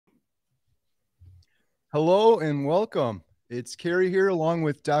Hello and welcome. It's Carrie here along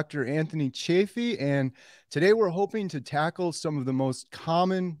with Dr. Anthony Chaffee, and today we're hoping to tackle some of the most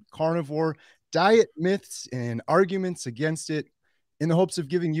common carnivore diet myths and arguments against it in the hopes of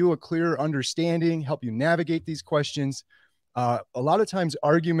giving you a clearer understanding, help you navigate these questions. A lot of times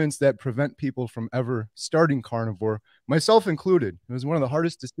arguments that prevent people from ever starting carnivore, myself included. It was one of the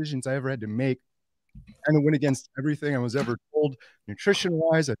hardest decisions I ever had to make. Kind of went against everything I was ever told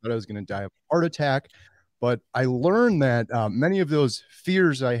nutrition-wise. I thought I was going to die of a heart attack. But I learned that many of those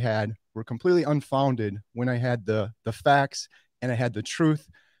fears I had were completely unfounded when I had the facts and I had the truth.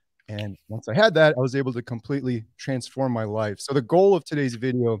 And once I had that, I was able to completely transform my life. So the goal of today's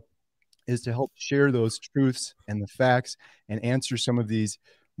video is to help share those truths and the facts and answer some of these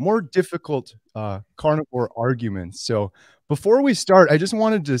more difficult carnivore arguments. So before we start, I just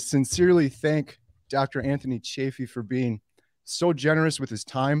wanted to sincerely thank Dr. Anthony Chaffee for being so generous with his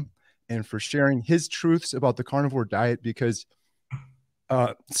time and for sharing his truths about the carnivore diet, because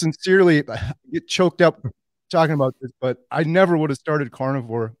sincerely, I get choked up talking about this, but I never would have started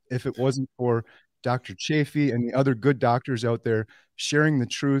carnivore if it wasn't for Dr. Chaffee and the other good doctors out there sharing the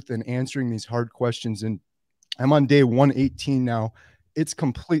truth and answering these hard questions. And I'm on day 118 now. It's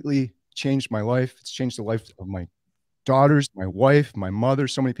completely changed my life. It's changed the life of my daughters, my wife, my mother,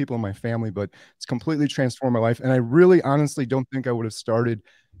 so many people in my family, but it's completely transformed my life. And I really honestly don't think I would have started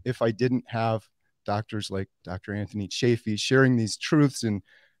if I didn't have doctors like Dr. Anthony Chaffee sharing these truths and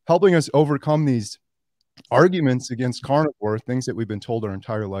helping us overcome these arguments against carnivore, things that we've been told our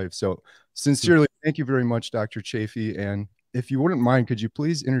entire life. So sincerely, thank you very much, Dr. Chaffee. And if you wouldn't mind, could you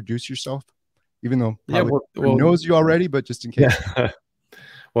please introduce yourself? Even though probably everyone knows you already, but just in case. Yeah.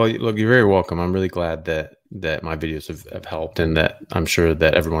 Well, look, you're very welcome. I'm really glad that my videos have helped, and that I'm sure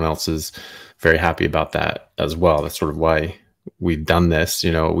that everyone else is very happy about that as well. That's sort of why we've done this.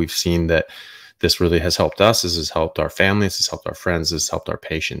 You know, we've seen that this really has helped us. This has helped our families. This has helped our friends. This has helped our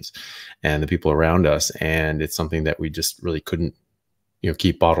patients and the people around us. And it's something that we just really couldn't,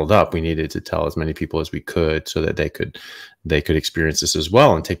 keep bottled up. We needed to tell as many people as we could so that they could experience this as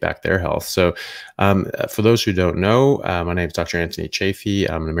well and take back their health. So for those who don't know, my name is Dr. Anthony Chaffee.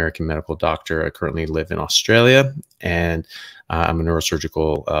 I'm an American medical doctor. I currently live in Australia, and I'm a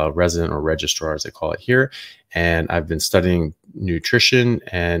neurosurgical resident, or registrar as they call it here. And I've been studying nutrition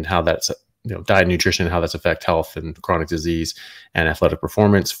and how that's, diet and nutrition, how that's affect health and chronic disease and athletic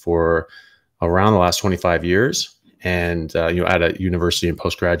performance for around the last 25 years. And, at a university and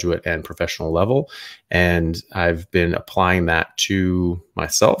postgraduate and professional level. And I've been applying that to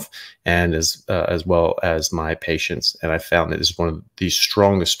myself and as well as my patients. And I found that this is one of the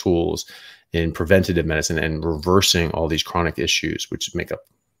strongest tools in preventative medicine and reversing all these chronic issues, which make up,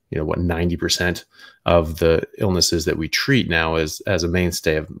 90% of the illnesses that we treat now as a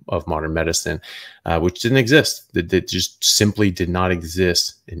mainstay of modern medicine, which didn't exist. That just simply did not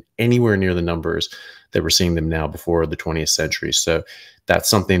exist in anywhere near the numbers that we're seeing them now before the 20th century. So that's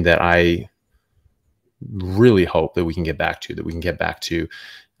something that I really hope that we can get back to,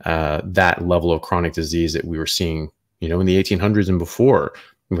 that level of chronic disease that we were seeing, in the 1800s and before.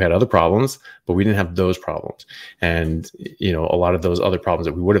 We had other problems, but we didn't have those problems. And, a lot of those other problems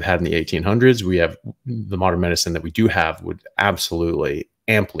that we would have had in the 1800s, we have the modern medicine that we do have would absolutely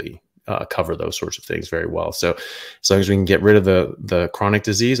amply cover those sorts of things very well. So as long as we can get rid of the chronic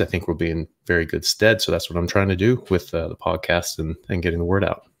disease, I think we'll be in very good stead. So that's what I'm trying to do with the podcast and getting the word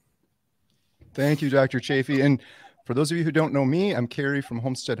out. Thank you, Dr. Chaffee. And for those of you who don't know me, I'm Carrie from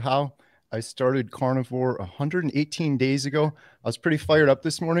Homestead How. I started carnivore 118 days ago. I was pretty fired up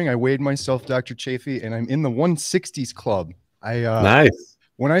this morning. I weighed myself, Dr. Chaffee, and I'm in the 160s club. Nice.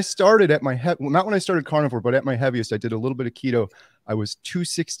 When I started at my not when I started carnivore, but at my heaviest, I did a little bit of keto. I was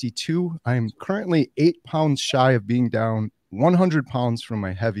 262. I'm currently 8 pounds shy of being down 100 pounds from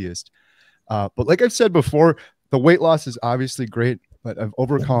my heaviest. But like I've said before, the weight loss is obviously great, but I've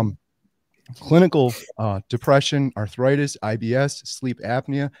overcome clinical depression, arthritis, IBS, sleep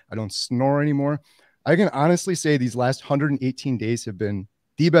apnea. I don't snore anymore. I can honestly say these last 118 days have been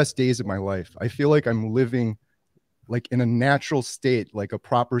the best days of my life. I feel like I'm living like in a natural state, like a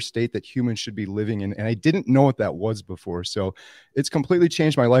proper state that humans should be living in. And I didn't know what that was before. So it's completely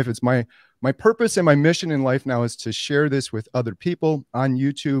changed my life. It's my purpose and my mission in life now is to share this with other people on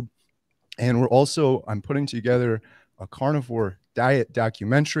YouTube. And I'm putting together a carnivore diet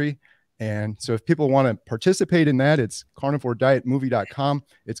documentary. And so if people want to participate in that, it's carnivoredietmovie.com.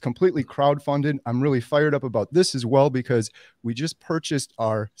 It's completely crowdfunded. I'm really fired up about this as well, because we just purchased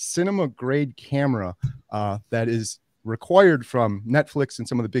our cinema grade camera that is required from Netflix and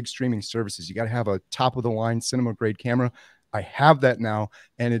some of the big streaming services. You got to have a top of the line cinema grade camera. I have that now,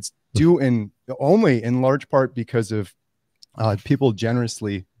 and it's due in only in large part because of people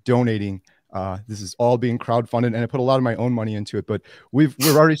generously donating. This is all being crowdfunded, and I put a lot of my own money into it, but we're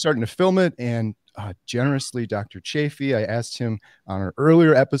already starting to film it. And generously, Dr. Chaffee, I asked him on our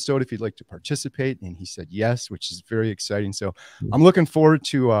earlier episode if he'd like to participate, and he said yes, which is very exciting. So I'm looking forward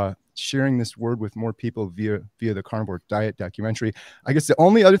to sharing this word with more people via the Carnivore Diet documentary. I guess the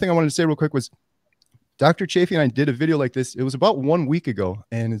only other thing I wanted to say real quick was Dr. Chaffee and I did a video like this. It was about 1 week ago,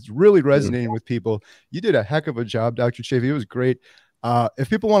 and it's really resonating with people. You did a heck of a job, Dr. Chaffee. It was great. If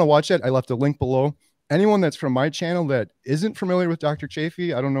people want to watch that, I left a link below. Anyone that's from my channel that isn't familiar with Dr.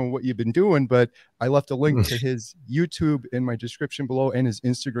 Chaffee, I don't know what you've been doing, but I left a link to his YouTube in my description below and his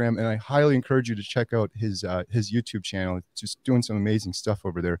Instagram, and I highly encourage you to check out his YouTube channel. It's just doing some amazing stuff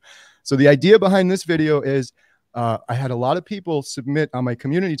over there. So the idea behind this video is I had a lot of people submit on my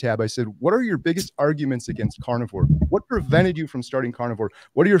community tab. I said, what are your biggest arguments against carnivore? What prevented you from starting carnivore?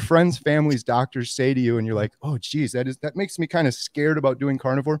 What do your friends, families, doctors say to you? And you're like, oh, geez, that makes me kind of scared about doing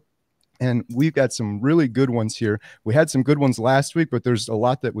carnivore. And we've got some really good ones here. We had some good ones last week, but there's a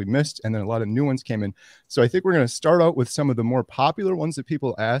lot that we missed, and then a lot of new ones came in. So I think we're going to start out with some of the more popular ones that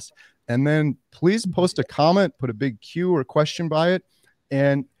people asked. And then please post a comment, put a big Q or question by it.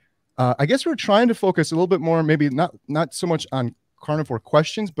 And I guess we're trying to focus a little bit more, maybe not so much on carnivore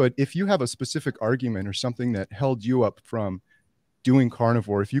questions, but if you have a specific argument or something that held you up from doing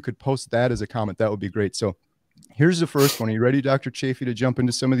carnivore, if you could post that as a comment, that would be great. So here's the first one. Are you ready, Dr. Chaffee, to jump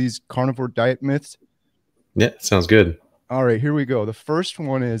into some of these carnivore diet myths? Yeah, sounds good. All right, here we go. The first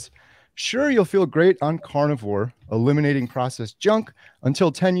one is, sure, you'll feel great on carnivore, eliminating processed junk,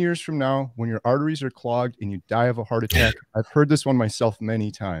 until 10 years from now when your arteries are clogged and you die of a heart attack. I've heard this one myself many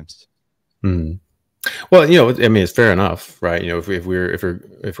times. Well, I mean, it's fair enough, right? If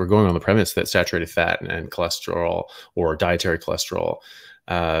we're going on the premise that saturated fat and cholesterol or dietary cholesterol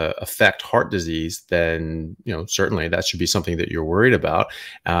affect heart disease, then certainly that should be something that you're worried about.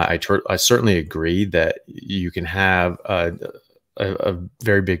 I certainly agree that you can have a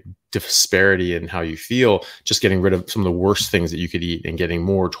very big disparity in how you feel just getting rid of some of the worst things that you could eat and getting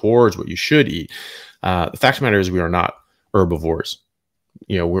more towards what you should eat. The fact of the matter is we are not herbivores.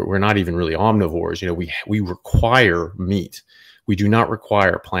 We're not even really omnivores. We require meat. We do not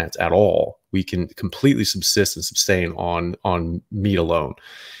require plants at all. We can completely subsist and sustain on meat alone.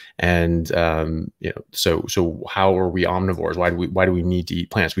 And so how are we omnivores? Why do we need to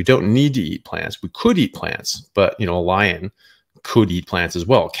eat plants? We don't need to eat plants. We could eat plants, but a lion could eat plants as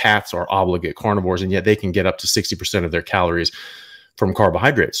well. Cats are obligate carnivores, and yet they can get up to 60% of their calories from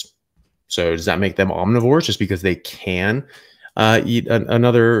carbohydrates. So does that make them omnivores just because they can eat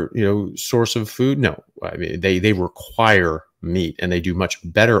another source of food? No. I mean, they require meat, and they do much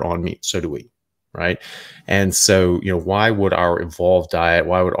better on meat. So do we, right? And so why would our evolved diet,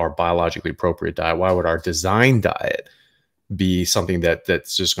 why would our biologically appropriate diet, why would our design diet be something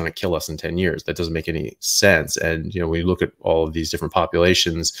that's just going to kill us in 10 years? That doesn't make any sense. And when you look at all of these different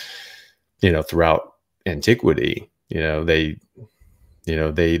populations throughout antiquity, they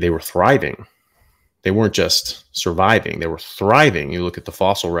were thriving. They weren't just surviving, they were thriving. You look at the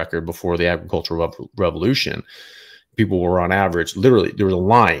fossil record before the agricultural revolution, people were on average, literally, there was a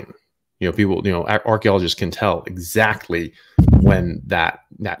line. Archaeologists can tell exactly when that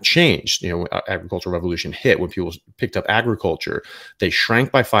changed. Agricultural revolution hit, when people picked up agriculture, they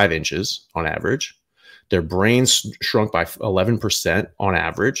shrank by 5 inches on average. Their brains shrunk by 11% on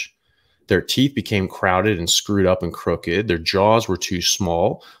average. Their teeth became crowded and screwed up and crooked. Their jaws were too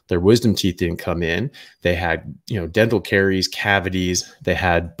small. Their wisdom teeth didn't come in. They had, dental caries, cavities. They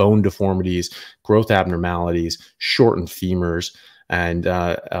had bone deformities, growth abnormalities, shortened femurs, and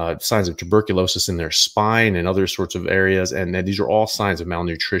signs of tuberculosis in their spine and other sorts of areas. And these are all signs of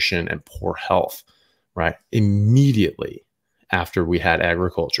malnutrition and poor health, right? Immediately after we had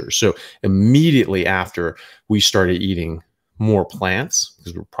agriculture. So immediately after we started eating more plants,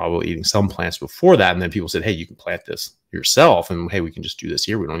 because we're probably eating some plants before that, and then people said, hey, you can plant this yourself, and hey, we can just do this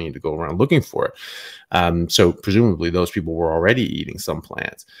here, we don't need to go around looking for it. So presumably those people were already eating some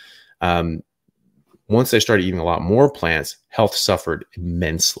plants. Once they started eating a lot more plants, health suffered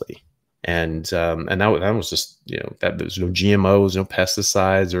immensely. And that was just, that there's no GMOs, no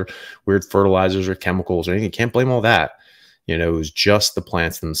pesticides or weird fertilizers or chemicals or anything. You can't blame all that. It was just the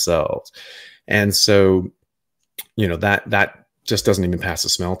plants themselves. And so that just doesn't even pass the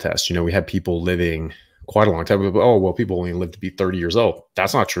smell test. We had people living quite a long time. Oh, well, people only live to be 30 years old.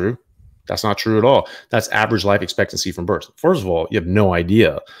 That's not true. That's not true at all. That's average life expectancy from birth. First of all, you have no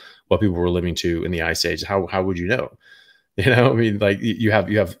idea what people were living to in the Ice Age. How would you know? I mean, like you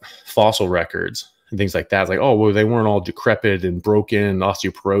have fossil records and things like that. It's like, oh, well, they weren't all decrepit and broken and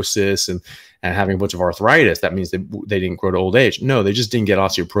osteoporosis and having a bunch of arthritis. That means they didn't grow to old age. No, they just didn't get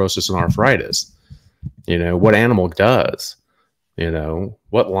osteoporosis and arthritis. You know, what animal does? You know,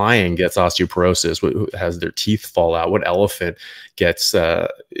 what lion gets osteoporosis? What has their teeth fall out? What elephant gets,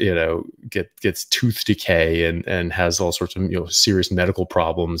 you know, gets tooth decay and has all sorts of, you know, serious medical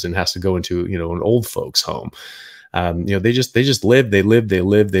problems and has to go into, you know, an old folks home? You know, they just live,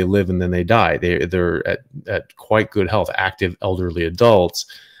 and then they die. They're at quite good health, active elderly adults,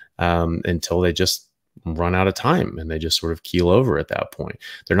 until they just run out of time and they just sort of keel over at that point.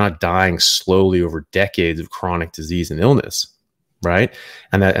 They're not dying slowly over decades of chronic disease and illness, right?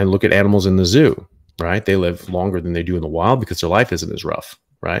 And look at animals in the zoo, right? They live longer than they do in the wild because their life isn't as rough,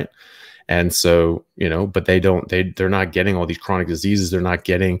 right? And so, you know, but they're not getting all these chronic diseases. They're not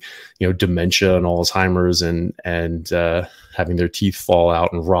getting, you know, dementia and Alzheimer's and having their teeth fall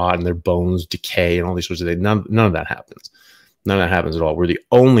out and rot and their bones decay and all these sorts of things. None of that happens. None of that happens at all. We're the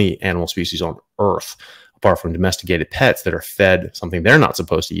only animal species on Earth, apart from domesticated pets, that are fed something they're not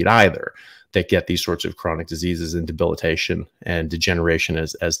supposed to eat either, that get these sorts of chronic diseases and debilitation and degeneration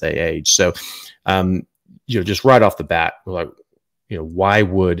as they age. So, you know, just right off the bat, we're like, you know, why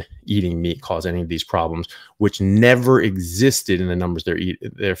would eating meat cause any of these problems, which never existed in the numbers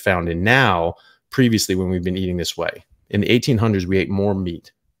they're found in now, previously when we've been eating this way? In the 1800s, we ate more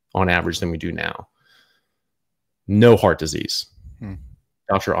meat on average than we do now. No heart disease.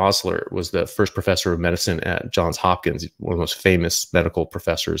 Dr. Osler was the first professor of medicine at Johns Hopkins, one of the most famous medical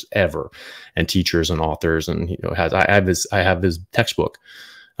professors ever, and teachers and authors. And, you know, I have his textbook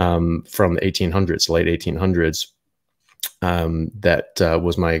from the 1800s, late 1800s, that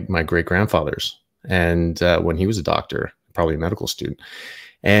was my great grandfather's, and when he was a doctor, probably a medical student.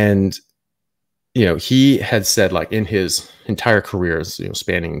 And, you know, he had said, like, in his entire career, you know,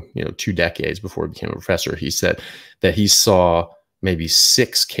 spanning, you know, 2 decades before he became a professor, he said that he saw maybe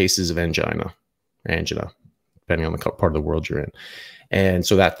 6 cases of angina, depending on the part of the world you're in. And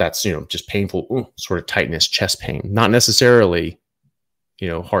so that's, you know, just painful, sort of tightness, chest pain, not necessarily, you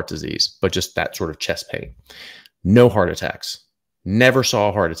know, heart disease, but just that sort of chest pain. No heart attacks. Never saw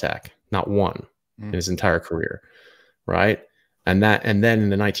a heart attack, not one, in his entire career, right? And then in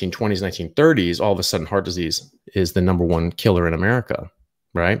the 1920s, 1930s, all of a sudden heart disease is the #1 killer in America,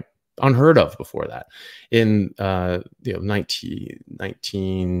 right? Unheard of before that. In you know,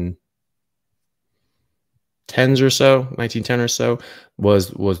 1910s or so, 1910 or so,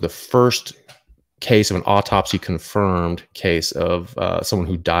 was the first case of an autopsy confirmed case of someone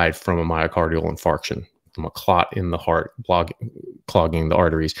who died from a myocardial infarction, from a clot in the heart clogging the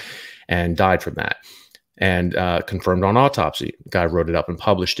arteries, and died from that. And confirmed on autopsy. The guy wrote it up and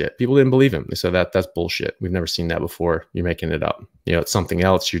published it. People didn't believe him. They said that's bullshit. We've never seen that before. You're making it up. You know, it's something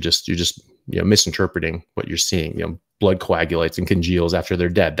else. You're just you know, misinterpreting what you're seeing. You know, blood coagulates and congeals after they're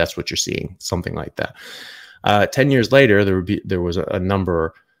dead. That's what you're seeing. Something like that. 10 years later, there was a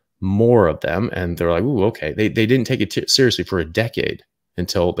number more of them, and they're like, ooh, okay. They didn't take it seriously for a decade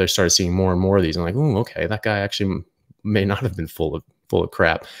until they started seeing more and more of these. And like, ooh, okay, that guy actually may not have been full of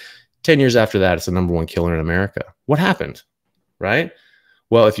crap. 10 years after that, it's the #1 killer in America. What happened, right?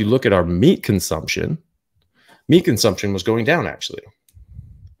 Well, if you look at our meat consumption was going down, actually.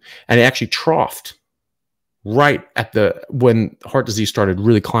 And it actually troughed right at when heart disease started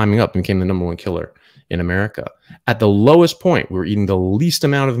really climbing up and became the #1 killer in America. At the lowest point, we were eating the least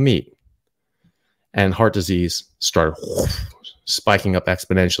amount of meat, and heart disease started spiking up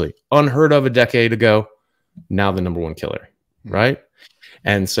exponentially. Unheard of a decade ago, now the #1 killer, right?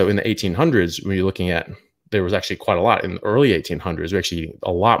 And so in the 1800s, when you're looking at, there was actually quite a lot. In the early 1800s, we actually eating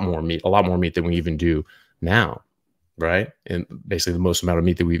a lot more meat than we even do now, right? And basically the most amount of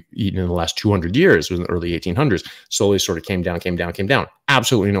meat that we've eaten in the last 200 years was in the early 1800s. Slowly sort of came down.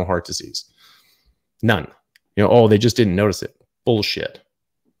 Absolutely no heart disease. None. You know, oh, they just didn't notice it. Bullshit.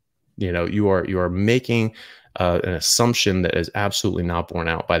 You know, you are making an assumption that is absolutely not borne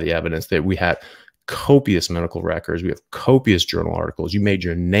out by the evidence. That we have copious medical records, we have copious journal articles. You made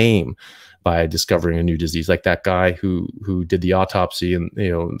your name by discovering a new disease, like that guy who did the autopsy in,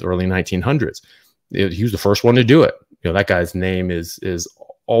 you know, the early 1900s. He was the first one to do it. You know, that guy's name is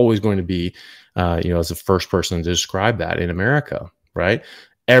always going to be, you know, as the first person to describe that in America, right?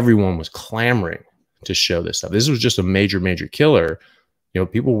 Everyone was clamoring to show this stuff. This was just a major killer. You know,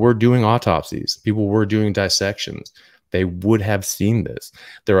 people were doing autopsies, people were doing dissections. They would have seen this.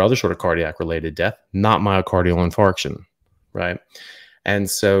 There are other sort of cardiac related death, not myocardial infarction, right? And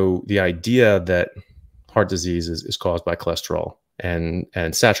so the idea that heart disease is caused by cholesterol and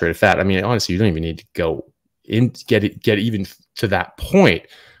saturated fat, I mean, honestly, you don't even need to go in, get even to that point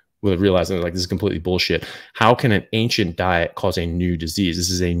with realizing like this is completely bullshit. How can an ancient diet cause a new disease? This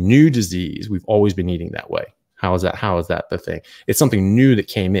is a new disease. We've always been eating that way. How is that? How is that the thing? It's something new that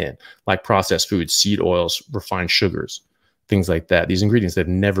came in, like processed foods, seed oils, refined sugars, things like that. These ingredients that have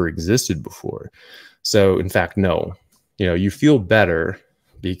never existed before. So in fact, no, you feel better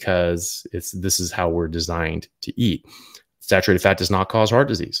because this is how we're designed to eat. Saturated fat does not cause heart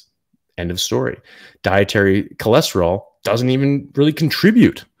disease. End of story. Dietary cholesterol doesn't even really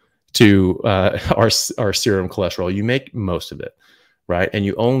contribute to our serum cholesterol. You make most of it, right? And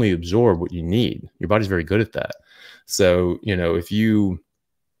you only absorb what you need. Your body's very good at that. So, if you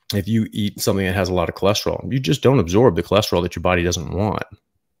eat something that has a lot of cholesterol, you just don't absorb the cholesterol that your body doesn't want.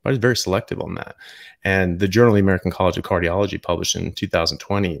 Body's very selective on that. And the Journal of the American College of Cardiology published in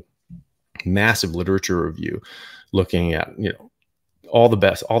 2020, massive literature review looking at, all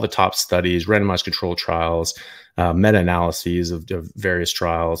the top studies, randomized controlled trials, meta-analyses of various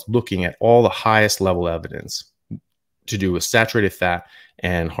trials, looking at all the highest level evidence to do with saturated fat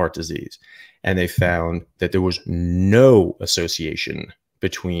and heart disease. And they found that there was no association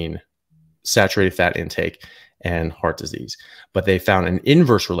between saturated fat intake and heart disease, but they found an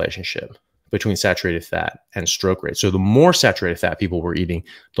inverse relationship between saturated fat and stroke rate. So the more saturated fat people were eating,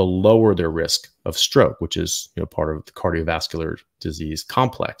 the lower their risk of stroke, which is part of the cardiovascular disease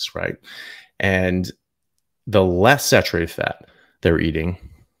complex, right? And the less saturated fat they're eating,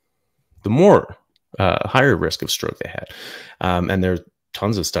 the more higher risk of stroke they had. And there's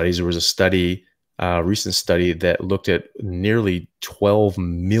tons of studies. There was a study, recent study that looked at nearly 12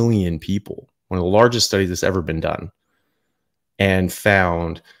 million people, one of the largest studies that's ever been done, and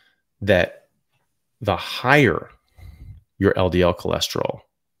found that the higher your LDL cholesterol,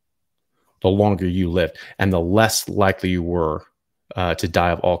 the longer you lived, and the less likely you were to die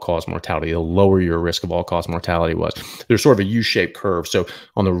of all-cause mortality, the lower your risk of all-cause mortality was. There's sort of a U-shaped curve. So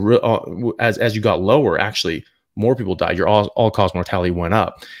on the as you got lower, actually more people died. Your all-cause mortality went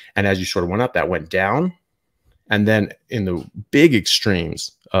up, and as you sort of went up, that went down. And then in the big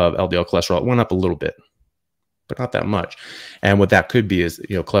extremes of LDL cholesterol, it went up a little bit, but not that much. And what that could be is,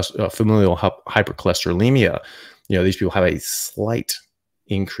 familial hypercholesterolemia. These people have a slight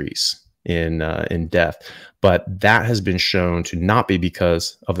increase in death, but that has been shown to not be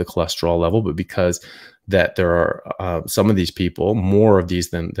because of the cholesterol level, but because that there are some of these people, more of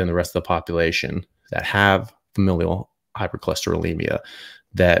these than the rest of the population, that have familial hypercholesterolemia,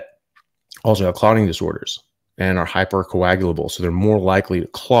 that also have clotting disorders and are hypercoagulable. So they're more likely to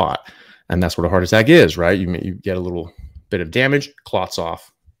clot. And that's what a heart attack is, right? You get a little bit of damage, clots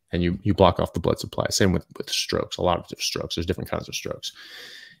off, and you block off the blood supply. Same with strokes, a lot of different strokes. There's different kinds of strokes.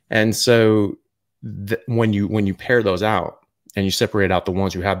 And so when you pair those out and you separate out the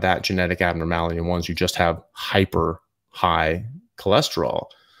ones who have that genetic abnormality and ones who just have hyper high cholesterol,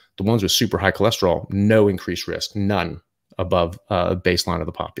 the ones with super high cholesterol, no increased risk, none above baseline of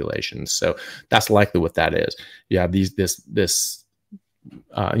the population. So that's likely what that is. You have this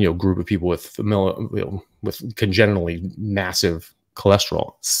group of people with with congenitally massive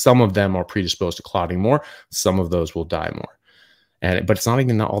cholesterol. Some of them are predisposed to clotting more. Some of those will die more. But it's not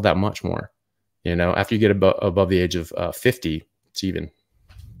even all that much more. After you get above the age of 50, it's even.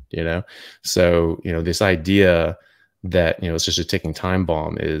 So this idea that it's just a ticking time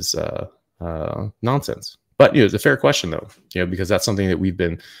bomb is nonsense. But it's a fair question though, because that's something that we've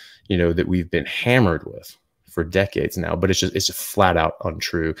been hammered with for decades now. But it's just flat out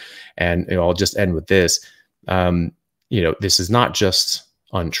untrue. And I'll just end with this. This is not just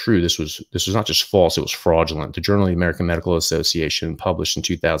untrue. This was not just false. It was fraudulent. The Journal of the American Medical Association published in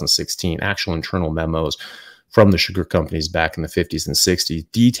 2016 actual internal memos from the sugar companies back in the 50s and 60s,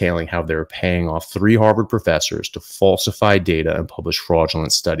 detailing how they were paying off 3 Harvard professors to falsify data and publish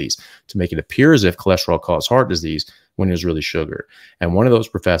fraudulent studies to make it appear as if cholesterol caused heart disease when it was really sugar. And one of those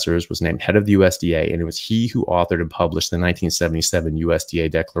professors was named head of the USDA, and it was he who authored and published the 1977 USDA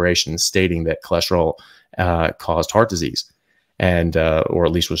declaration stating that cholesterol caused heart disease, and or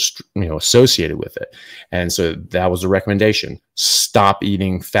at least was associated with it. And so that was the recommendation: stop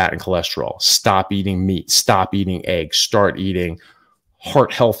eating fat and cholesterol, stop eating meat, stop eating eggs, start eating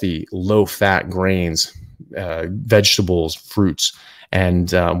heart healthy, low fat grains, vegetables, fruits.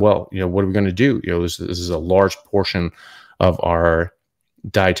 And what are we going to do? This is a large portion of our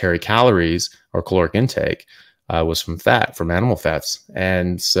dietary calories or caloric intake was from fat, from animal fats.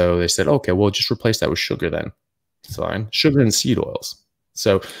 And so they said, okay, well, just replace that with sugar then. It's fine. Sugar and seed oils.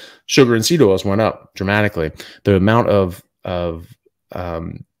 So sugar and seed oils went up dramatically. The amount of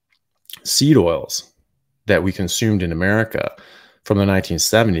seed oils that we consumed in America from the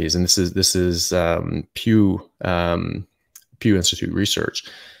 1970s, and this is Pew Institute research,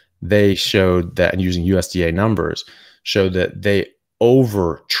 they showed that, and using USDA numbers, showed that they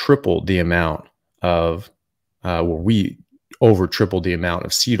over tripled the amount of, we over tripled the amount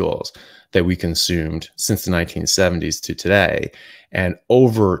of seed oils that we consumed since the 1970s to today, and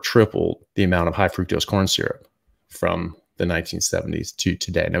over tripled the amount of high fructose corn syrup from the 1970s to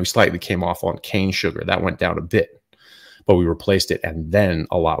today. Now, we slightly came off on cane sugar. That went down a bit, but we replaced it and then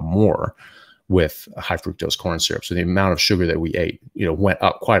a lot more with high fructose corn syrup. So the amount of sugar that we ate, went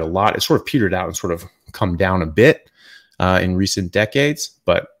up quite a lot. It sort of petered out and sort of come down a bit in recent decades,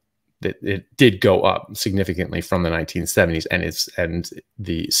 but it did go up significantly from the 1970s, and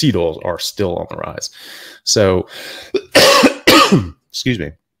the seed oils are still on the rise. So, excuse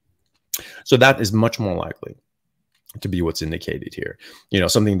me. So that is much more likely to be what's indicated here.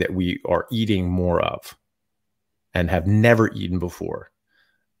 Something that we are eating more of and have never eaten before,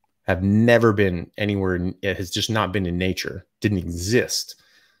 have never been anywhere. It has just not been in nature, didn't exist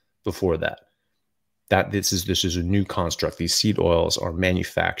before that. This is a new construct. These seed oils are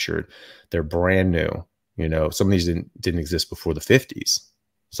manufactured. They're brand new. Some of these didn't exist before the 50s.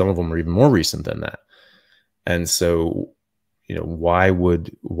 Some of them are even more recent than that. And so, why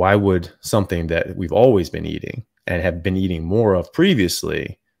would something that we've always been eating and have been eating more of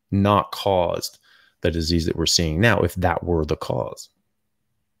previously not caused the disease that we're seeing now, if that were the cause?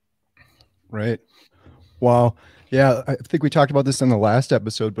 Right. Well, yeah, I think we talked about this in the last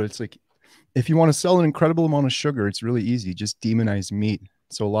episode, but it's like, if you want to sell an incredible amount of sugar, it's really easy. Just demonize meat.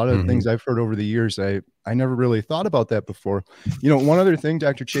 So a lot of things I've heard over the years, I never really thought about that before. One other thing,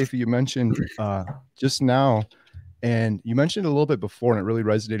 Dr. Chaffee, you mentioned just now, and you mentioned a little bit before, and it really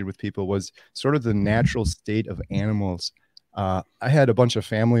resonated with people, was sort of the natural state of animals. I had a bunch of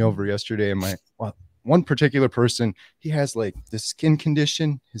family over yesterday, and one particular person, he has like this skin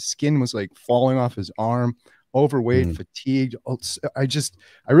condition. His skin was like falling off his arm, overweight, fatigued.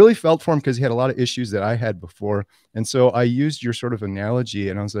 I really felt for him because he had a lot of issues that I had before. And so I used your sort of analogy,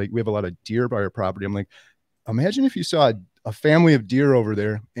 and I was like, we have a lot of deer by our property. I'm like, imagine if you saw a family of deer over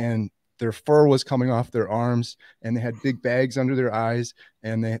there, and their fur was coming off their arms, and they had big bags under their eyes,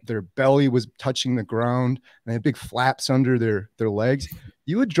 and their belly was touching the ground, and they had big flaps under their legs.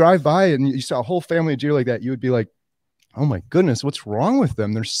 You would drive by and you saw a whole family of deer like that. You would be like, oh my goodness, what's wrong with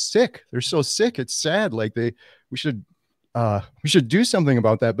them? They're sick. They're so sick. It's sad. Like we should do something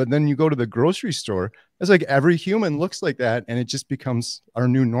about that. But then you go to the grocery store, it's like every human looks like that, and it just becomes our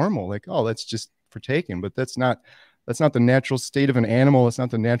new normal. Like, oh, that's just for taken. But that's not the natural state of an animal. It's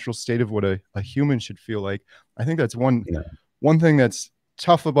not the natural state of what a human should feel like. I think that's one thing that's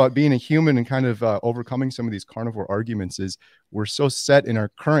tough about being a human and kind of overcoming some of these carnivore arguments is we're so set in our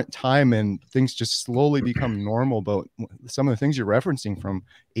current time, and things just slowly become normal. But some of the things you're referencing from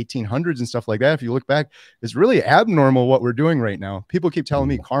 1800s and stuff like that, if you look back, is really abnormal what we're doing right now. People keep telling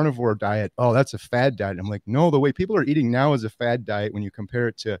me carnivore diet, oh, that's a fad diet. I'm like, no, the way people are eating now is a fad diet when you compare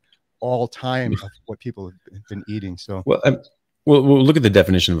it to all time of what people have been eating. So we'll look at the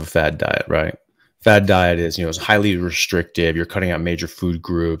definition of a fad diet, right? Fad diet is, it's highly restrictive. You're cutting out major food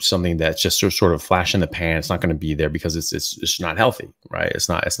groups, something that's just sort of flash in the pan. It's not going to be there because it's not healthy, right? It's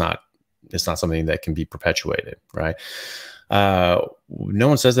not something that can be perpetuated, right? No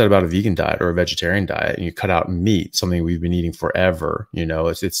one says that about a vegan diet or a vegetarian diet. And you cut out meat, something we've been eating forever.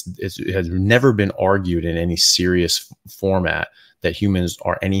 It has never been argued in any serious format that humans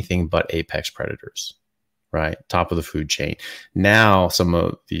are anything but apex predators, right? Top of the food chain. Now, some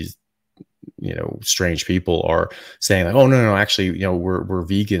of these strange people are saying like, oh, no, actually, we're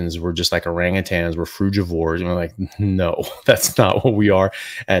vegans. We're just like orangutans. We're frugivores. And we're like, no, that's not what we are.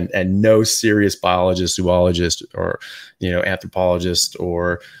 And no serious biologist, zoologist, or, anthropologist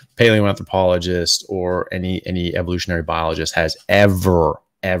or paleoanthropologist or any evolutionary biologist has ever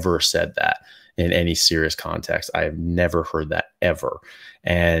said that in any serious context. I have never heard that ever.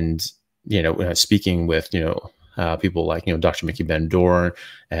 And, speaking with, people like, Dr. Mickey Van Doren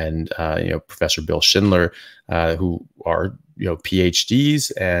and, Professor Bill Schindler, who are,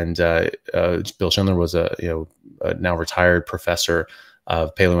 PhDs. And Bill Schindler was a now retired professor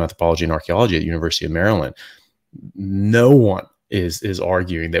of paleoanthropology and archaeology at the University of Maryland. No one is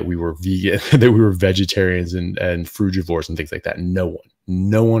arguing that we were vegan, that we were vegetarians and frugivores and things like that. No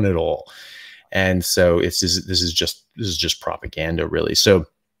one at all. And so this is just propaganda, really. So,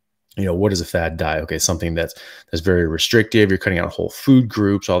 what is a fad diet? Okay, something that's very restrictive. You're cutting out whole food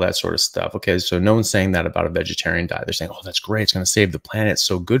groups, all that sort of stuff. Okay, so no one's saying that about a vegetarian diet. They're saying, oh, that's great. It's going to save the planet. It's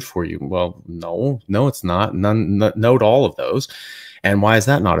so good for you. Well, no, it's not. Note all of those. And why is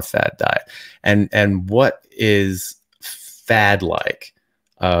that not a fad diet? And what is fad like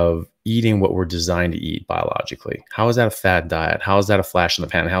of eating what we're designed to eat biologically. How is that a fad diet? How is that a flash in the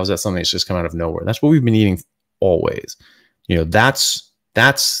pan? How is that something that's just come out of nowhere? That's what we've been eating always. You know, that's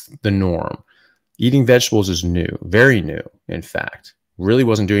the norm. Eating vegetables is new, very new, in fact. We really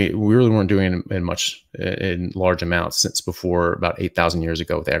weren't doing it in much, in large amounts since before about 8,000 years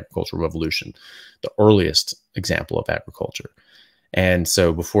ago with the agricultural revolution, the earliest example of agriculture. And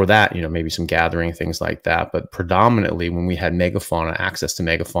so before that, you know, maybe some gathering, things like that. But predominantly when we had megafauna, access to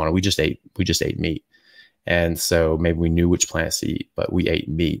megafauna, we just ate meat. And so maybe we knew which plants to eat, but we ate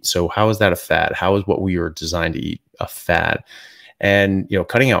meat. So how is that a fad? How is what we were designed to eat a fad? And, you know,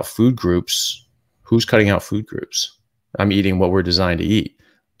 cutting out food groups, who's cutting out food groups? I'm eating what we're designed to eat.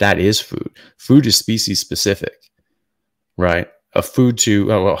 That is food. Food is species specific, right? A food to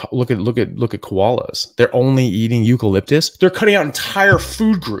look at koalas. They're only eating eucalyptus. They're cutting out entire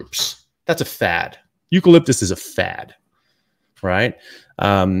food groups. That's a fad. Eucalyptus is a fad, right?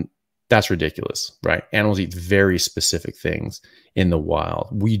 That's ridiculous, right? Animals eat very specific things in the wild.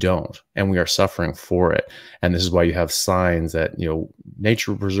 We don't, and we are suffering for it. And this is why you have signs that, you know,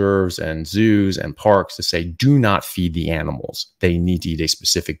 nature preserves and zoos and parks to say, do not feed the animals. They need to eat a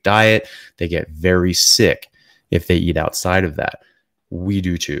specific diet. They get very sick if they eat outside of that. We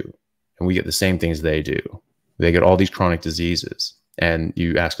do too. And we get the same things they do. They get all these chronic diseases. And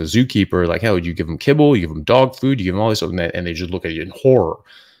you ask a zookeeper, like, hey, would you give them kibble? You give them dog food? You give them all this, and they just look at you in horror.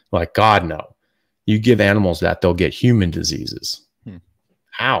 Like, God, no. You give animals that, they'll get human diseases.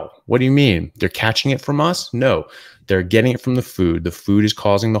 How? What do you mean? They're catching it from us? No, they're getting it from the food. The food is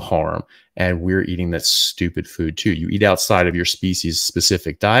causing the harm, and we're eating that stupid food too. You eat outside of your species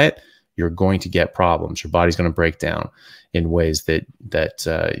specific diet, you're going to get problems. Your body's going to break down in ways that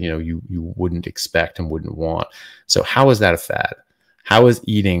you know, you wouldn't expect and wouldn't want. So how is that a fad? How is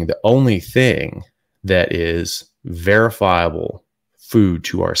eating the only thing that is verifiable food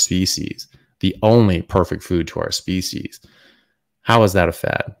to our species, the only perfect food to our species? How is that a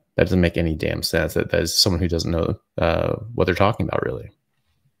fad? That doesn't make any damn sense. That is someone who doesn't know what they're talking about, really.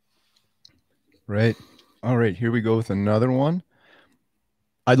 Right. All right, here we go with another one.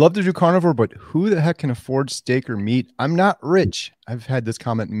 I'd love to do carnivore, but who the heck can afford steak or meat? I'm not rich. I've had this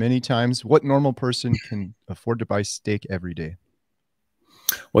comment many times. What normal person can afford to buy steak every day?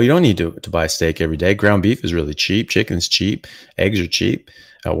 Well, you don't need to buy steak every day. Ground beef is really cheap. Chicken's cheap. Eggs are cheap.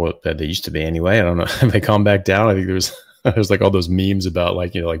 Well, they used to be anyway. I don't know if they calmed back down. I think there's like all those memes about,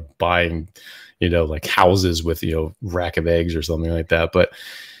 like, you know, like buying, you know, like houses with, you know, rack of eggs or something like that. But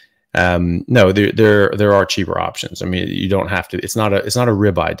no, there are cheaper options. I mean, you don't have to. It's not a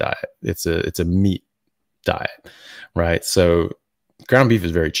ribeye diet. It's a meat diet, right? So ground beef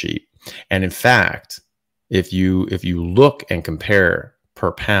is very cheap, and in fact, if you look and compare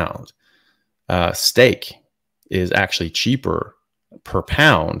per pound, steak is actually cheaper per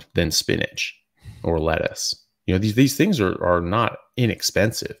pound than spinach or lettuce. You know, these things are not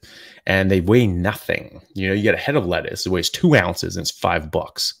inexpensive, and they weigh nothing. You know, you get a head of lettuce, it weighs 2 ounces and it's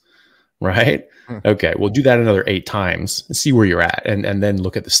 $5, right? Okay, well, do that another 8 times and see where you're at, and then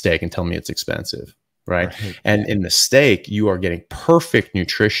look at the steak and tell me it's expensive, right? And in the steak, you are getting perfect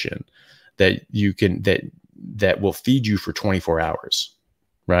nutrition that you can that will feed you for 24 hours,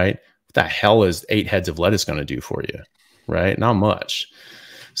 right? What the hell is 8 heads of lettuce going to do for you, right? Not much.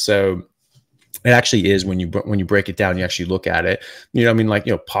 So it actually is, when you break it down, you actually look at it, you know, I mean, like,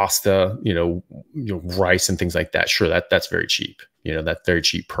 you know, pasta, you know, rice and things like that. Sure, that's very cheap. You know, that's very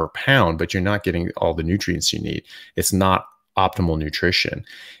cheap per pound, but you're not getting all the nutrients you need. It's not optimal nutrition,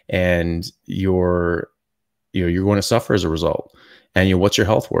 and you're going to suffer as a result. And, you know, what's your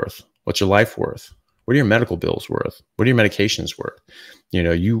health worth? What's your life worth? What are your medical bills worth? What are your medications worth? You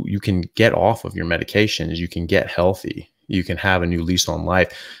know, you can get off of your medications. You can get healthy. You can have a new lease on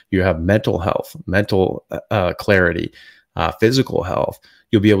life. You have mental health, mental clarity, physical health.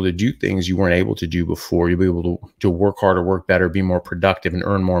 You'll be able to do things you weren't able to do before. You'll be able to work harder, work better, be more productive, and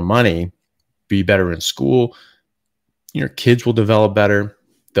earn more money, be better in school. Your kids will develop better.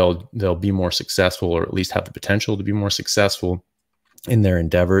 They'll be more successful, or at least have the potential to be more successful in their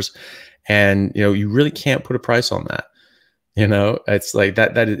endeavors. And, you know, you really can't put a price on that. You know, it's like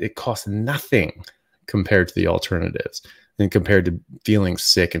it costs nothing compared to the alternatives, and compared to feeling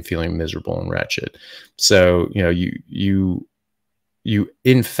sick and feeling miserable and wretched. So, you know, you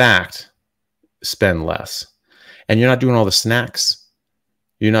in fact spend less, and you're not doing all the snacks.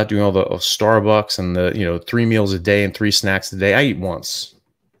 You're not doing all the Starbucks and the, you know, 3 meals a day and 3 snacks a day. I eat once.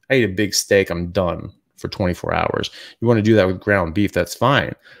 I eat a big steak. I'm done for 24 hours. You want to do that with ground beef? That's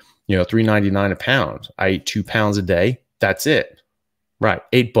fine. You know, $3.99 a pound. I eat 2 pounds a day. That's it. Right.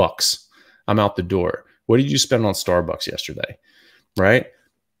 $8. I'm out the door. What did you spend on Starbucks yesterday? Right.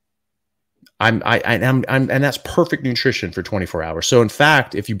 and that's perfect nutrition for 24 hours. So in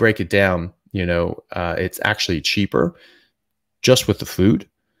fact, if you break it down, it's actually cheaper just with the food,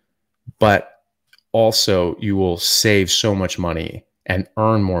 but also you will save so much money and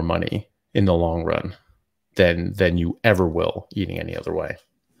earn more money in the long run than you ever will eating any other way.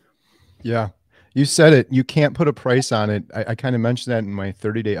 Yeah. You said it. You can't put a price on it. I kind of mentioned that in my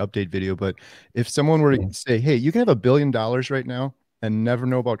 30-day update video, but if someone were to say, hey, you can have $1 billion right now and never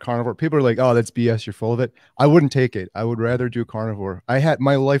know about carnivore, people are like, oh, that's BS. You're full of it. I wouldn't take it. I would rather do carnivore.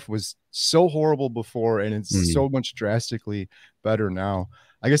 My life was so horrible before, and it's so much drastically better now.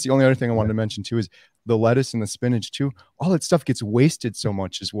 I guess the only other thing I wanted to mention too is the lettuce and the spinach too. All that stuff gets wasted so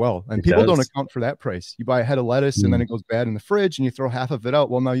much as well. And people don't account for that price. You buy a head of lettuce and then it goes bad in the fridge and you throw half of it out.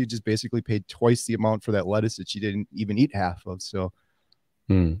 Well, now you just basically paid twice the amount for that lettuce that you didn't even eat half of. So,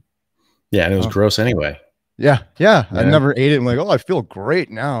 yeah. And it was gross anyway. Yeah. I never ate it. I'm like, oh, I feel great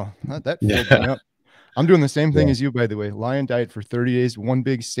now. That filled me up. I'm doing the same thing as you, by the way. Lion diet for 30 days, one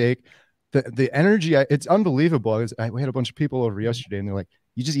big steak. The energy, it's unbelievable. We had a bunch of people over yesterday and they're like,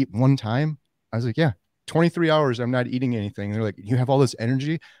 you just eat one time? I was like, yeah, 23 hours. I'm not eating anything. And they're like, you have all this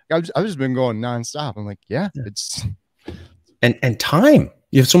energy. I've just been going nonstop. I'm like, yeah. It's and time.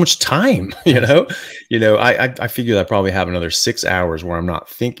 You have so much time, I figure I probably have another 6 hours where I'm not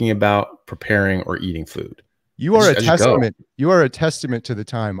thinking about preparing or eating food. You are a testament. You are a testament to the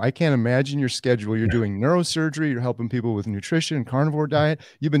time. I can't imagine your schedule. You're doing neurosurgery. You're helping people with nutrition, carnivore diet.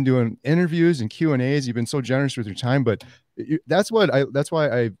 You've been doing interviews and Q&As. You've been so generous with your time, but that's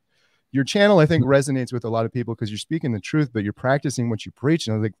why your channel, I think, resonates with a lot of people because you're speaking the truth, but you're practicing what you preach.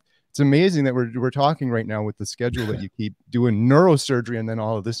 And I was like, it's amazing that we're talking right now with the schedule that you keep doing neurosurgery and then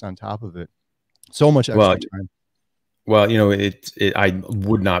all of this on top of it. So much extra time. Well, I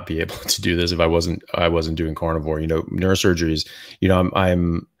would not be able to do this if I wasn't doing carnivore. Neurosurgery is,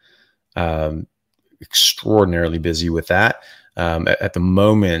 I'm extraordinarily busy with that. At the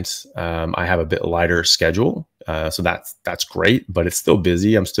moment, I have a bit lighter schedule. So that's great, but it's still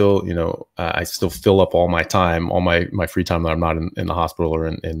busy. I'm still, I still fill up all my time, all my free time that I'm not in the hospital or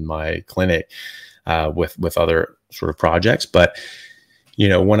in my clinic, with other sort of projects. But,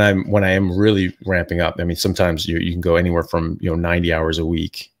 when I am really ramping up, I mean, sometimes you can go anywhere from, 90 hours a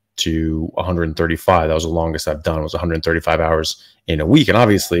week to 135. That was the longest I've done, was 135 hours in a week. And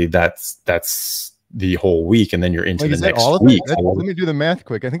obviously that's the whole week, and then you're into the next week. Let me do the math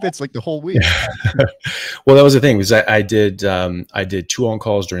quick. I think that's like the whole week. Well, that was the thing, was I did 2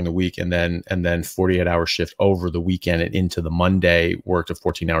 on-calls during the week, and then 48-hour shift over the weekend and into the Monday, worked a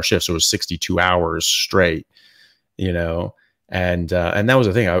 14-hour shift. So it was 62 hours straight, and that was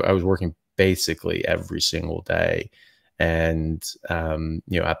the thing. I was working basically every single day, and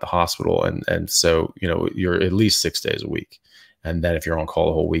at the hospital, and so you're at least 6 days a week. And then if you're on call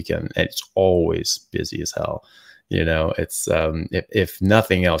the whole weekend, it's always busy as hell. It's if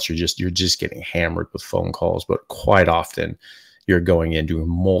nothing else, you're just getting hammered with phone calls. But quite often, you're going in doing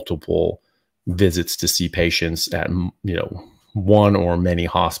multiple visits to see patients at one or many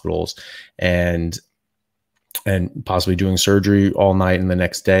hospitals, and possibly doing surgery all night and the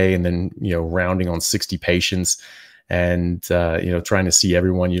next day, and then rounding on 60 patients. And, trying to see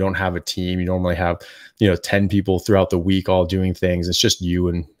everyone. You don't have a team. You normally have, 10 people throughout the week all doing things. It's just you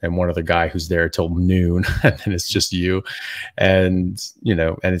and one other guy who's there till noon. And then it's just you. And,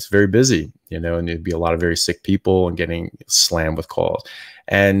 and it's very busy, and there'd be a lot of very sick people and getting slammed with calls.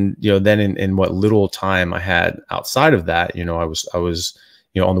 And, then in what little time I had outside of that, I was,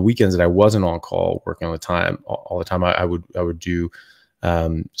 on the weekends that I wasn't on call working all the time, I would do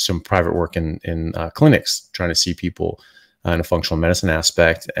some private work in clinics, trying to see people in a functional medicine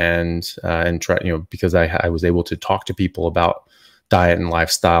aspect, and try, because I was able to talk to people about diet and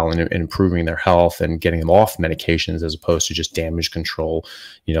lifestyle and improving their health and getting them off medications as opposed to just damage control.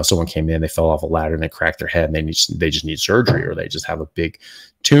 Someone came in, they fell off a ladder and they cracked their head, and they just need surgery, or they just have a big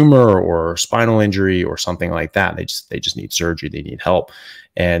tumor or spinal injury or something like that. They just need surgery. They need help.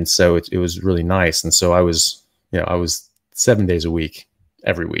 And so it was really nice. And so I was 7 days a week,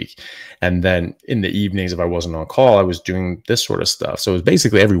 every week. And then in the evenings, if I wasn't on call, I was doing this sort of stuff. So it was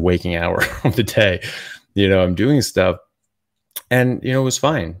basically every waking hour of the day, I'm doing stuff, and, it was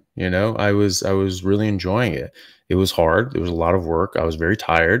fine. I was really enjoying it. It was hard. It was a lot of work. I was very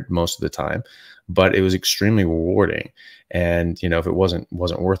tired most of the time, but it was extremely rewarding. And, if it wasn't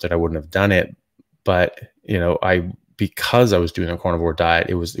worth it, I wouldn't have done it. But, because I was doing a carnivore diet,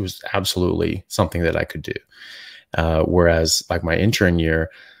 it was absolutely something that I could do. Whereas like my intern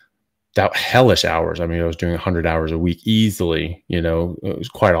year, that hellish hours, I mean, I was doing 100 hours a week easily, it was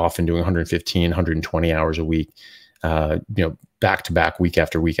quite often doing 115, 120 hours a week, back to back, week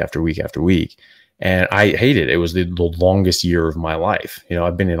after week after week after week. And I hated it. It was the longest year of my life. You know,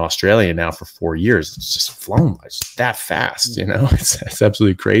 I've been in Australia now for 4 years. It's just flown by that fast. You know, it's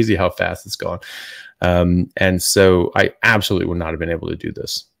absolutely crazy how fast it's gone. And so I absolutely would not have been able to do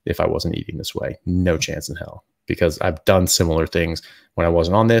this if I wasn't eating this way. No chance in hell, because I've done similar things when I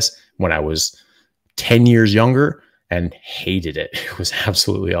wasn't on this, when I was 10 years younger, and hated it. It was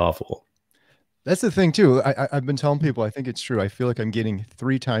absolutely awful. That's the thing too. I've been telling people, I think it's true. I feel like I'm getting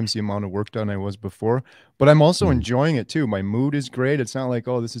 3 times the amount of work done I was before, but I'm also Mhm. enjoying it too. My mood is great. It's not like,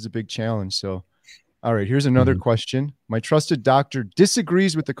 oh, this is a big challenge. So, all right, here's another Mhm. question. My trusted doctor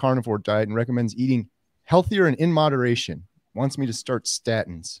disagrees with the carnivore diet and recommends eating healthier and in moderation. Wants me to start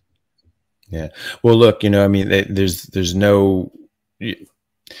statins. Yeah. Well, look, you know, I mean, there's no, you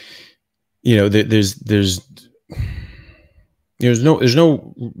know, there's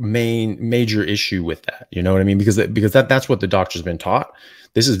no major issue with that. You know what I mean? Because that's what the doctor's been taught.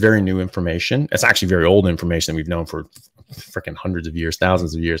 This is very new information. It's actually very old information that we've known for freaking hundreds of years,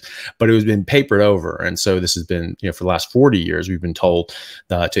 thousands of years, but it was been papered over. And so this has been, you know, for the last 40 years, we've been told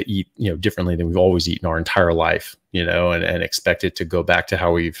to eat, you know, differently than we've always eaten our entire life, you know, and expect it to go back to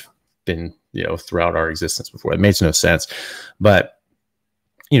how we've been, you know, throughout our existence before. It makes no sense. But,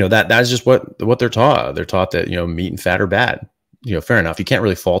 you know, that's just what they're taught. They're taught that, you know, meat and fat are bad. You know, fair enough. You can't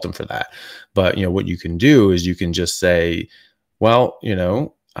really fault them for that. But, you know, what you can do is you can just say, well, you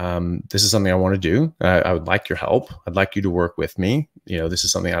know, this is something I want to do. I would like your help. I'd like you to work with me. You know, this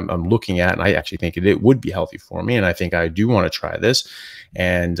is something I'm looking at, and I actually think it would be healthy for me. And I think I do want to try this,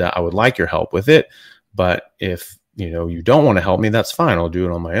 and I would like your help with it. But if, you know, you don't want to help me, that's fine. I'll do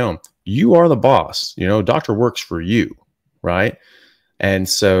it on my own. You are the boss. You know, doctor works for you, right? And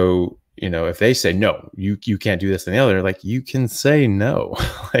so, you know, if they say, no, you can't do this and the other, like, you can say no.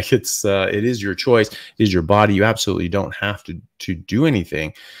 Like, it is your choice. It is your body. You absolutely don't have to do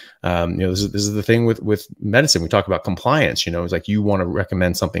anything. You know, this is the thing with medicine. We talk about compliance. You know, it's like, you want to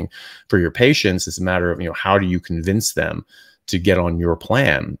recommend something for your patients. It's a matter of, you know, how do you convince them to get on your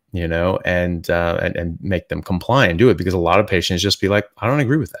plan, you know, and make them comply and do it. Because a lot of patients just be like, I don't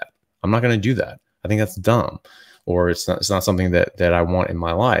agree with that. I'm not going to do that. I think that's dumb. Or it's not something that I want in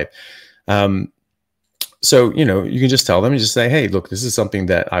my life. So, you know, you can just tell them, you just say, hey, look, this is something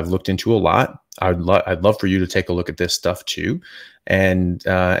that I've looked into a lot. I'd love for you to take a look at this stuff too. And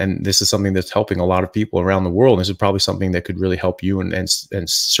this is something that's helping a lot of people around the world. This is probably something that could really help you and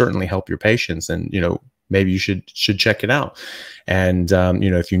certainly help your patients. And, you know, maybe you should check it out. And, you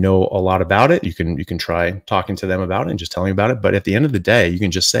know, if you know a lot about it, you can try talking to them about it and just telling them about it. But at the end of the day, you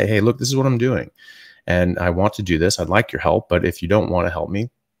can just say, hey, look, this is what I'm doing, and I want to do this. I'd like your help. But if you don't want to help me,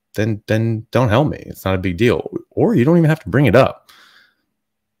 then don't help me. It's not a big deal. Or you don't even have to bring it up.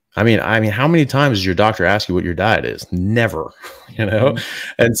 I mean, how many times does your doctor ask you what your diet is? Never, you know?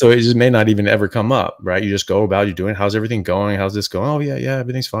 And so it just may not even ever come up, right? You just go about, you're doing, how's everything going? How's this going? Oh yeah,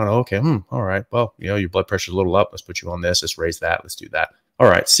 everything's fine. Oh, okay. All right. Well, you know, your blood pressure's a little up. Let's put you on this. Let's raise that. Let's do that. All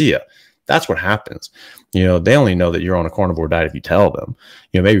right. See ya. That's what happens. You know, they only know that you're on a carnivore diet if you tell them.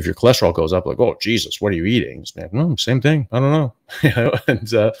 You know, maybe if your cholesterol goes up, like, oh, Jesus, what are you eating? Just, no, same thing. I don't know.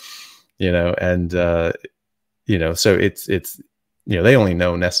 You know, and, you know, so it's, you know, they only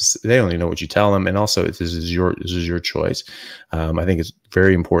know what you tell them. And also, this is your choice. I think it's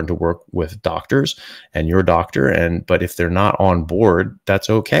very important to work with doctors and your doctor. But if they're not on board, that's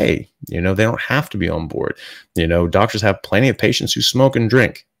okay. You know, they don't have to be on board. You know, doctors have plenty of patients who smoke and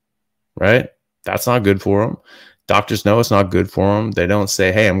drink, right? That's not good for them. Doctors know it's not good for them. They don't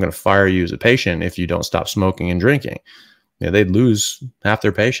say, hey, I'm going to fire you as a patient if you don't stop smoking and drinking. You know, they'd lose half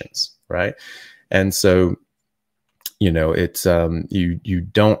their patients, right? And so, you know, it's you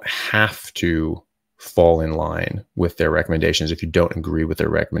don't have to fall in line with their recommendations if you don't agree with their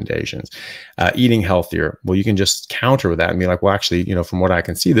recommendations. Eating healthier, well, you can just counter with that and be like, well, actually, you know, from what I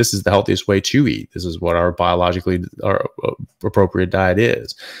can see, this is the healthiest way to eat. This is what our biologically appropriate diet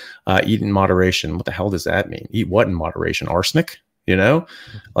is. Eat in moderation. What the hell does that mean? Eat what in moderation? Arsenic? You know,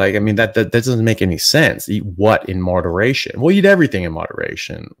 like, I mean, that doesn't make any sense. Eat what in moderation? Well, eat everything in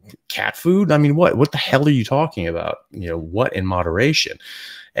moderation. Cat food? I mean, what the hell are you talking about? You know, what in moderation?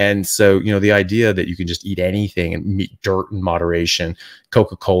 And so, you know, the idea that you can just eat anything and eat dirt in moderation,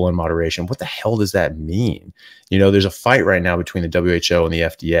 Coca-Cola in moderation, what the hell does that mean? You know, there's a fight right now between the WHO and the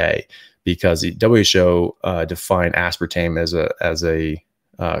FDA because the WHO defined aspartame as a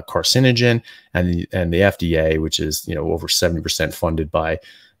carcinogen, and the FDA, which is, you know, over 70% funded by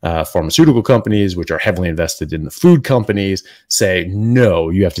pharmaceutical companies, which are heavily invested in the food companies, say, no,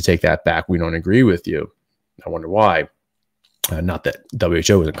 you have to take that back. We don't agree with you. I wonder why. Not that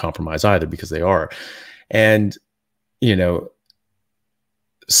WHO isn't compromised either, because they are. And, you know,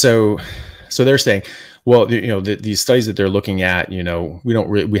 so they're saying, well, these studies that they're looking at,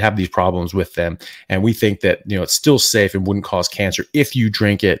 we have these problems with them, and we think that, it's still safe and wouldn't cause cancer if you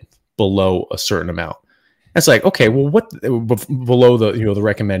drink it below a certain amount. It's like, okay, well, what below the, the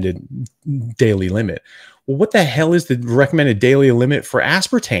recommended daily limit? Well, what the hell is the recommended daily limit for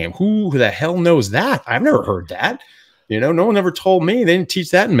aspartame? Who the hell knows that? I've never heard that. No one ever told me. They didn't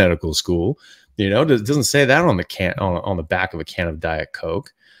teach that in medical school. It doesn't say that on the can, on the back of a can of Diet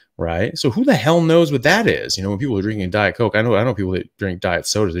Coke, right? So who the hell knows what that is? When people are drinking Diet Coke, I know people that drink diet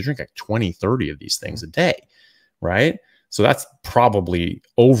sodas, they drink like 20, 30 of these things a day, right? So that's probably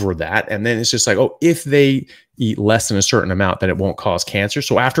over that. And then it's just like, oh, if they eat less than a certain amount, then it won't cause cancer.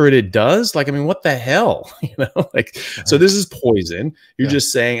 So after it does, like, I mean, what the hell? Like, so this is poison. You're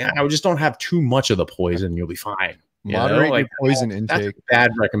just saying, I just don't have too much of the poison. You'll be fine. Moderate like your poison intake. That's a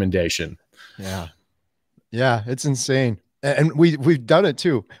bad recommendation. Yeah. Yeah. It's insane. And we've done it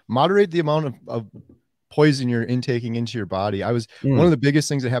too. Moderate the amount of poison you're intaking into your body. One of the biggest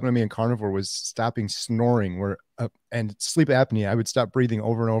things that happened to me in carnivore was stopping snoring and sleep apnea. I would stop breathing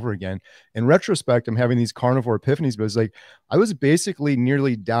over and over again. In retrospect, I'm having these carnivore epiphanies, but it's like, I was basically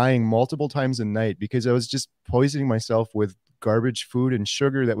nearly dying multiple times a night because I was just poisoning myself with garbage food and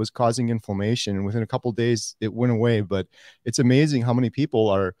sugar that was causing inflammation. And within a couple of days, it went away. But it's amazing how many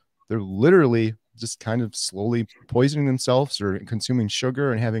people they're literally just kind of slowly poisoning themselves or consuming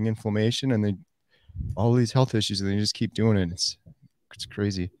sugar and having inflammation, and all these health issues, and they just keep doing it. It's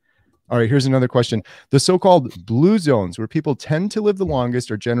crazy. All right, here's another question. The so-called blue zones, where people tend to live the longest,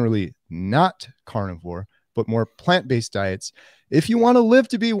 are generally not carnivore, but more plant-based diets. If you want to live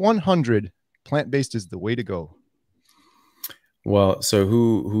to be 100, plant-based is the way to go. Well, so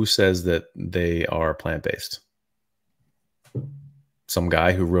who says that they are plant-based? Some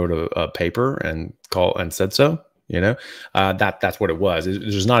guy who wrote a paper and said so. That's what it was.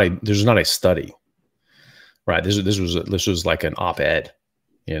 There's not a study. Right. This was like an op-ed,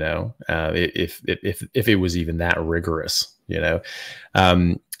 if it was even that rigorous,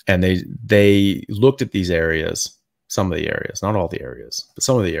 and they looked at these areas, some of the areas, not all the areas, but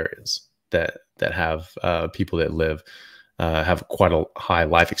some of the areas that have people that live, have quite a high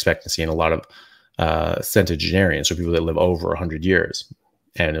life expectancy and a lot of centenarians, so people that live over 100 years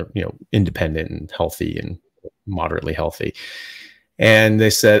and, independent and healthy and moderately healthy. And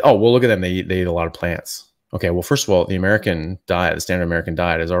they said, oh, well, look at them. They eat a lot of plants. Okay, well, first of all, the American diet, the standard American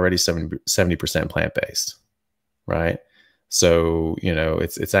diet, is already 70% plant-based, right? So,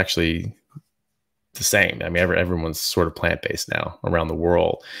 it's actually the same. I mean, everyone's sort of plant-based now around the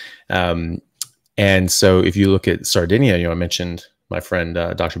world. And so if you look at Sardinia, I mentioned my friend,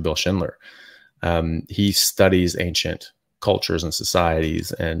 Dr. Bill Schindler. He studies ancient cultures and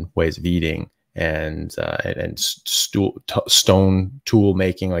societies and ways of eating and stone tool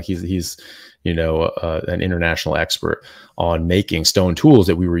making. Like he's an international expert on making stone tools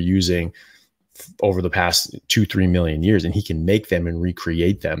that we were using over the past 2-3 million years, and he can make them and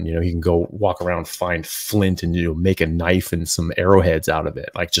recreate them. He can go walk around, find flint, and make a knife and some arrowheads out of it,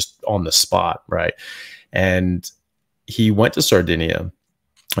 like just on the spot, right? And he went to Sardinia.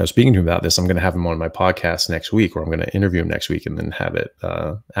 I was speaking to him about this. I'm going to have him on my podcast next week, or I'm going to interview him next week and then have it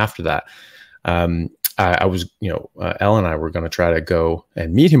after that. I was, Elle and I were going to try to go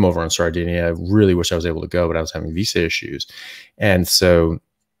and meet him over in Sardinia. I really wish I was able to go, but I was having visa issues. And so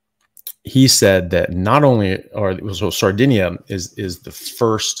he said that not only so Sardinia is the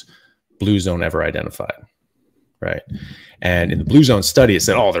first blue zone ever identified, right? And in the blue zone study, it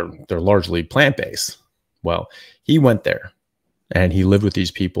said, oh, they're largely plant-based. Well, he went there and he lived with these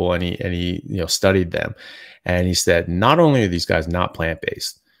people and he studied them. And he said, not only are these guys not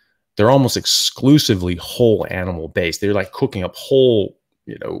plant-based, they're almost exclusively whole animal based. They're like cooking up whole,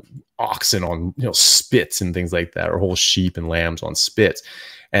 oxen on, spits and things like that, or whole sheep and lambs on spits.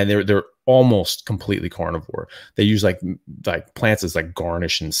 And they're almost completely carnivore. They use like plants as like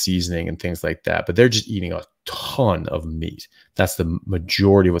garnish and seasoning and things like that, but they're just eating a ton of meat. That's the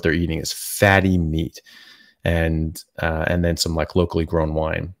majority of what they're eating is fatty meat, and then some like locally grown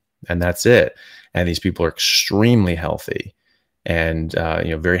wine, and that's it. And these people are extremely healthy and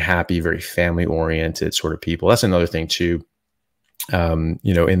very happy, very family oriented sort of people. That's another thing too. In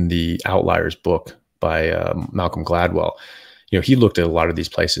the Outliers book by Malcolm Gladwell, he looked at a lot of these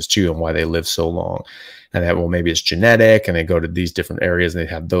places too and why they live so long. And that, well, maybe it's genetic, and they go to these different areas and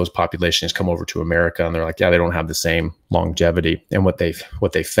they have those populations come over to America, and they're like, yeah, they don't have the same longevity. And what they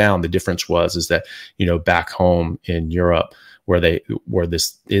found, the difference is that, back home in Europe where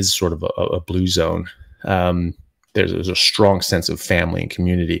this is sort of a blue zone, there's a strong sense of family and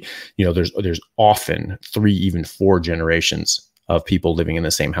community. There's often 3, even 4 generations of people living in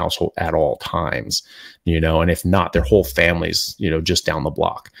the same household at all times, and if not, their whole families, just down the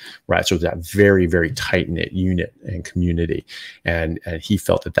block, right? So that very, very tight knit unit and community, and he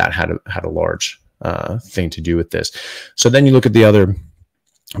felt that had a large thing to do with this. So then you look at the other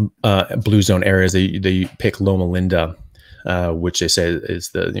blue zone areas. They pick Loma Linda, which they say is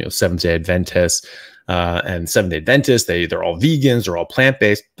the Seventh-day Adventists, and Seventh-day Adventists. They're all vegans. They're all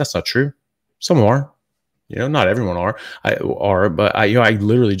plant-based. That's not true. Some are. Not everyone but I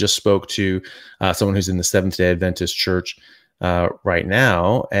literally just spoke to someone who's in the Seventh-day Adventist church right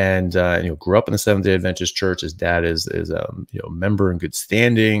now, and grew up in the Seventh-day Adventist church. His dad is a member in good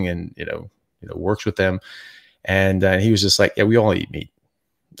standing, and works with them, and he was just like, yeah, we all eat meat.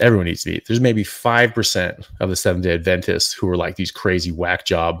 Everyone eats meat. There's maybe 5% of the Seventh-day Adventists who are like these crazy whack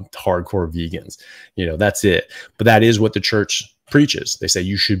job hardcore vegans. That's it. But that is what the church preaches. They say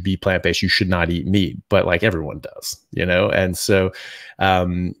you should be plant-based, you should not eat meat, but like everyone does, and so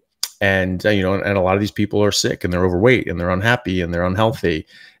and a lot of these people are sick, and they're overweight, and they're unhappy, and they're unhealthy.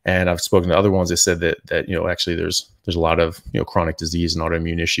 And I've spoken to other ones that said that actually there's a lot of chronic disease and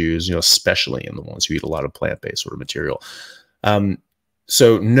autoimmune issues, especially in the ones who eat a lot of plant-based sort of material.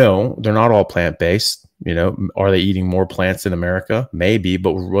 So no, they're not all plant-based. Are they eating more plants in America? Maybe,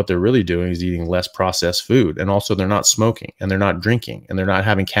 but what they're really doing is eating less processed food. And also they're not smoking, and they're not drinking, and they're not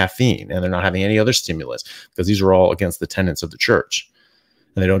having caffeine, and they're not having any other stimulus, because these are all against the tenets of the church.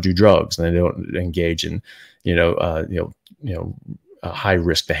 And they don't do drugs, and they don't engage in, high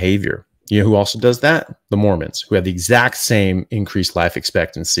risk behavior. Who also does that? The Mormons, who have the exact same increased life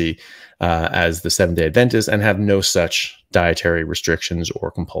expectancy as the Seventh-day Adventists, and have no such dietary restrictions or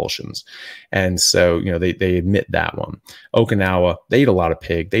compulsions. And so, they admit that one. Okinawa, they eat a lot of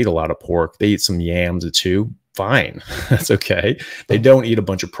pig, they eat a lot of pork, they eat some yams too. Fine, that's okay. They don't eat a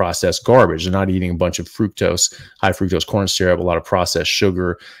bunch of processed garbage. They're not eating a bunch of high fructose corn syrup, a lot of processed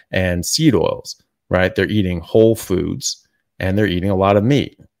sugar and seed oils, right? They're eating whole foods, and they're eating a lot of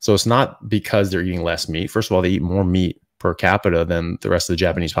meat. So it's not because they're eating less meat. First of all, they eat more meat per capita than the rest of the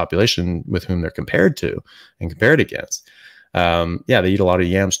Japanese population with whom they're compared to and compared against. They eat a lot of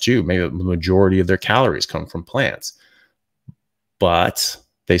yams too. Maybe the majority of their calories come from plants, but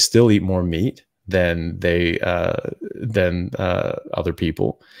they still eat more meat than other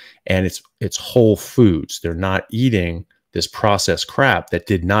people. And it's whole foods. They're not eating this processed crap that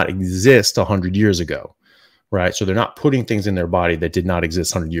did not exist 100 years ago. Right. So they're not putting things in their body that did not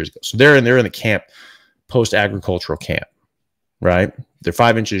exist 100 years ago. So they're in the camp, post-agricultural camp, right? They're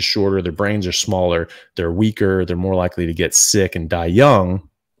 5 inches shorter. Their brains are smaller. They're weaker. They're more likely to get sick and die young,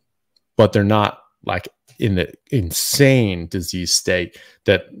 but they're not like in the insane disease state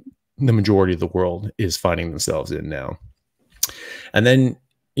that the majority of the world is finding themselves in now. And then,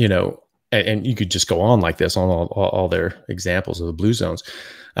 and you could just go on like this on all their examples of the blue zones.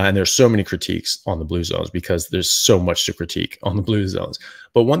 And there's so many critiques on the blue zones because there's so much to critique on the blue zones.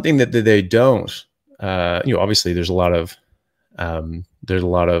 But one thing that they don't, obviously there's a lot of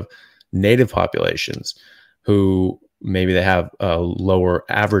native populations who maybe they have a lower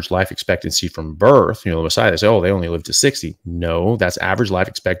average life expectancy from birth. The Messiah, they say, oh, they only live to 60. No, that's average life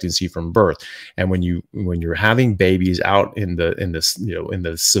expectancy from birth. And when you're having babies out in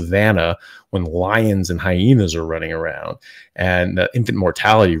the savannah, when lions and hyenas are running around, and the infant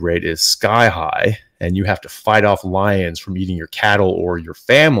mortality rate is sky high, and you have to fight off lions from eating your cattle or your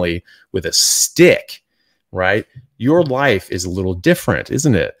family with a stick, right? Your life is a little different,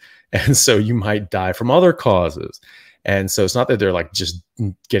 isn't it? And so you might die from other causes. And so it's not that they're like just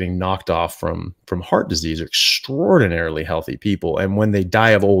getting knocked off from heart disease. They're extraordinarily healthy people. And when they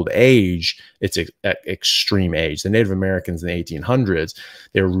die of old age, it's at extreme age. The Native Americans in the 1800s,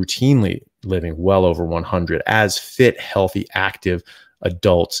 they were routinely living well over 100 as fit, healthy, active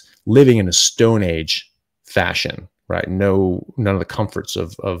adults living in a Stone Age fashion, right? None of the comforts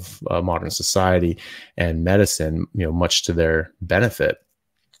of modern society and medicine, much to their benefit.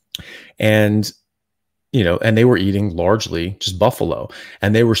 And and they were eating largely just buffalo,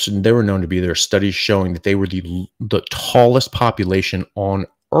 and they were known to be, there are studies showing that they were the tallest population on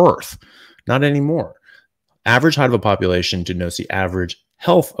Earth. Not anymore. Average height of a population denotes the average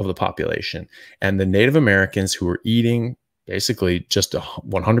health of the population. And the Native Americans who were eating basically just a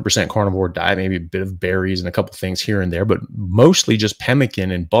 100% carnivore diet, maybe a bit of berries and a couple things here and there, but mostly just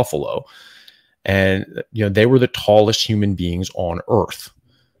pemmican and buffalo. And they were the tallest human beings on Earth,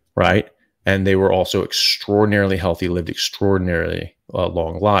 right? And they were also extraordinarily healthy, lived extraordinarily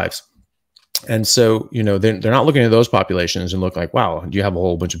long lives. And so, they're not looking at those populations and look like, wow, you have a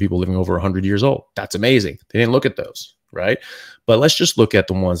whole bunch of people living over 100 years old. That's amazing. They didn't look at those, right? But let's just look at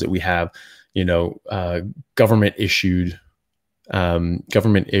the ones that we have, government issued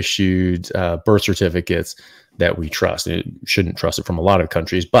government issued birth certificates that we trust. And you shouldn't trust it from a lot of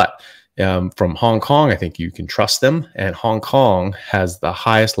countries, but from Hong Kong, I think you can trust them. And Hong Kong has the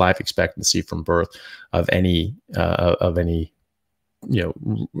highest life expectancy from birth of any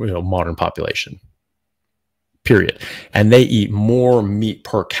modern population. Period. And they eat more meat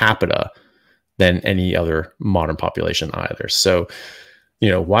per capita than any other modern population either. So,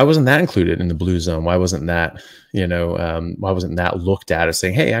 why wasn't that included in the blue zone? Why wasn't that, why wasn't that looked at as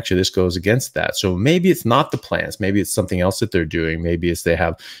saying, hey, actually, this goes against that? So maybe it's not the plants. Maybe it's something else that they're doing. Maybe it's they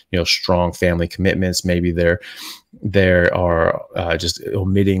have, strong family commitments. Maybe they are just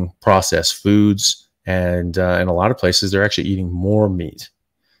omitting processed foods. And in a lot of places, they're actually eating more meat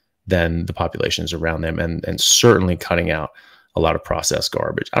than the populations around them, and certainly cutting out a lot of processed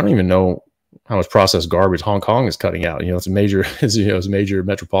garbage. I don't even know how much processed garbage Hong Kong is cutting out. It's a major, it's a major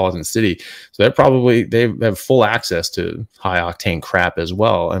metropolitan city. So they have full access to high octane crap as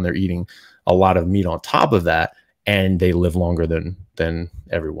well. And they're eating a lot of meat on top of that, and they live longer than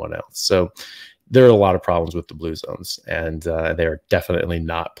everyone else. So there are a lot of problems with the blue zones, and they're definitely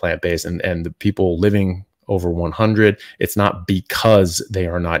not plant-based. And the people living over 100, it's not because they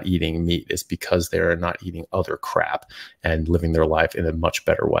are not eating meat. It's because they are not eating other crap and living their life in a much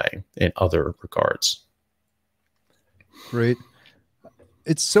better way in other regards. Great.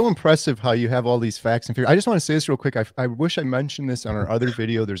 It's so impressive how you have all these facts and figures. I just want to say this real quick. I wish I mentioned this on our other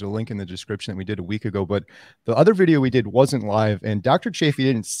video. There's a link in the description that we did a week ago, but the other video we did wasn't live, and Dr. Chaffee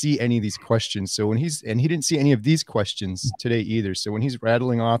didn't see any of these questions. So he didn't see any of these questions today either. So when he's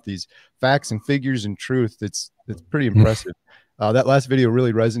rattling off these facts and figures and truth, it's pretty impressive. That last video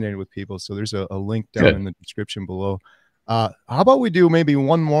really resonated with people. So there's a link down in the description below. How about we do maybe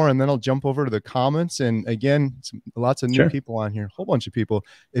one more, and then I'll jump over to the comments. And again, lots of new people on here, a whole bunch of people.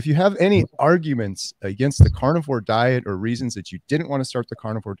 If you have any arguments against the carnivore diet or reasons that you didn't want to start the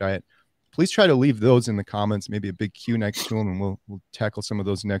carnivore diet, please try to leave those in the comments, maybe a big Q next to them, and we'll tackle some of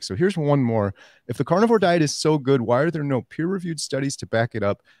those next. So here's one more. If the carnivore diet is so good, why are there no peer-reviewed studies to back it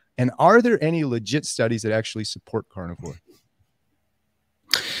up? And are there any legit studies that actually support carnivore?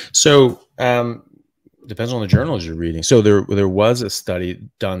 So, depends on the journals you're reading. So there was a study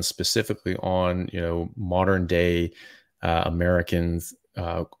done specifically on, modern day Americans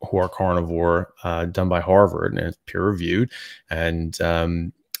who are carnivore, done by Harvard, and it's peer reviewed, and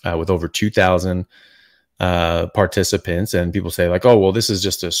with over 2,000 participants. And people say like, oh, well, this is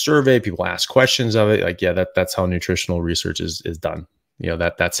just a survey. People ask questions of it. Like, yeah, that's how nutritional research is done.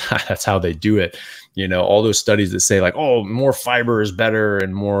 That's how they do it. All those studies that say like, oh, more fiber is better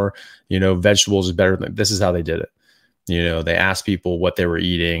and more, vegetables is better. This is how they did it. They asked people what they were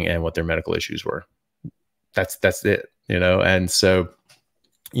eating and what their medical issues were. That's it. And so,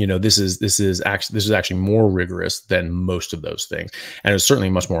 this is actually more rigorous than most of those things, and it's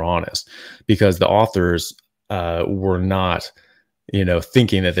certainly much more honest, because the authors were not,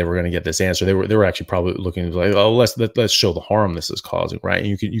 thinking that they were going to get this answer. They were actually probably looking like, oh, let's show the harm this is causing, right?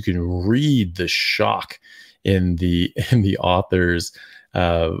 And you can read the shock in the authors'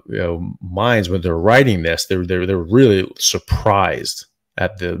 minds when they're writing this. They're really surprised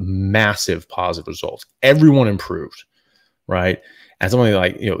at the massive positive results. Everyone improved, right? And something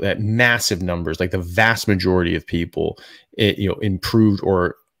like, at massive numbers, like the vast majority of people, improved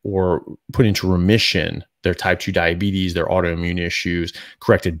or put into remission their type 2 diabetes, their autoimmune issues,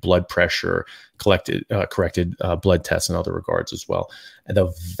 corrected blood pressure, corrected blood tests in other regards as well. And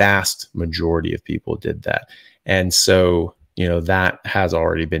the vast majority of people did that. And so, that has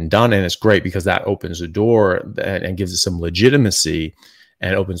already been done. And it's great because that opens the door and gives it some legitimacy,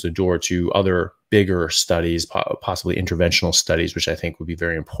 and opens the door to other bigger studies, possibly interventional studies, which I think would be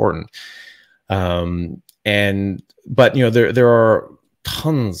very important. But there are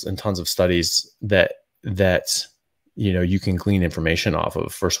tons and tons of studies that you can glean information off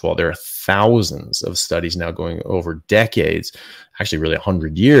of. First of all, there are thousands of studies now going over decades, actually really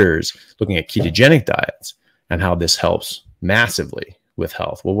 100 years, looking at ketogenic diets and how this helps massively with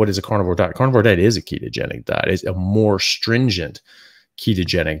health. Well, what is a carnivore diet? Carnivore diet is a ketogenic diet. It's a more stringent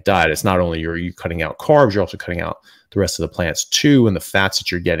ketogenic diet. It's not only are you cutting out carbs, you're also cutting out the rest of the plants too, and the fats that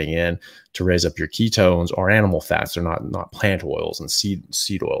you're getting in to raise up your ketones are animal fats. They're not plant oils and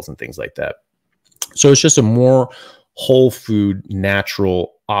seed oils and things like that. So it's just a more whole food,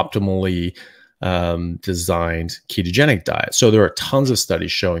 natural, optimally designed ketogenic diet. So there are tons of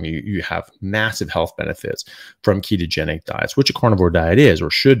studies showing you have massive health benefits from ketogenic diets, which a carnivore diet is or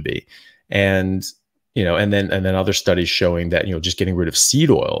should be. And and then other studies showing that just getting rid of seed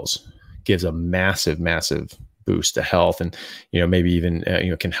oils gives a massive boost to health, and maybe even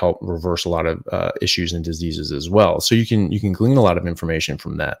can help reverse a lot of issues and diseases as well. So you can glean a lot of information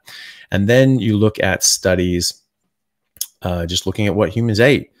from that, and then you look at studies, just looking at what humans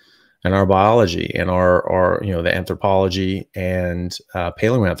ate and our biology and our the anthropology and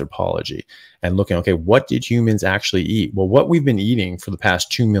paleoanthropology, and looking, okay, what did humans actually eat? Well, what we've been eating for the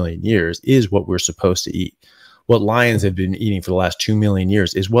past 2 million years is what we're supposed to eat. What lions have been eating for the last 2 million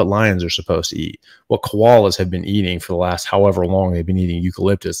years is what lions are supposed to eat. What koalas have been eating for the last however long they've been eating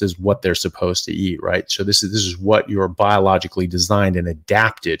eucalyptus is what they're supposed to eat, right? So this is what you're biologically designed and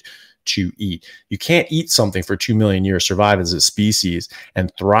adapted to eat. You can't eat something for 2 million years, survive as a species,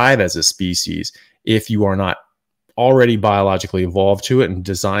 and thrive as a species if you are not already biologically evolved to it and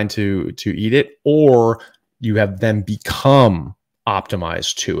designed to eat it, or you have then become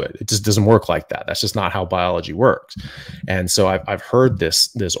optimized to it. It just doesn't work like that. That's just not how biology works. And so I've heard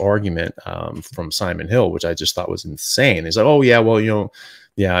this argument from Simon Hill, which I just thought was insane. He's like, oh yeah, well,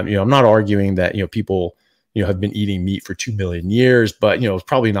 I'm not arguing that people have been eating meat for 2 million years, but it's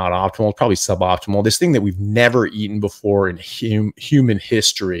probably not optimal. It's probably suboptimal. This thing that we've never eaten before in human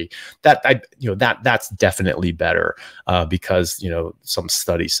history, that's definitely better because some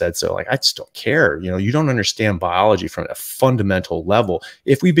study said so. Like, I just don't care. You don't understand biology from a fundamental level.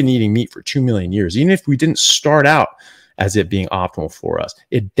 If we've been eating meat for 2 million years, even if we didn't start out as it being optimal for us,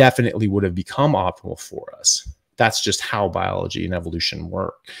 it definitely would have become optimal for us. That's just how biology and evolution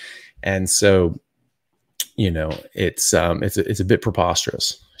work. And so it's a bit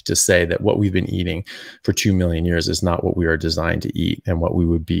preposterous to say that what we've been eating for 2 million years is not what we are designed to eat and what we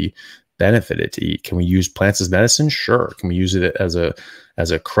would be benefited to eat. Can we use plants as medicine? Sure. Can we use it as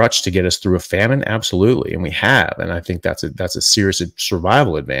a crutch to get us through a famine? Absolutely. And we have. And I think that's a serious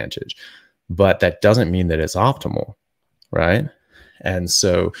survival advantage, but that doesn't mean that it's optimal. Right. And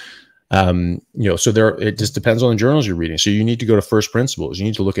so it just depends on the journals you're reading. So you need to go to first principles. You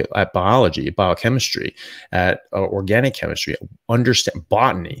need to look at biology, at biochemistry, at organic chemistry, understand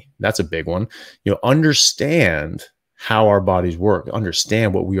botany. That's a big one. Understand how our bodies work,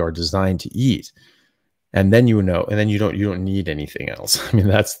 understand what we are designed to eat. And then and then you don't need anything else. I mean,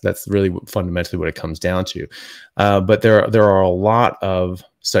 that's really fundamentally what it comes down to. But there are a lot of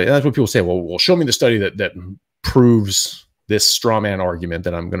studies. That's what people say. Well, show me the study that proves this straw man argument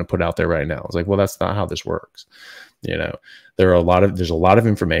that I'm going to put out there right now. It's like, well, that's not how this works. There's a lot of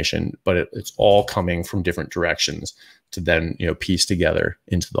information, but it's all coming from different directions to then, piece together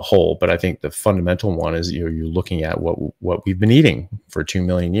into the whole. But I think the fundamental one is, you're looking at what we've been eating for 2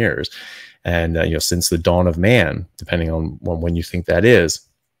 million years. And, since the dawn of man, depending on when you think that is,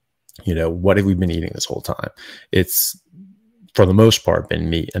 what have we been eating this whole time? It's, for the most part, been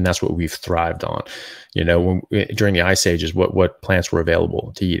meat, and that's what we've thrived on. During the ice ages, what plants were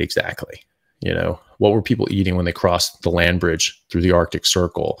available to eat exactly? What were people eating when they crossed the land bridge through the Arctic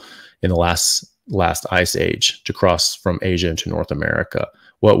Circle in the last ice age to cross from Asia into North America?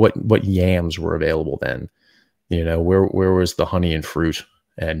 What yams were available then? Where was the honey and fruit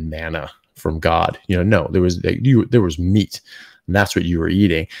and manna from God? No, there was meat, and that's what you were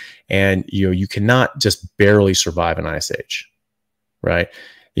eating. And you cannot just barely survive an ice age. Right.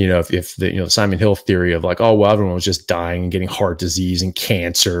 If the Simon Hill theory of like, oh, well, everyone was just dying and getting heart disease and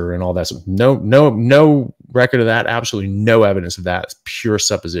cancer and all that. No record of that. Absolutely no evidence of that. It's pure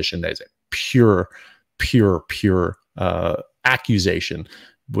supposition. That is a pure accusation,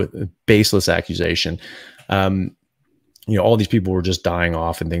 with baseless accusation. All these people were just dying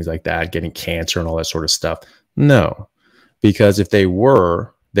off and things like that, getting cancer and all that sort of stuff. No, because if they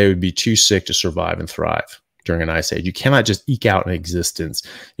were, they would be too sick to survive and thrive during an ice age. You cannot just eke out an existence.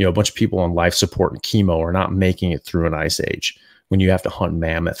 A bunch of people on life support and chemo are not making it through an ice age when you have to hunt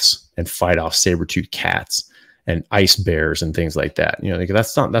mammoths and fight off saber-toothed cats and ice bears and things like that.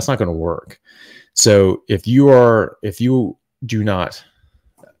 That's not going to work. So if you do not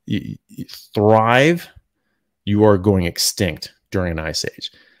thrive, you are going extinct during an ice age.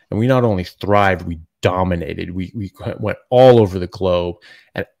 And we not only thrived, we dominated. We went all over the globe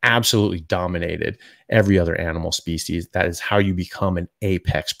and absolutely dominated every other animal species. That is how you become an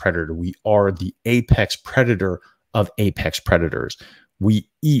apex predator. We are the apex predator of apex predators. We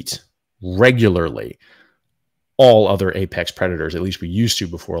eat regularly all other apex predators. At least we used to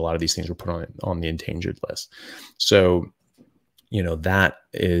before a lot of these things were put on the endangered list. So, that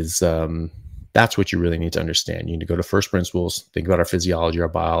is that's what you really need to understand. You need to go to first principles, think about our physiology, our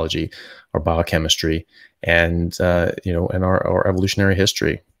biology, our biochemistry, and and our evolutionary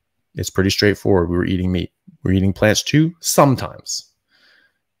history. It's pretty straightforward. We were eating meat. We're eating plants too, sometimes.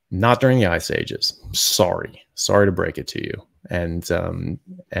 Not during the ice ages. Sorry to break it to you. And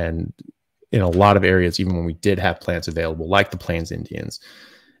in a lot of areas, even when we did have plants available, like the Plains Indians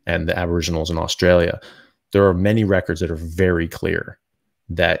and the Aboriginals in Australia, there are many records that are very clear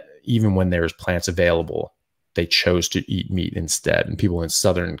that even when there's plants available, they chose to eat meat instead. And people in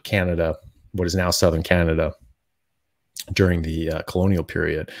southern Canada, what is now southern Canada, during the colonial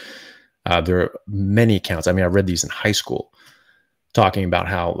period, there are many accounts. I mean, I read these in high school, talking about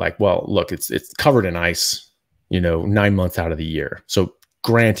how, like, well, look, it's covered in ice, 9 months out of the year. So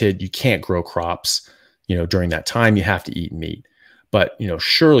granted, you can't grow crops, during that time. You have to eat meat, but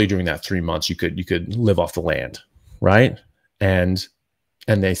surely during that 3 months you could live off the land, right? And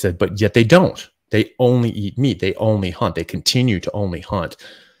they said, but yet they don't. They only eat meat. They only hunt. They continue to only hunt.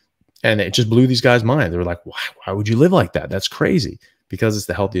 And it just blew these guys' mind. They were like, why would you live like that? That's crazy. Because it's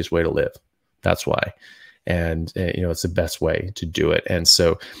the healthiest way to live. That's why. And, it's the best way to do it. And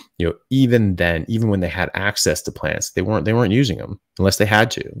so, even then, even when they had access to plants, they weren't using them unless they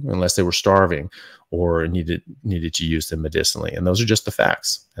had to, unless they were starving or needed to use them medicinally. And those are just the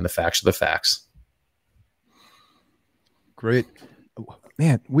facts. And the facts are the facts. Great.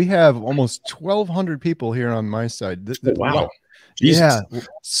 Man, we have almost 1,200 people here on my side. Wow. Jesus. Yeah.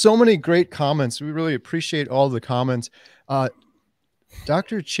 So many great comments. We really appreciate all the comments.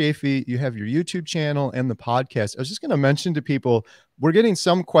 Dr. Chaffee, you have your YouTube channel and the podcast. I was just going to mention to people, we're getting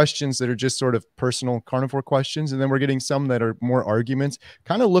some questions that are just sort of personal carnivore questions, and then we're getting some that are more arguments,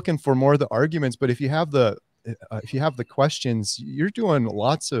 kind of looking for more of the arguments. But if you have the questions, you're doing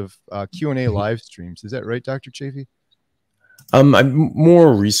lots of Q&A live streams. Is that right, Dr. Chaffee?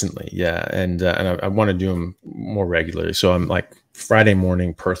 More recently, yeah, and I want to do them more regularly. So I'm like Friday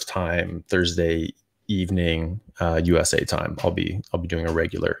morning Perth time, Thursday evening USA time. I'll be doing a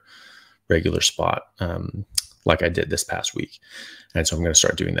regular spot, like I did this past week, and so I'm going to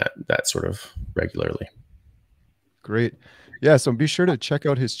start doing that sort of regularly. Great. Yeah, so be sure to check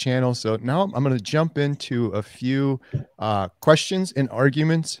out his channel. So now I'm going to jump into a few questions and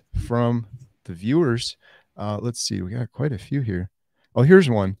arguments from the viewers. Let's see, we got quite a few here. Oh, here's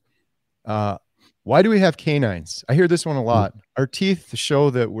one. Why do we have canines? I hear this one a lot. Our teeth show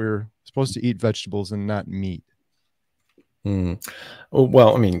that we're supposed to eat vegetables and not meat.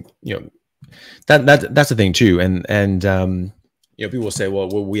 Well, I mean, that's the thing too. And people will say, well,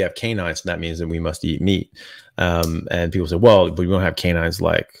 we have canines, and that means that we must eat meat. And people say, well, but we don't have canines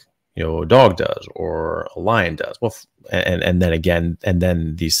like, a dog does or a lion does. Well, and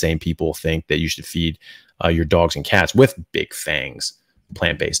then these same people think that you should feed your dogs and cats with big fangs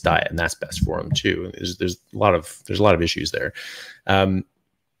plant-based diet, and that's best for them too. There's a lot of issues there.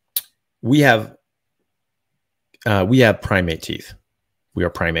 We have primate teeth. We are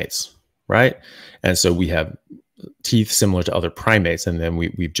primates, right? And so we have teeth similar to other primates, and then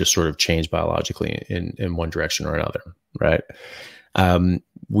we've just sort of changed biologically in one direction or another, right?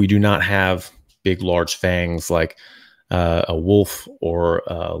 We do not have big, large fangs like a wolf or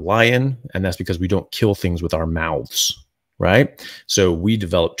a lion, and that's because we don't kill things with our mouths, right? So we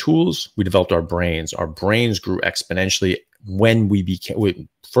developed tools. We developed our brains. Our brains grew exponentially when we became.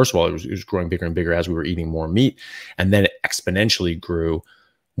 First of all, it was growing bigger and bigger as we were eating more meat, and then it exponentially grew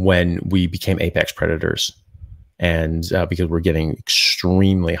when we became apex predators. And because we're getting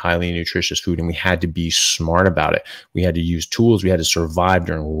extremely highly nutritious food, and we had to be smart about it. We had to use tools. We had to survive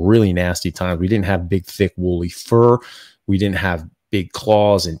during really nasty times. We didn't have big, thick, woolly fur. We didn't have big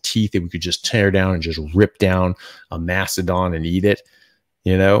claws and teeth that we could just tear down and just rip down a mastodon and eat it.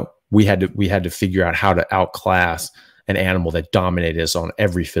 We had to figure out how to outclass an animal that dominated us on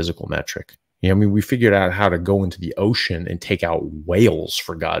every physical metric. We figured out how to go into the ocean and take out whales,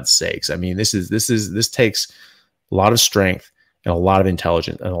 for God's sakes. I mean, this takes a lot of strength and a lot of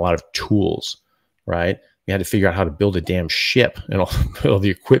intelligence and a lot of tools, right? We had to figure out how to build a damn ship and all the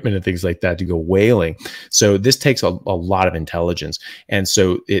equipment and things like that to go whaling. So this takes a lot of intelligence. And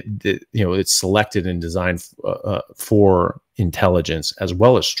so it's selected and designed for intelligence as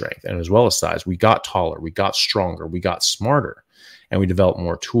well as strength and as well as size. We got taller, we got stronger, we got smarter, and we developed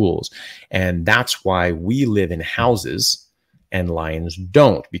more tools. And that's why we live in houses and lions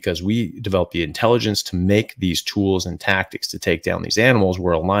don't, because we developed the intelligence to make these tools and tactics to take down these animals,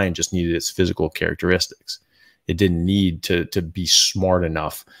 where a lion just needed its physical characteristics. It didn't need to be smart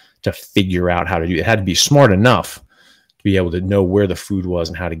enough to figure out how to do it. It had to be smart enough to be able to know where the food was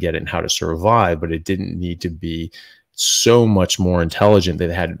and how to get it and how to survive, but it didn't need to be so much more intelligent that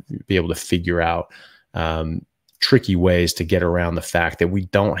it had to be able to figure out tricky ways to get around the fact that we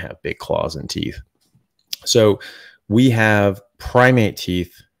don't have big claws and teeth. So we have primate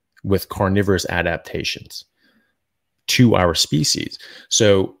teeth with carnivorous adaptations to our species.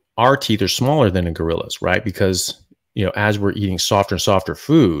 So our teeth are smaller than a gorilla's, right? Because, as we're eating softer and softer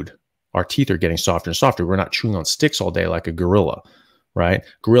food, our teeth are getting softer and softer. We're not chewing on sticks all day like a gorilla, right?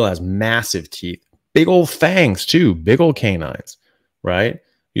 Gorilla has massive teeth, big old fangs too, big old canines, right?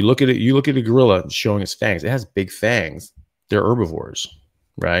 You look at it, you look at a gorilla showing its fangs. It has big fangs. They're herbivores,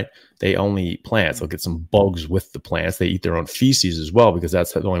 right? They only eat plants. They'll get some bugs with the plants. They eat their own feces as well, because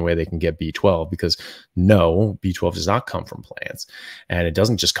that's the only way they can get B12, because no, B12 does not come from plants. And it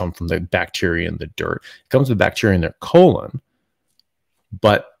doesn't just come from the bacteria in the dirt. It comes from the bacteria in their colon,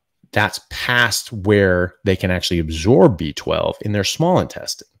 but that's past where they can actually absorb B12 in their small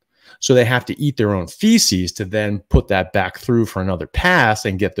intestine. So they have to eat their own feces to then put that back through for another pass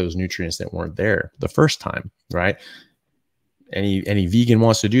and get those nutrients that weren't there the first time, right? Any vegan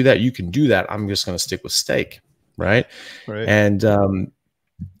wants to do that, you can do that. I'm just going to stick with steak, right? Right. And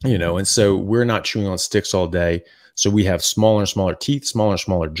you know, and so we're not chewing on sticks all day. So we have smaller and smaller teeth, smaller and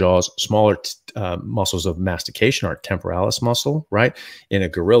smaller jaws, smaller muscles of mastication, our temporalis muscle, right? In a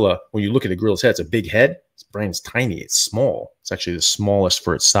gorilla, when you look at a gorilla's head, it's a big head. Its brain's tiny. It's small. It's actually the smallest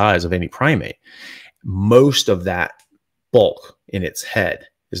for its size of any primate. Most of that bulk in its head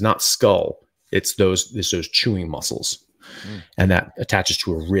is not skull. It's those chewing muscles. And that attaches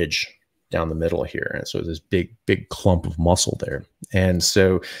to a ridge down the middle here. And so this big clump of muscle there. And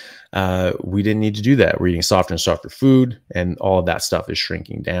so we didn't need to do that. We're eating softer and softer food, and all of that stuff is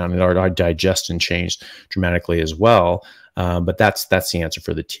shrinking down, and our digestion changed dramatically as well. But that's the answer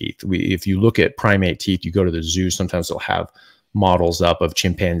for the teeth. If you look at primate teeth, you go to the zoo, sometimes they'll have models up of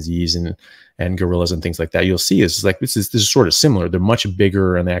chimpanzees and gorillas and things like that. You'll see is like, this is sort of similar. They're much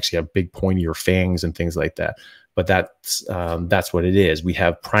bigger, and they actually have big pointier fangs and things like that. But that's what it is. We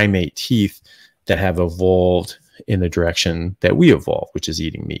have primate teeth that have evolved in the direction that we evolved, which is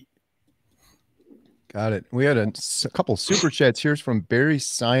eating meat. Got it. We had a couple super chats. Here's from Barry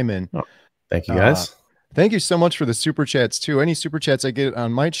Simon. Oh, thank you, guys. Thank you so much for the super chats too. Any super chats I get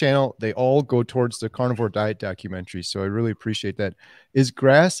on my channel, they all go towards the Carnivore Diet documentary. So I really appreciate that. Is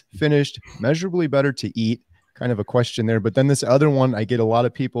grass finished measurably better to eat? Kind of a question there. But then this other one, I get a lot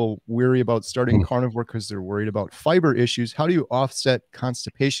of people weary about starting carnivore because they're worried about fiber issues. How do you offset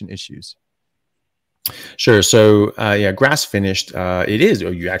constipation issues? Sure. So yeah, grass finished, it is,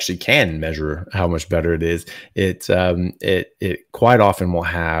 or you actually can measure how much better it is. It quite often will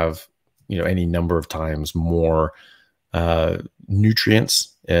have, you know, any number of times more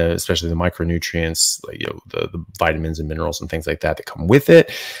nutrients, especially the micronutrients, like, you know, the vitamins and minerals and things like that that come with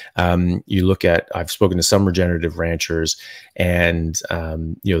it. You look at, I've spoken to some regenerative ranchers, and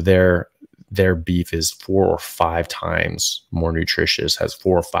you know, their beef is 4 or 5 times more nutritious, has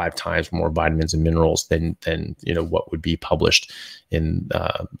 4 or 5 times more vitamins and minerals than you know, what would be published in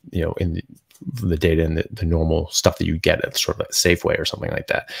you know, in the data and the normal stuff that you get at sort of like Safeway or something like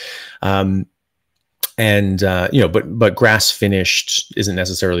that. You know, but grass finished isn't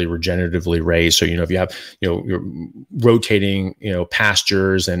necessarily regeneratively raised. So, you know, if you have, you know, you're rotating, you know,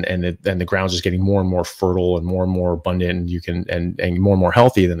 pastures, and the ground's just getting more and more fertile and more abundant, you can, and more and more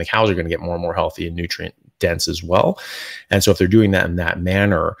healthy, then the cows are going to get more and more healthy and nutrient dense as well. And so if they're doing that in that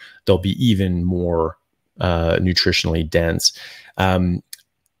manner, they'll be even more nutritionally dense.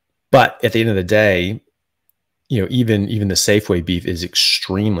 But at the end of the day, you know, even the Safeway beef is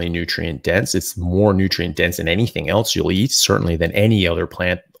extremely nutrient dense. It's more nutrient dense than anything else you'll eat, certainly than any other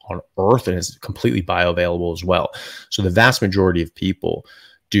plant on earth, and is completely bioavailable as well. So the vast majority of people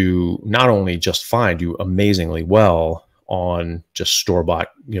do not only just fine, do amazingly well on just store-bought,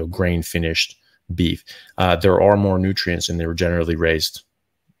 you know, grain finished beef. There are more nutrients in the regeneratively raised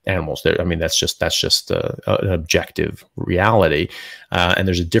animals. I mean, that's just an objective reality. And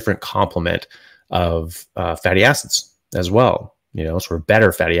there's a different complement of fatty acids as well, you know, sort of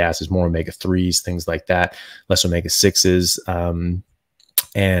better fatty acids, more omega-3s, things like that, less omega-6s.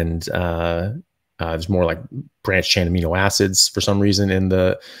 There's more like branched chain amino acids for some reason in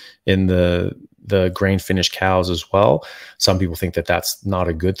the grain finished cows as well. Some people think that that's not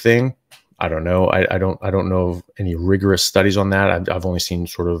a good thing. I don't know. I don't know of any rigorous studies on that. I've only seen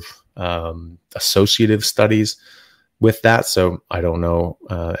sort of associative studies with that. So I don't know,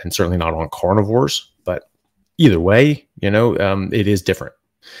 and certainly not on carnivores, but either way, you know, it is different.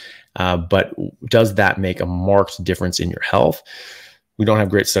 But does that make a marked difference in your health? We don't have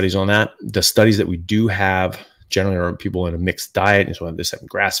great studies on that. The studies that we do have generally are people in a mixed diet, and so this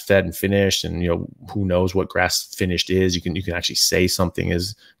grass fed and finished, and, you know, who knows what grass finished is. You can actually say something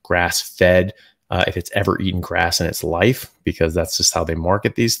is grass fed if it's ever eaten grass in its life, because that's just how they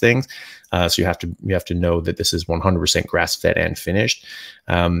market these things. So you have to know that this is 100% grass fed and finished.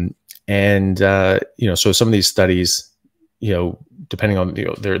 You know, so some of these studies, you know, depending on, you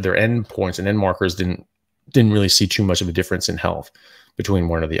know, their end points and end markers didn't didn't really see too much of a difference in health between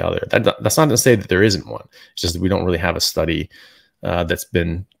one or the other. That's not to say that there isn't one. It's just that we don't really have a study that's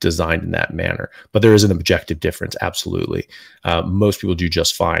been designed in that manner. But there is an objective difference, absolutely. Most people do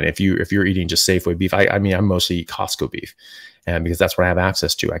just fine. If you're eating just Safeway beef, I mean, I mostly eat Costco beef, and because that's what I have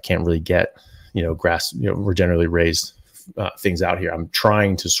access to. I can't really get, grass, regeneratively raised things out here. I'm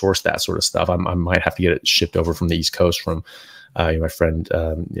trying to source that sort of stuff. I might have to get it shipped over from the East Coast from my friend,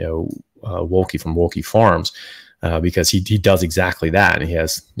 Wolke from Wolke Farms, because he does exactly that, and he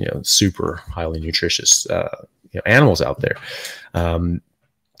has super highly nutritious animals out there.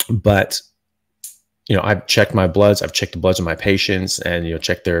 But I've checked my bloods, I've checked the bloods of my patients, and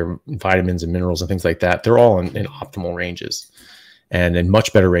checked their vitamins and minerals and things like that. They're all in optimal ranges, and in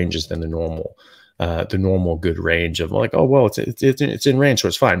much better ranges than the normal good range of like, oh well, it's in range, so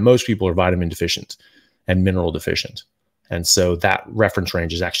it's fine. Most people are vitamin deficient and mineral deficient, and so that reference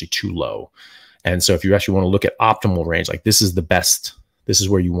range is actually too low. And so if you actually want to look at optimal range, like this is the best, this is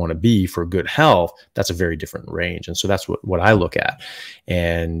where you want to be for good health, that's a very different range. And so that's what I look at.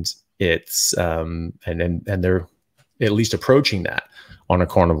 And it's and they're at least approaching that on a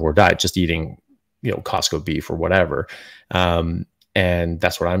carnivore diet, just eating Costco beef or whatever. And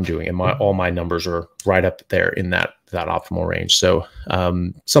that's what I'm doing. And all my numbers are right up there in that optimal range. So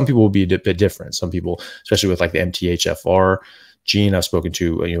some people will be a bit different. Some people, especially with like the MTHFR gene, I've spoken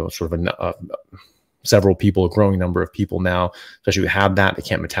to sort of several people, a growing number of people now, especially who have that. They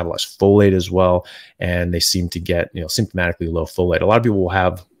can't metabolize folate as well, and they seem to get symptomatically low folate. A lot of people will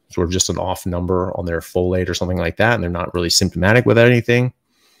have sort of just an off number on their folate or something like that, and they're not really symptomatic with anything.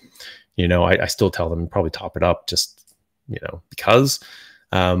 I still tell them probably top it up just because,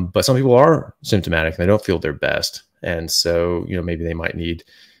 but some people are symptomatic and they don't feel their best, and so maybe they might need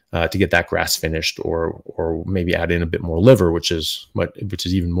to get that grass finished, or maybe add in a bit more liver, which is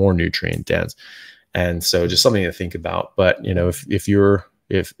even more nutrient dense. And so just something to think about. But if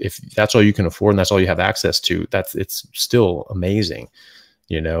that's all you can afford and that's all you have access to, it's still amazing.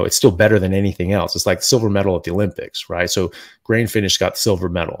 It's still better than anything else. It's like silver medal at the Olympics, right? So grain finish got silver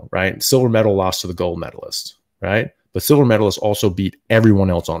medal, right? Silver medal lost to the gold medalist, right? But silver medalists also beat everyone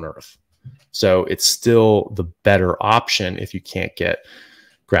else on earth. So it's still the better option if you can't get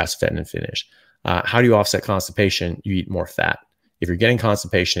grass-fed and finished. How do you offset constipation? You eat more fat. If you're getting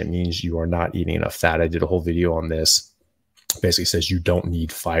constipation, it means you are not eating enough fat. I did a whole video on this. Basically says you don't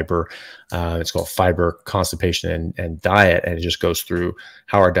need fiber. It's called Fiber, Constipation, and Diet. And it just goes through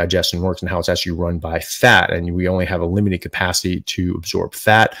how our digestion works and how it's actually run by fat. And we only have a limited capacity to absorb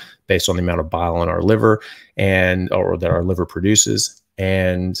fat based on the amount of bile in our liver or that our liver produces.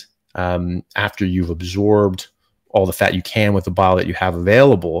 And after you've absorbed all the fat you can with the bile that you have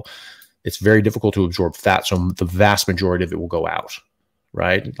available, it's very difficult to absorb fat. So the vast majority of it will go out,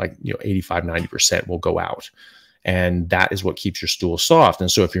 right? Like 85, 90% will go out. And that is what keeps your stool soft.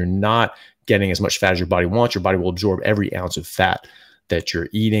 And so if you're not getting as much fat as your body wants, your body will absorb every ounce of fat that you're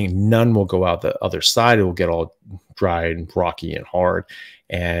eating. None will go out the other side. It will get all dry and rocky and hard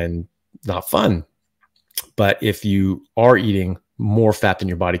and not fun. But if you are eating more fat than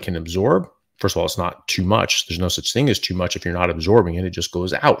your body can absorb, first of all, it's not too much. There's no such thing as too much. If you're not absorbing it, it just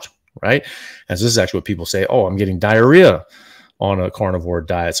goes out, right? And so this is actually what people say, oh, I'm getting diarrhea on a carnivore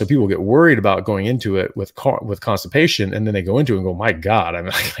diet. So people get worried about going into it with constipation, and then they go into it and go, my God,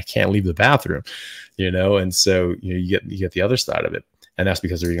 I can't leave the bathroom, And so you get the other side of it, and that's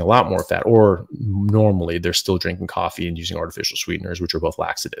because they're eating a lot more fat, or normally they're still drinking coffee and using artificial sweeteners, which are both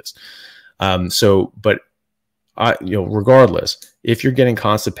laxatives. Regardless, if you're getting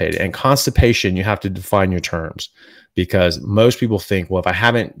constipated, and constipation, you have to define your terms, because most people think, well, if I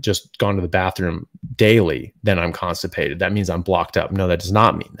haven't just gone to the bathroom daily, then I'm constipated. That means I'm blocked up. No, that does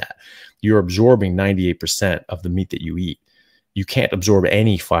not mean that. You're absorbing 98% of the meat that you eat. You can't absorb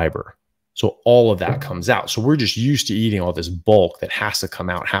any fiber. So all of that comes out. So we're just used to eating all this bulk that has to come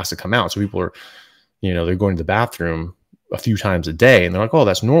out. So people are, they're going to the bathroom a few times a day, and they're like, oh,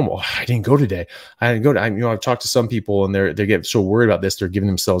 that's normal. I didn't go today. I didn't go to, I've talked to some people, and they get so worried about this. They're giving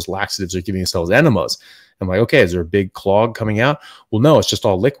themselves laxatives. They're giving themselves enemas. I'm like, okay, is there a big clog coming out? Well, no, it's just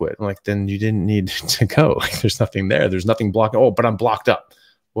all liquid. I'm like, then you didn't need to go. Like, there's nothing there. There's nothing blocking. Oh, but I'm blocked up.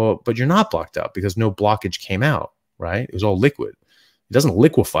 Well, but you're not blocked up because no blockage came out, right? It was all liquid. It doesn't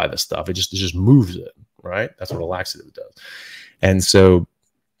liquefy the stuff. It just moves it, right? That's what a laxative does. And so,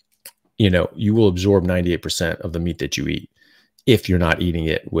 you will absorb 98% of the meat that you eat if you're not eating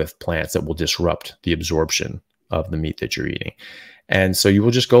it with plants that will disrupt the absorption of the meat that you're eating. And so you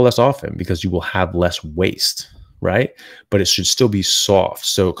will just go less often because you will have less waste, right? But it should still be soft.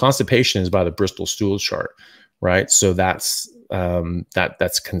 So constipation is by the Bristol stool chart, right? So that's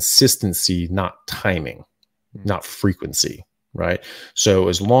consistency, not timing, not frequency, right? So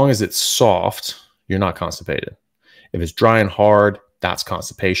as long as it's soft, you're not constipated. If it's dry and hard, that's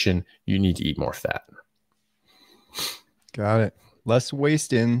constipation. You need to eat more fat. Got it. Less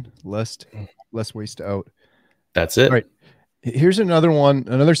waste in, less waste out. That's All it. right. Here's another one,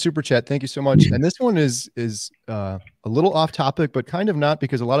 another super chat. Thank you so much. And this one is a little off topic, but kind of not,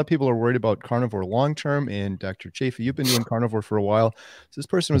 because a lot of people are worried about carnivore long term. And Dr. Chaffee, you've been doing carnivore for a while. So this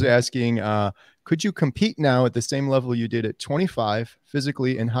person was asking, could you compete now at the same level you did at 25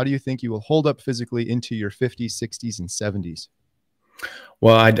 physically? And how do you think you will hold up physically into your 50s, 60s, and 70s?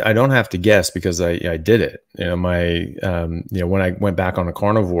 Well, I don't have to guess because I did it. When I went back on a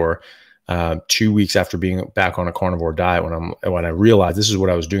carnivore, 2 weeks after being back on a carnivore diet, when I realized this is what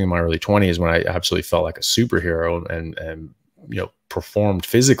I was doing in my early 20s, when I absolutely felt like a superhero and performed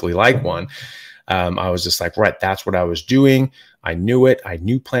physically like one, I was just like, right, that's what I was doing. I knew it. I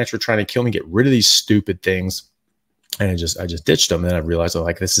knew plants were trying to kill me, get rid of these stupid things. And I just ditched them. And then I realized,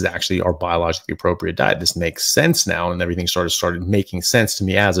 like, this is actually our biologically appropriate diet. This makes sense now. And everything started making sense to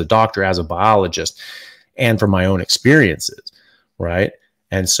me as a doctor, as a biologist, and from my own experiences. Right.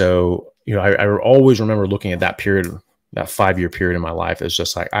 And so, I always remember looking at that period, that 5-year period in my life. It's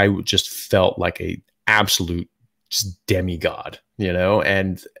just like, I just felt like a absolute just demigod,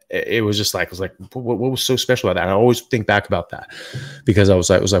 and it was just like, I was like, what was so special about that? And I always think back about that because I was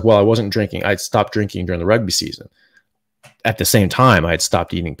like, well, I wasn't drinking. I'd stopped drinking during the rugby season. At the same time, I had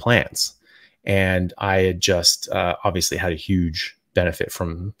stopped eating plants, and I had just obviously had a huge benefit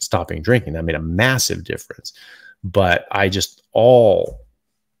from stopping drinking. That made a massive difference. But all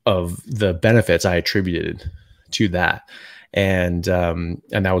of the benefits I attributed to that, and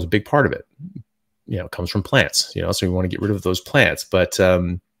that was a big part of it. It comes from plants. So we want to get rid of those plants, but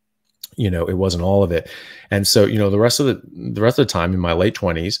it wasn't all of it. And so the rest of the time in my late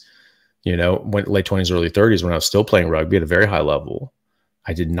 20s. Late 20s, early 30s, when I was still playing rugby at a very high level,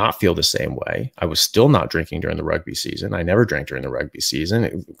 I did not feel the same way. I was still not drinking during the rugby season. I never drank during the rugby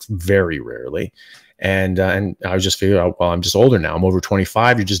season, very rarely. And I was just figuring, well, I'm just older now. I'm over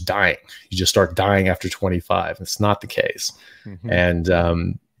 25. You're just dying. You just start dying after 25. It's not the case.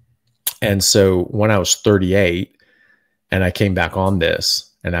 Mm-hmm. And so when I was 38 and I came back on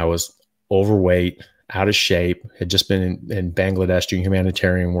this, and I was overweight, out of shape, had just been in Bangladesh doing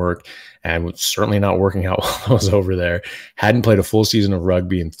humanitarian work, and was certainly not working out while I was over there. Hadn't played a full season of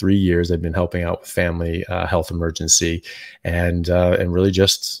rugby in 3 years. I'd been helping out with family health emergency, and really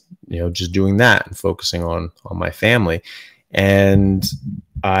just doing that and focusing on my family. And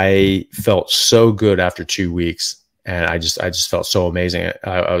I felt so good after 2 weeks, and I just felt so amazing.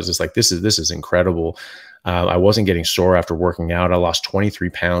 I was just like, this is incredible. I wasn't getting sore after working out. I lost 23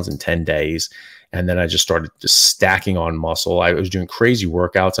 pounds in 10 days. And then I just started stacking on muscle. I was doing crazy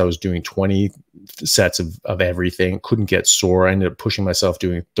workouts. I was doing 20 sets of everything. Couldn't get sore. I ended up pushing myself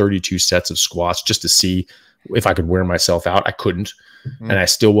doing 32 sets of squats just to see if I could wear myself out. I couldn't. And I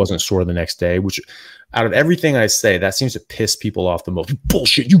still wasn't sore the next day, which out of everything I say, that seems to piss people off the most.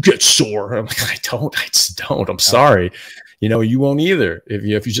 Bullshit, you get sore. I'm like, I just don't. I'm sorry. You won't either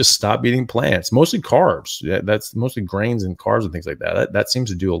if you just stop eating plants, mostly carbs. That's mostly grains and carbs and things like that. That seems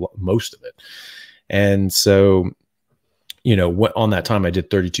to do most of it. And so, on that time, I did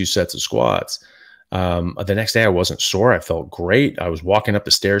 32 sets of squats. The next day I wasn't sore. I felt great. I was walking up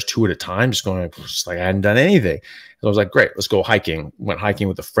the stairs 2 at a time, just like I hadn't done anything. And I was like, great, let's go hiking. Went hiking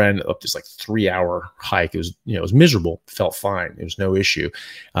with a friend up this like 3-hour hike. It was, it was miserable. Felt fine. It was no issue.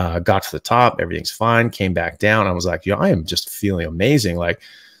 Got to the top. Everything's fine. Came back down. I was like, I am just feeling amazing. Like,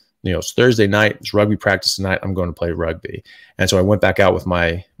 it's Thursday night. It's rugby practice tonight. I'm going to play rugby. And so I went back out with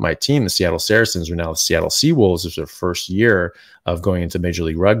my team, the Seattle Saracens, who are now the Seattle Seawolves. It was their first year of going into Major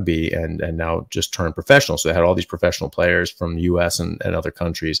League Rugby, and now just turned professional. So they had all these professional players from the U.S. and other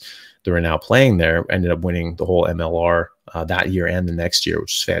countries that are now playing there. Ended up winning the whole MLR that year and the next year,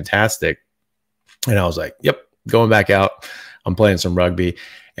 which is fantastic. And I was like, yep, going back out. I'm playing some rugby.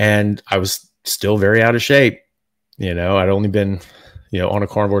 And I was still very out of shape. I'd only been on a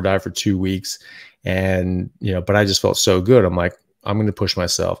carnivore diet for 2 weeks, and, but I just felt so good. I'm like, I'm going to push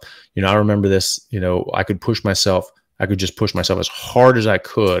myself. I remember this, I could just push myself as hard as I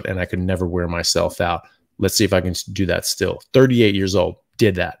could, and I could never wear myself out. Let's see if I can do that still. 38 years old,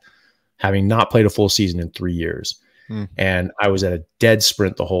 did that, having not played a full season in 3 years. And I was at a dead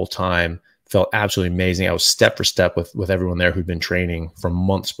sprint the whole time. Felt absolutely amazing. I was step for step with everyone there who'd been training for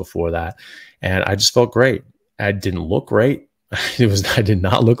months before that. And I just felt great. I didn't look great. I did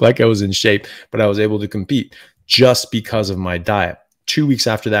not look like I was in shape, but I was able to compete just because of my diet. 2 weeks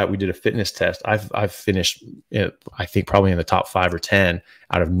after that, we did a fitness test. I've finished, I think, probably in the top 5 or 10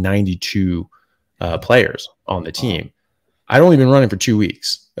 out of 92 players on the team. I'd only been running for 2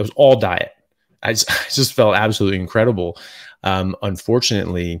 weeks. It was all diet. I just felt absolutely incredible.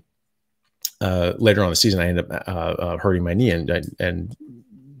 Unfortunately, later on in the season, I ended up hurting my knee and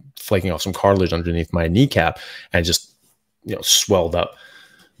flaking off some cartilage underneath my kneecap, and just swelled up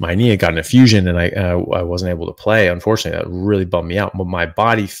my knee. It got an effusion, and I wasn't able to play. Unfortunately, that really bummed me out. But my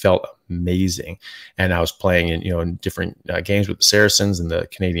body felt amazing, and I was playing in different games with the Saracens in the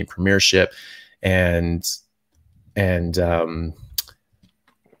Canadian Premiership, and and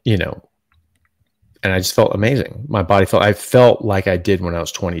I just felt amazing. My body I felt like I did when I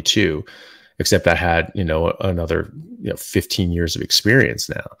was 22, except I had, another, 15 years of experience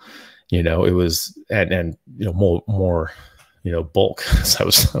now. It was, and more, bulk. So I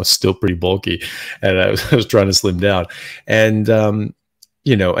was still pretty bulky, and I was trying to slim down. And, and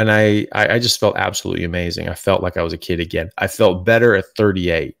I just felt absolutely amazing. I felt like I was a kid again. I felt better at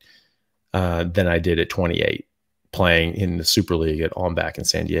 38 than I did at 28 playing in the Super League at Embark in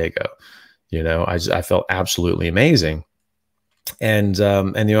San Diego. I felt absolutely amazing. And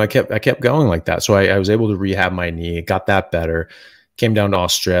I kept going like that. So I was able to rehab my knee, got that better, came down to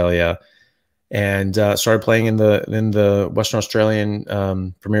Australia, and started playing in the Western Australian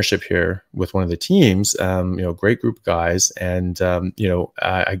Premiership here with one of the teams. Great group of guys, and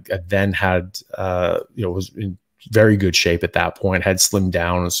I then had was in very good shape at that point. Had slimmed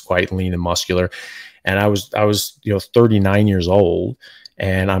down, was quite lean and muscular, and I was 39 years old.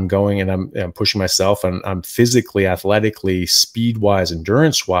 And I'm going and I'm pushing myself, and I'm physically, athletically, speed wise,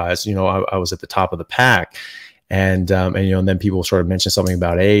 endurance wise, I was at the top of the pack. And then people started mentioning something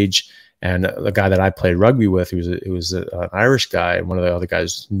about age. And the guy that I played rugby with, it was an Irish guy, and one of the other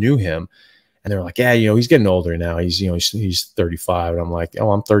guys knew him. And they were like, yeah, he's getting older now. He's 35. And I'm like,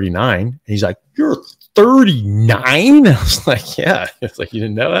 oh, I'm 39. And he's like, you're 39? I was like, yeah. It's like, you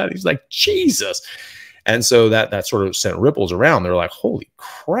didn't know that? He's like, Jesus. And so that sort of sent ripples around. They're like, holy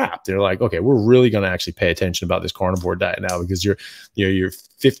crap. They're like, okay, we're really going to actually pay attention about this carnivore diet now, because you're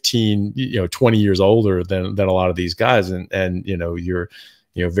 15, 20 years older than a lot of these guys. And you're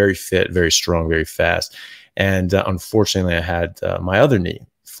very fit, very strong, very fast. And unfortunately, I had my other knee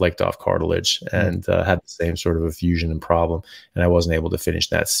flaked off cartilage, and had the same sort of effusion and problem. And I wasn't able to finish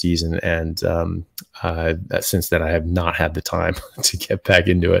that season. And since then, I have not had the time to get back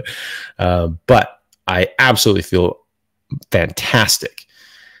into it. But I absolutely feel fantastic.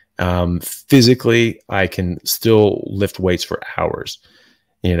 Physically, I can still lift weights for hours,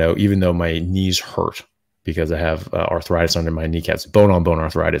 even though my knees hurt because I have arthritis under my kneecaps, bone-on-bone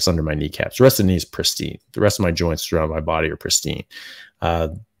arthritis under my kneecaps. The rest of the knee is pristine. The rest of my joints throughout my body are pristine.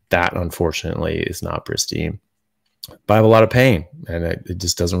 That, unfortunately, is not pristine. But I have a lot of pain, and it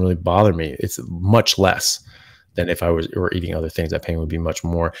just doesn't really bother me. It's much less than if I were eating other things. That pain would be much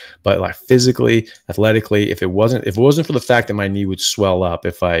more. But like physically, athletically, if it wasn't for the fact that my knee would swell up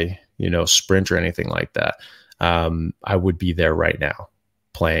if I, sprint or anything like that, I would be there right now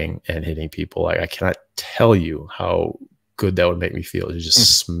playing and hitting people. Like, I cannot tell you how good that would make me feel to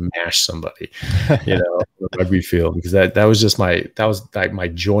just smash somebody, the rugby field, because that was like my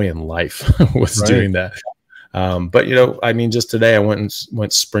joy in life was doing that. But just today I went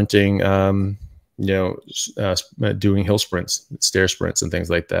sprinting, doing hill sprints, stair sprints, and things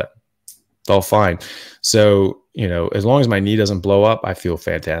like that. It's all fine. So, as long as my knee doesn't blow up, I feel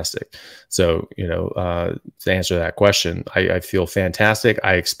fantastic. So, to answer that question, I feel fantastic.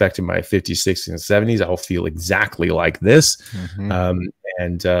 I expect in my 50s, 60s, and 70s, I'll feel exactly like this.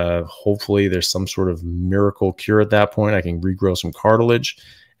 And hopefully there's some sort of miracle cure at that point. I can regrow some cartilage.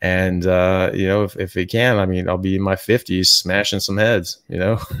 And, if it can, I'll be in my 50s smashing some heads,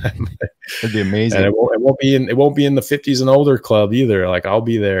 That'd be amazing. And it won't be in the 50s and older club either. Like, I'll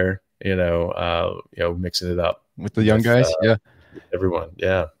be there, mixing it up with the young guys. Yeah. Everyone.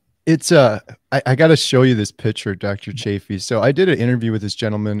 Yeah. It's I got to show you this picture, Dr. Chaffee. So I did an interview with this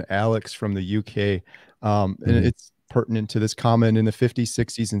gentleman, Alex, from the UK. And it's pertinent to this comment in the 50s,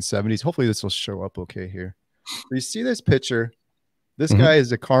 60s, and 70s. Hopefully this will show up okay here. So you see this picture. This guy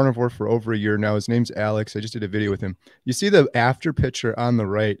is a carnivore for over a year now. His name's Alex. I just did a video with him. You see the after picture on the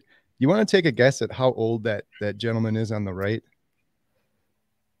right. You want to take a guess at how old that gentleman is on the right?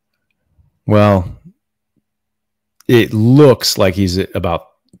 Well, it looks like he's about,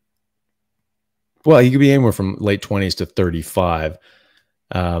 he could be anywhere from late 20s to 35.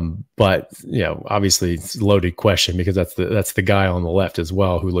 But obviously it's a loaded question, because that's the guy on the left as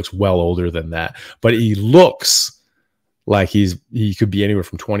well, who looks well older than that. But he looks like he could be anywhere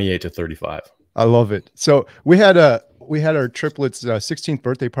from 28 to 35. I love it. So we had we had our triplets 16th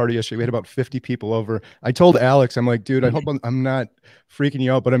birthday party yesterday. We had about 50 people over. I told Alex, I'm like, dude, I hope I'm not freaking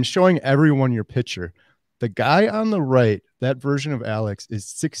you out, but I'm showing everyone your picture. The guy on the right, that version of Alex, is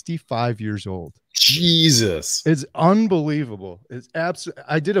 65 years old. Jesus. It's unbelievable. It's absolutely.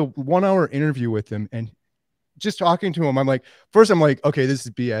 I did a 1 hour interview with him, and just talking to him, I'm like, first, I'm like, okay, this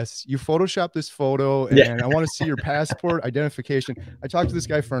is BS. You Photoshop this photo, Yeah. and I want to see your passport identification. I talked to this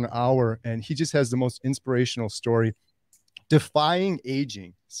guy for an hour, and he just has the most inspirational story. Defying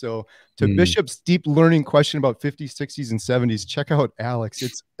aging. So to Bishop's deep learning question about 50s, 60s, and 70s, check out Alex.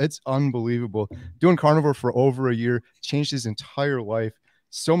 It's unbelievable. Doing carnivore for over a year, changed his entire life.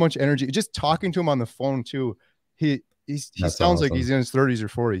 So much energy. Just talking to him on the phone too. He That's sounds like awesome. he's in his 30s or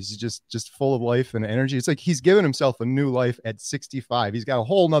 40s. He's just full of life and energy. It's like he's given himself a new life at 65. He's got a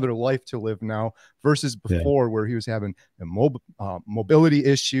whole nother life to live now versus Yeah. before, where he was having mobility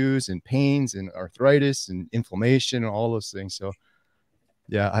issues and pains and arthritis and inflammation and all those things. So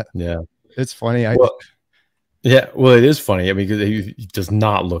yeah, Yeah. it's funny. Well, yeah, well, it is funny. I mean, because he does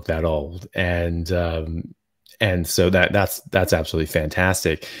not look that old, and so that's absolutely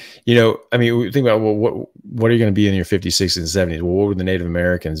fantastic. You know, I mean, we think about, well, what are you going to be in your 50s, 60s, and 70s? Well, what were the Native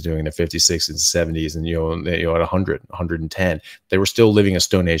Americans doing in the 50s, 60s, and 70s? And at 100, 110, they were still living as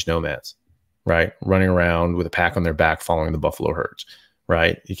Stone Age nomads, right? Running around with a pack on their back, following the buffalo herds,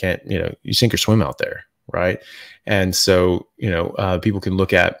 right? You can't, you sink or swim out there, right? And so, people can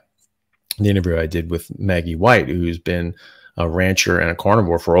look at the interview I did with Maggie White, who's been a rancher and a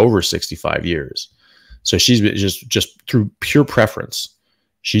carnivore for over 65 years. So she's just through pure preference.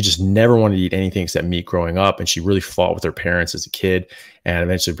 She just never wanted to eat anything except meat growing up. And she really fought with her parents as a kid. And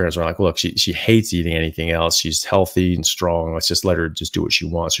eventually her parents were like, look, she hates eating anything else. She's healthy and strong. Let's just let her just do what she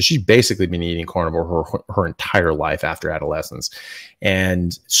wants. So she's basically been eating carnivore her entire life after adolescence.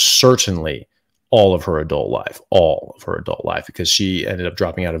 And certainly all of her adult life, because she ended up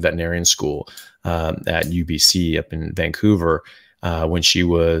dropping out of veterinarian school at UBC up in Vancouver when she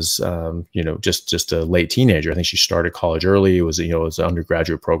was, just a late teenager. I think she started college early. It was an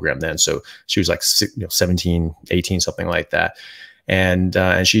undergraduate program then. So she was like 17, 18, something like that.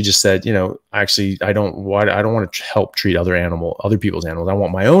 And she just said, actually, I don't want to help treat other people's animals. I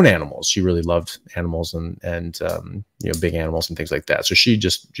want my own animals. She really loved animals and big animals and things like that. So she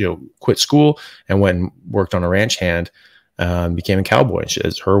just, quit school and went and worked on a ranch hand, became a cowboy. She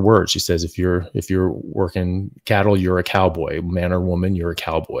says, her words, she says, if you're working cattle, you're a cowboy. Man or woman, you're a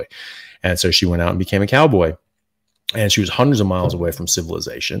cowboy. And so she went out and became a cowboy. And she was hundreds of miles away from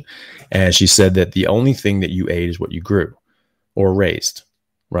civilization. And she said that the only thing that you ate is what you grew or raised,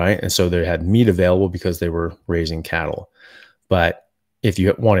 right? And so they had meat available because they were raising cattle. But if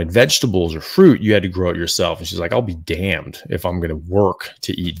you wanted vegetables or fruit, you had to grow it yourself. And she's like, I'll be damned if I'm going to work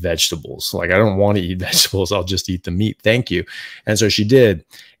to eat vegetables. Like, I don't want to eat vegetables. I'll just eat the meat. Thank you. And so she did.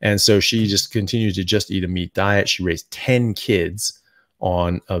 And so she just continued to just eat a meat diet. She raised 10 kids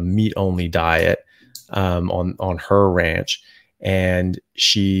on a meat-only diet on her ranch. And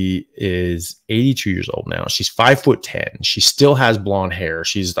she is 82 years old now. She's 5'10". She still has blonde hair.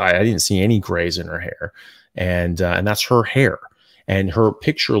 I didn't see any grays in her hair. And that's her hair. And her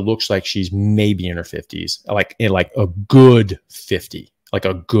picture looks like she's maybe in her 50s, like a good 50, like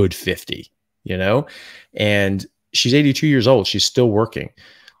a good 50, and she's 82 years old. She's still working.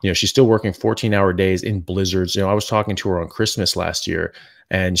 She's still working 14-hour days in blizzards. I was talking to her on Christmas last year,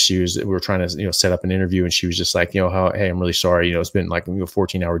 and we were trying to, set up an interview, and she was just like, hey, I'm really sorry. It's been like a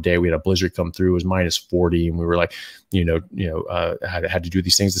 14-hour day. We had a blizzard come through. It was -40. And we were like, had to do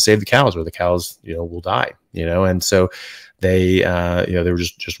these things to save the cows, or the cows, will die, and so they were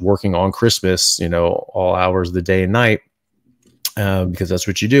just working on Christmas, all hours of the day and night, because that's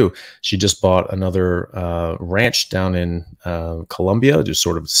what you do. She just bought another ranch down in Colombia to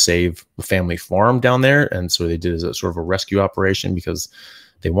sort of save the family farm down there. And so they did as a sort of a rescue operation because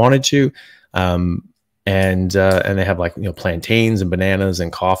they wanted to. And they have plantains and bananas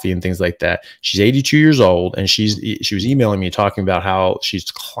and coffee and things like that. She's 82 years old, and she was emailing me talking about how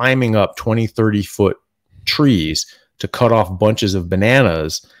she's climbing up 20, 30-foot trees to cut off bunches of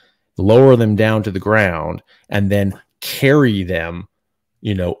bananas, lower them down to the ground, and then carry them,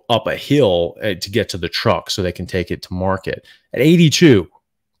 up a hill to get to the truck so they can take it to market at 82.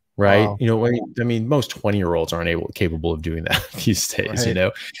 Right. Wow. I mean, most 20-year-olds aren't capable of doing that these days,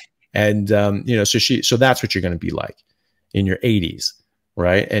 Right. and, so that's what you're going to be like in your 80s.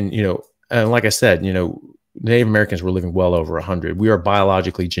 Right. And, and like I said, Native Americans were living well over 100. We are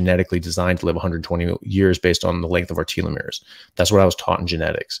biologically, genetically designed to live 120 years based on the length of our telomeres. That's what I was taught in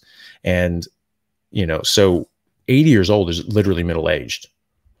genetics. And, so 80 years old is literally middle-aged,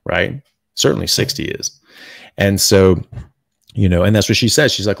 right? Certainly 60 is. And so, you know, and that's what she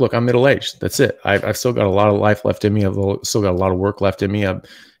says. She's like, look, I'm middle-aged. That's it. I've still got a lot of life left in me. I've still got a lot of work left in me. You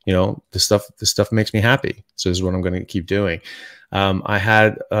know, this stuff makes me happy. So this is what I'm going to keep doing. I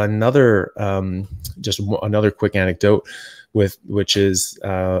had another, just another quick anecdote which is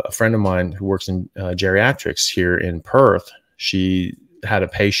a friend of mine who works in geriatrics here in Perth. She had a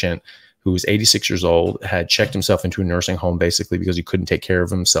patient who was 86 years old, had checked himself into a nursing home basically because he couldn't take care of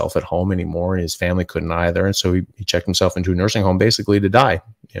himself at home anymore, and his family couldn't either. And so he checked himself into a nursing home basically to die.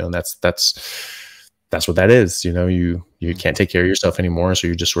 You know, that's what that is. You know, you can't take care of yourself anymore, so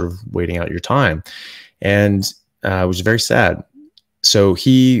you're just sort of waiting out your time. And it was very sad. So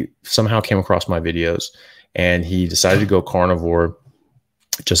he somehow came across my videos, and he decided to go carnivore,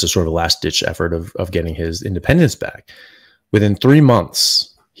 just as sort of a last ditch effort of getting his independence back. Within 3 months,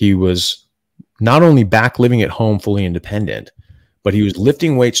 he was not only back living at home fully independent, but he was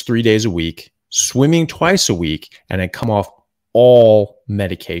lifting weights 3 days a week, swimming twice a week, and had come off all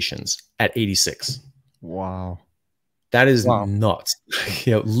medications at 86. Wow. That is nuts.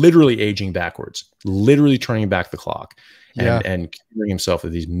 You know, literally aging backwards, literally turning back the clock, and curing himself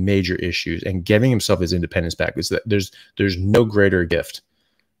of these major issues and giving himself his independence back. Is that there's no greater gift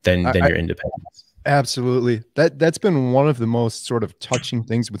than your independence. Absolutely. That's been one of the most sort of touching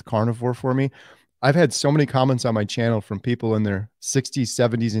things with carnivore for me. I've had so many comments on my channel from people in their 60s,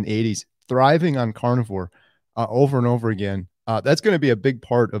 70s, and 80s thriving on carnivore over and over again. That's going to be a big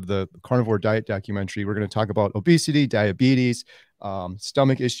part of the Carnivore Diet documentary. We're going to talk about obesity, diabetes,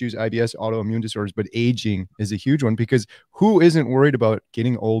 stomach issues, IBS, autoimmune disorders, but aging is a huge one, because who isn't worried about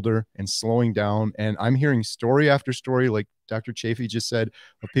getting older and slowing down? And I'm hearing story after story, like Dr. Chaffee just said,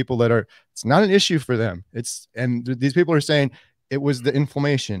 of people that it's not an issue for them. And these people are saying it was the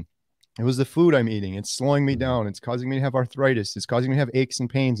inflammation. It was the food I'm eating. It's slowing me down. It's causing me to have arthritis. It's causing me to have aches and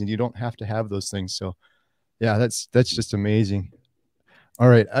pains, and you don't have to have those things. So yeah, that's just amazing. All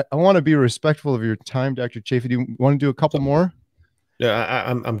right. I want to be respectful of your time, Dr. Chaffee. Do you want to do a couple more?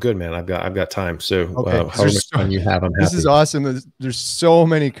 Yeah, I'm good, man. I've got time. So okay. However much time you have, I'm happy. This is awesome. There's so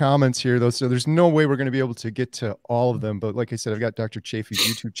many comments here, though, so there's no way we're going to be able to get to all of them. But like I said, I've got Dr. Chaffee's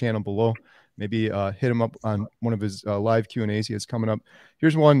YouTube channel below. Maybe hit him up on one of his live Q&As he has coming up.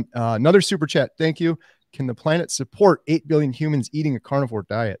 Here's one. Another super chat. Thank you. Can the planet support 8 billion humans eating a carnivore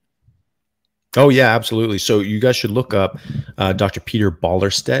diet? Oh, yeah, absolutely. So you guys should look up Dr. Peter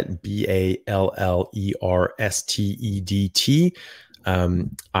Ballerstedt, Ballerstedt.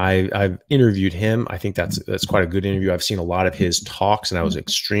 I've interviewed him. I think that's quite a good interview. I've seen a lot of his talks, and I was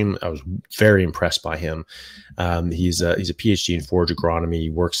very impressed by him. He's a PhD in forage agronomy. He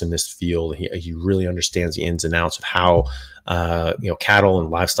works in this field. He really understands the ins and outs of how cattle and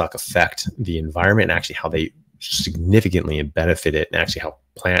livestock affect the environment, and actually how they significantly benefit it, and actually how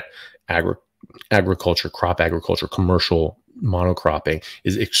plant agriculture, crop agriculture, commercial monocropping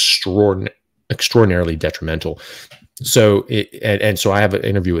is extraordinarily detrimental. So so I have an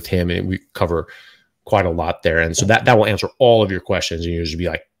interview with him, and we cover quite a lot there. And so that will answer all of your questions. And you'll just be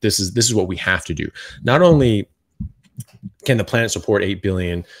like, this is what we have to do. Not only can the planet support 8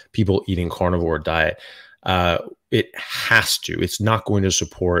 billion people eating carnivore diet, it has to. It's not going to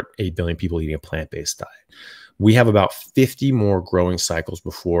support 8 billion people eating a plant-based diet. We have about 50 more growing cycles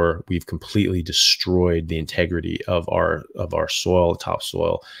before we've completely destroyed the integrity of our soil,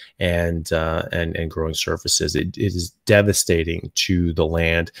 topsoil, and growing surfaces. It is devastating to the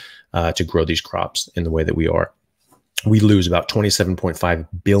land to grow these crops in the way that we are. We lose about 27.5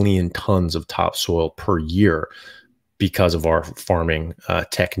 billion tons of topsoil per year because of our farming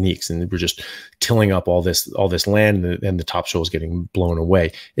techniques, and we're just tilling up all this land, and the topsoil is getting blown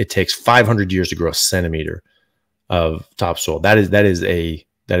away. It takes 500 years to grow a centimeter of topsoil. That is a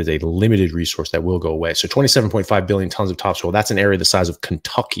limited resource that will go away. So 27.5 billion tons of topsoil, that's an area the size of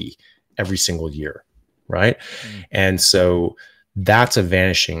Kentucky every single year, right? And so that's a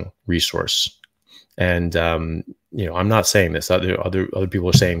vanishing resource. And I'm not saying this. Other people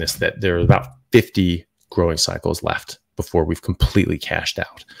are saying this, that there are about 50 growing cycles left before we've completely cashed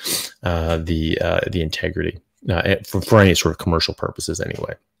out the integrity for any sort of commercial purposes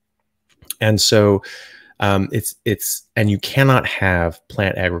anyway. And so and you cannot have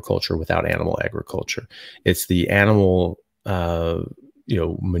plant agriculture without animal agriculture. It's the animal,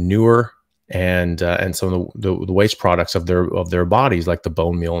 manure and some of the waste products of their bodies, like the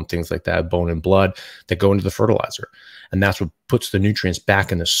bone meal and things like that, bone and blood, that go into the fertilizer. And that's what puts the nutrients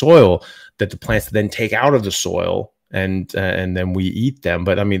back in the soil that the plants then take out of the soil, and then we eat them.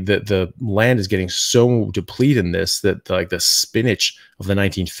 But I mean, the land is getting so depleted in this that like the spinach of the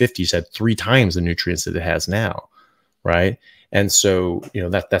 1950s had 3 times the nutrients that it has now, right? And so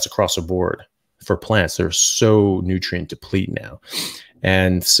that's across the board. for plants. They're so nutrient deplete now.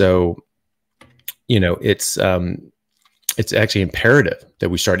 And so, you know, it's actually imperative that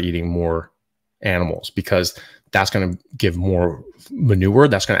we start eating more animals, because that's going to give more manure.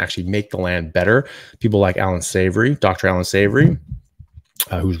 That's going to actually make the land better. People like Alan Savory, Dr. Alan Savory,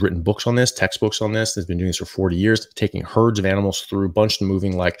 who's written books on this, textbooks on this, has been doing this for 40 years, taking herds of animals through, a bunch of them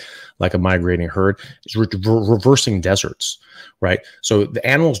moving like a migrating herd, is reversing deserts, right? So the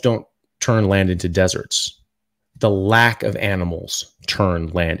animals don't turn land into deserts. The lack of animals turn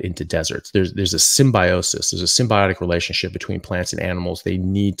land into deserts. There's a symbiosis. There's a symbiotic relationship between plants and animals. They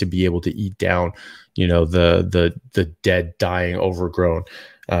need to be able to eat down, you know, the dead, dying, overgrown,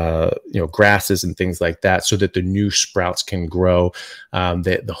 you know, grasses and things like that, so that the new sprouts can grow.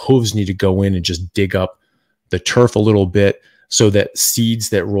 The hooves need to go in and just dig up the turf a little bit, so that seeds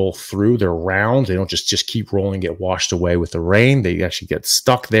that roll through, they're round. They don't just keep rolling, get washed away with the rain. They actually get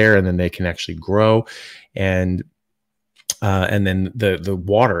stuck there, and then they can actually grow. And then the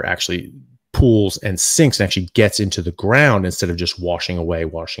water actually pools and sinks and actually gets into the ground, instead of just washing away.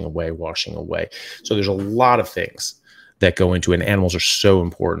 So there's a lot of things that go into it, and animals are so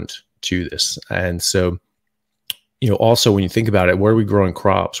important to this. And so, you know, also when you think about it, where are we growing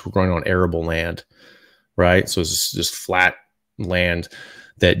crops? We're growing on arable land, right? So it's just flat land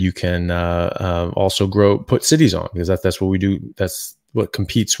that you can also put cities on, because that's what we do. That's what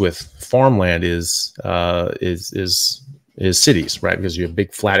competes with farmland is cities, right? Because you have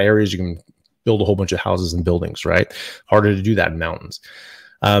big flat areas, you can build a whole bunch of houses and buildings, right? Harder to do that in mountains.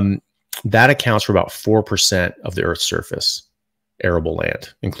 That accounts for about 4% of the Earth's surface, arable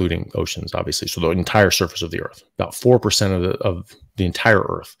land, including oceans, obviously. So the entire surface of the Earth, about 4% of the entire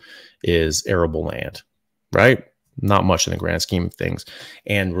Earth is arable land, right? Not much in the grand scheme of things.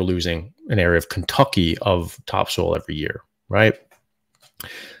 And we're losing an area of Kentucky of topsoil every year, right?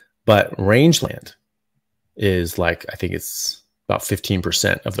 But rangeland is like, I think it's about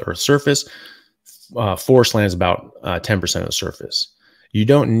 15% of the Earth's surface. Forest land is about 10% of the surface. You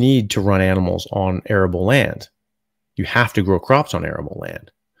don't need to run animals on arable land. You have to grow crops on arable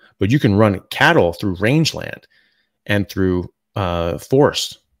land, but you can run cattle through rangeland and through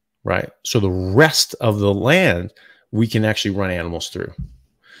forest, right? So the rest of the land, we can actually run animals through,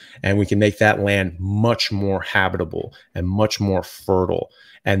 and we can make that land much more habitable and much more fertile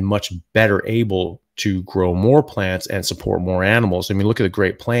and much better able to grow more plants and support more animals. I mean, look at the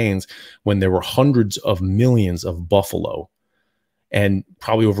Great Plains, when there were hundreds of millions of buffalo and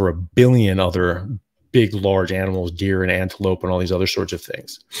probably over 1 billion other big, large animals, deer and antelope and all these other sorts of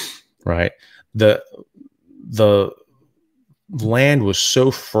things, right? The land was so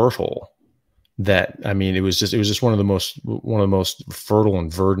fertile that, I mean, it was just one of the most fertile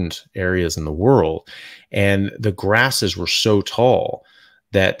and verdant areas in the world. And the grasses were so tall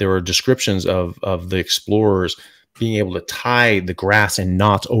that there were descriptions of the explorers being able to tie the grass in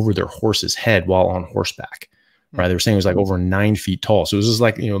knots over their horse's head while on horseback, right? They were saying it was like over 9 feet tall. So it was just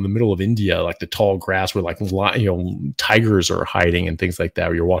like, you know, in the middle of India, like the tall grass where like, you know, tigers are hiding and things like that,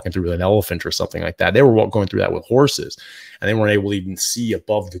 or you're walking through with an elephant or something like that. They were going through that with horses, and they weren't able to even see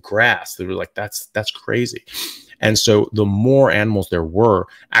above the grass. They were like, that's crazy. And so the more animals there were,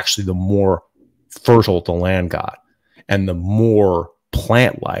 actually the more fertile the land got, and the more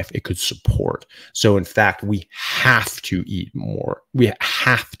plant life it could support. So in fact, we have to eat more. We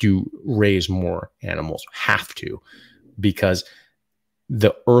have to raise more animals, because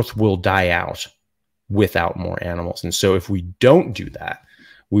the earth will die out without more animals. And so if we don't do that,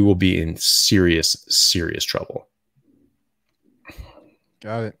 we will be in serious, serious trouble.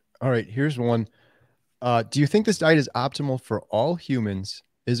 Got it. All right, here's one. Do you think this diet is optimal for all humans?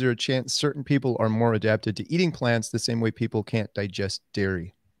 Is there a chance certain people are more adapted to eating plants the same way people can't digest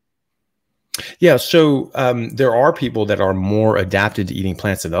dairy? Yeah, so there are people that are more adapted to eating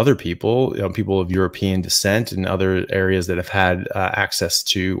plants than other people. You know, people of European descent and other areas that have had access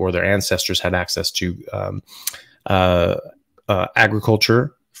to, or their ancestors had access to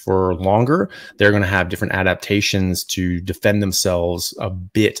agriculture for longer. They're going to have different adaptations to defend themselves a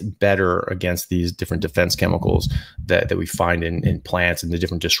bit better against these different defense chemicals that we find in plants, and the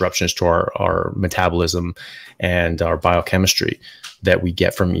different disruptions to our metabolism and our biochemistry that we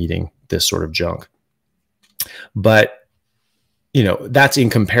get from eating this sort of junk. But, you know, that's in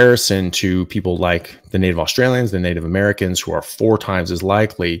comparison to people like the Native Australians, the Native Americans, who are 4 times as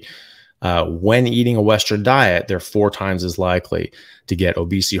likely, when eating a Western diet, they're 4 times as likely to get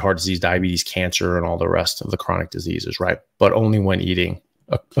obesity, heart disease, diabetes, cancer, and all the rest of the chronic diseases, right? But only when eating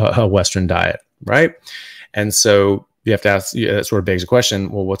a Western diet, right? And so you have to ask, that sort of begs the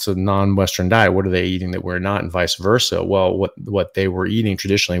question, well, what's a non-Western diet? What are they eating that we're not, and vice versa? Well, what they were eating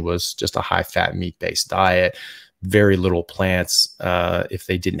traditionally was just a high-fat, meat-based diet, very little plants, if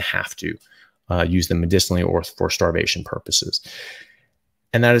they didn't have to use them medicinally or for starvation purposes.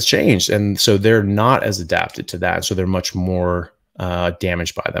 And that has changed. And so they're not as adapted to that. So they're much more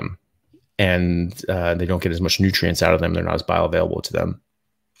damaged by them. And they don't get as much nutrients out of them. They're not as bioavailable to them.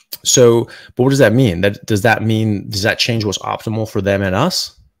 So, but what does that mean? Does that change what's optimal for them and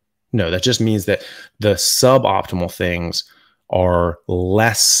us? No, that just means that the suboptimal things are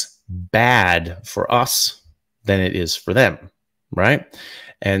less bad for us than it is for them, right?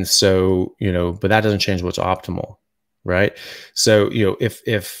 And so, but that doesn't change what's optimal, right? So,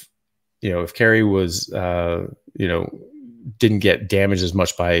 if Carrie was, didn't get damaged as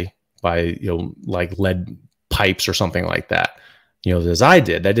much by like lead pipes or something like that, as I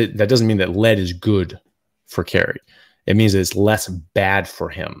did, that doesn't mean that lead is good for Carrie. It means that it's less bad for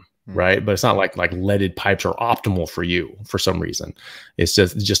him, right? But it's not like leaded pipes are optimal for you for some reason. It's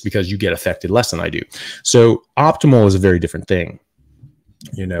just because you get affected less than I do. So optimal is a very different thing,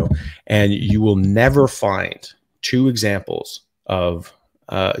 and you will never find two examples of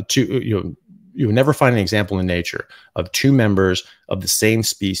you'll never find an example in nature of two members of the same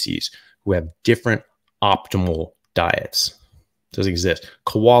species who have different optimal diets. It doesn't exist.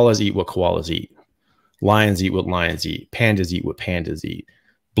 Koalas eat what koalas eat. Lions eat what lions eat. Pandas eat what pandas eat.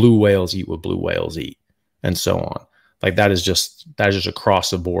 Blue whales eat what blue whales eat, and so on. Like that is just across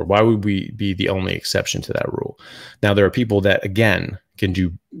the board. Why would we be the only exception to that rule? Now there are people that again can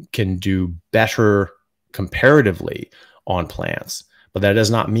do better comparatively on plants, but that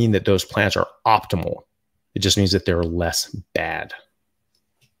does not mean that those plants are optimal. It just means that they're less bad.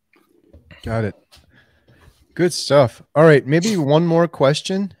 Got it. Good stuff. All right, maybe one more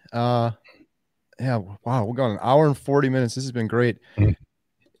question. Yeah, wow, we're going 1 hour and 40 minutes. This has been great.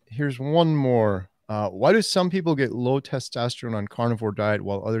 Here's one more. Why do some people get low testosterone on carnivore diet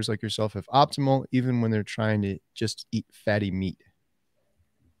while others like yourself have optimal, even when they're trying to just eat fatty meat?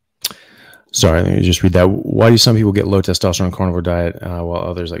 Sorry, let me just read that. Why do some people get low testosterone on carnivore diet while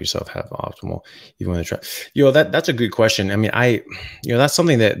others like yourself have optimal, even when they try? That's a good question. I mean, that's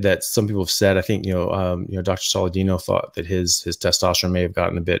something that some people have said. I think Dr. Saladino thought that his testosterone may have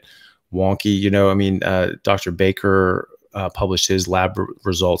gotten a bit wonky. I mean, Dr. Baker published his lab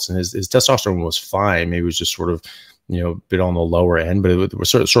results, and his testosterone was fine. Maybe it was just sort of a bit on the lower end, but it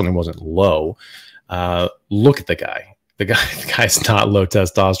certainly wasn't low. Look at the guy. The guy's not low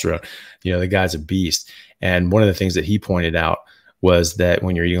testosterone. The guy's a beast. And one of the things that he pointed out was that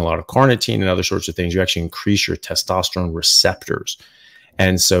when you're eating a lot of carnitine and other sorts of things, you actually increase your testosterone receptors.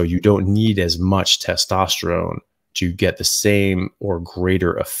 And so you don't need as much testosterone to get the same or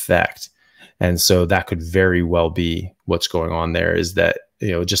greater effect. And so that could very well be what's going on there, is that,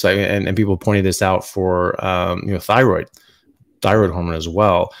 just like, and people pointed this out for, thyroid hormone as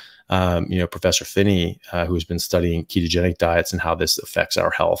well. Professor Finney, who's been studying ketogenic diets and how this affects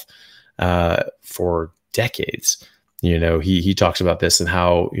our health for decades, he talks about this and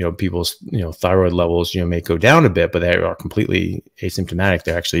how, people's, thyroid levels, may go down a bit, but they are completely asymptomatic.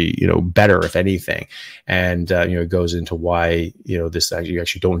 They're actually, better, if anything. And, it goes into why, you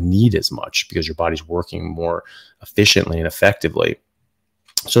actually don't need as much because your body's working more efficiently and effectively.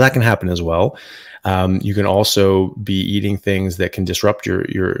 So that can happen as well. You can also be eating things that can disrupt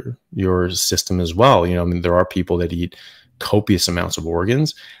your system as well. I mean, there are people that eat copious amounts of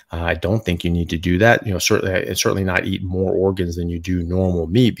organs. I don't think you need to do that. Certainly not eat more organs than you do normal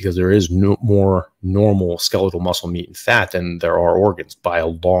meat, because there is more normal skeletal muscle, meat, and fat than there are organs by a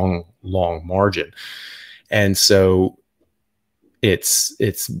long, long margin. And so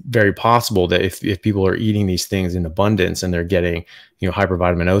it's very possible that if people are eating these things in abundance and they're getting,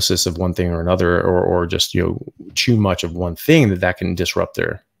 hypervitaminosis of one thing or another, or just, too much of one thing, that can disrupt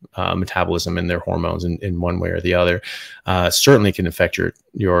their metabolism and their hormones in one way or the other. Certainly can affect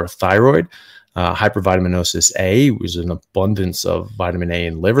your thyroid. Hypervitaminosis A is an abundance of vitamin A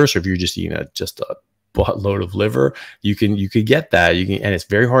in liver. So if you're just eating just a buttload of liver, you could get that. And it's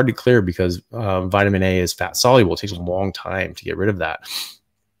very hard to clear because vitamin A is fat soluble. It takes a long time to get rid of that.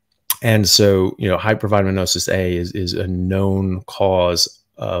 And so, hypervitaminosis A is a known cause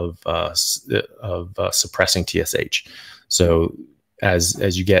of suppressing TSH. So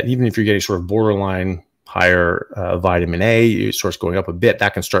as you get, even if you're getting sort of borderline higher vitamin A, it starts going up a bit,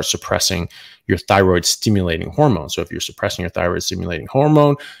 that can start suppressing your thyroid stimulating hormone. So if you're suppressing your thyroid stimulating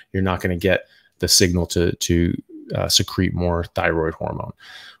hormone, you're not going to get the signal to secrete more thyroid hormone,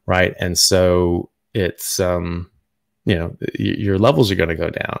 right? And so it's your levels are going to go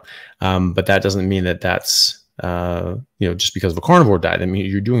down, but that doesn't mean that that's just because of a carnivore diet. I mean,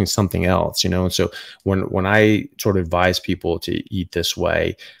 you're doing something else, And so when I sort of advise people to eat this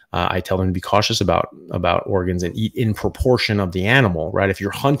way, I tell them to be cautious about organs and eat in proportion of the animal, right? If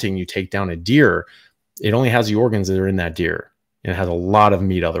you're hunting, you take down a deer, it only has the organs that are in that deer, and it has a lot of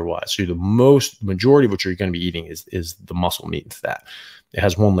meat otherwise. So the majority of what you're going to be eating is the muscle meat and fat. It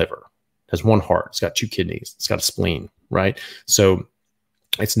has one liver, it has one heart, it's got 2 kidneys, it's got a spleen, right? So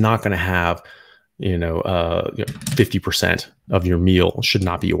it's not going to have 50% of your meal should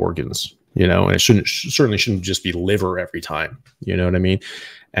not be organs, and it certainly shouldn't just be liver every time. You know what I mean?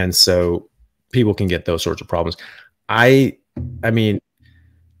 And so people can get those sorts of problems. I mean,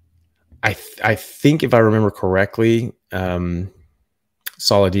 I think if I remember correctly, Saladino's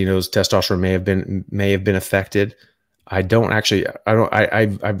testosterone may have been affected. I've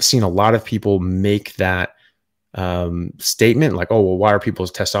seen a lot of people make that statement like, oh, well, why are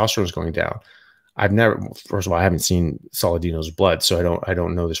people's testosterone going down? First of all, I haven't seen Saladino's blood, so I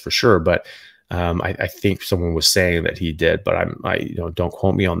don't know this for sure, but I think someone was saying that he did, but don't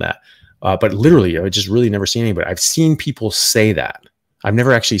quote me on that. But literally, I just really never seen anybody. I've seen people say that. I've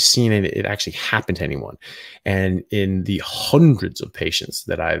never actually seen it actually happen to anyone. And in the hundreds of patients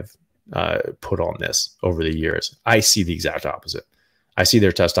that I've put on this over the years, I see the exact opposite. I see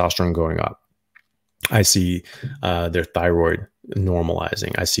their testosterone going up. I see their thyroid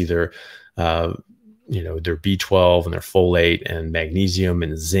normalizing. I see their their B12 and their folate and magnesium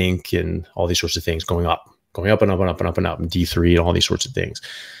and zinc and all these sorts of things going up and up and up and up and up, and D3 and all these sorts of things.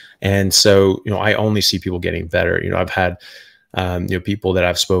 And so, I only see people getting better. I've had, people that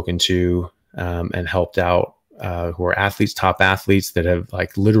I've spoken to and helped out who are athletes, top athletes that have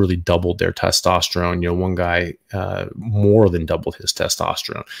like literally doubled their testosterone. One guy more than doubled his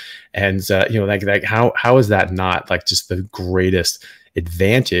testosterone. And, like how is that not like just the greatest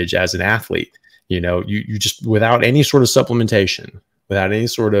advantage as an athlete? You just, without any sort of supplementation, without any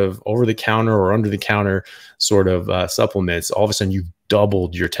sort of over-the-counter or under-the-counter sort of supplements, all of a sudden you've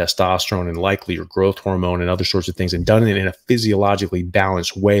doubled your testosterone and likely your growth hormone and other sorts of things, and done it in a physiologically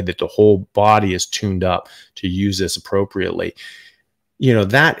balanced way that the whole body is tuned up to use this appropriately.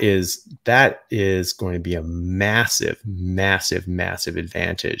 That is going to be a massive, massive, massive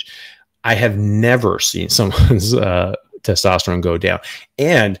advantage. I have never seen someone's testosterone go down,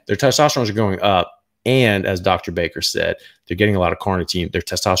 and their testosterone are going up. And as Dr. Baker said, they're getting a lot of carnitine. Their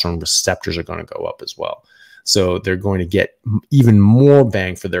testosterone receptors are going to go up as well. So they're going to get even more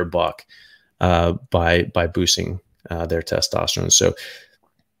bang for their buck by boosting their testosterone. So,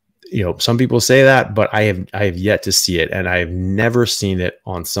 some people say that, but I have yet to see it, and I have never seen it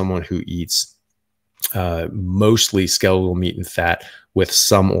on someone who eats mostly skeletal meat and fat with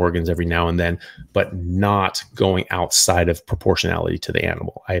some organs every now and then, but not going outside of proportionality to the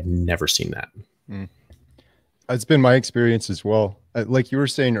animal. I have never seen that. It's been my experience as well. Like you were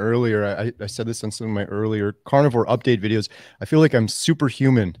saying earlier, I said this on some of my earlier carnivore update videos. I feel like I'm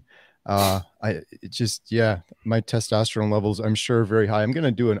superhuman. My testosterone levels, I'm sure, are very high. I'm going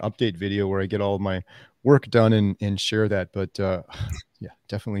to do an update video where I get all of my work done and share that. But yeah,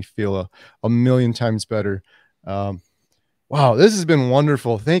 definitely feel a million times better. Wow, this has been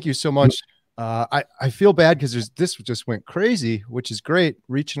wonderful. Thank you so much. I feel bad because this just went crazy, which is great,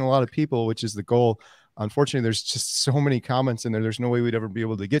 reaching a lot of people, which is the goal. Unfortunately, there's just so many comments in there. There's no way we'd ever be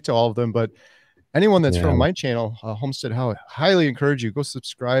able to get to all of them. But anyone that's from my channel, Homestead How, I highly encourage you, go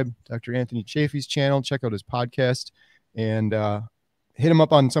subscribe to Dr. Anthony Chaffee's channel, check out his podcast, and hit him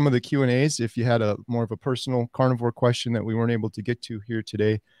up on some of the Q&As if you had more of a personal carnivore question that we weren't able to get to here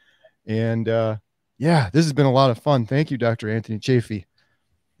today. And yeah, this has been a lot of fun. Thank you, Dr. Anthony Chaffee.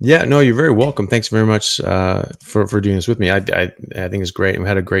 Yeah, no, you're very welcome. Thanks very much for doing this with me. I think it's great. We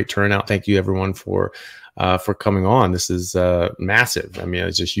had a great turnout. Thank you, everyone, for coming on. This is massive. I mean,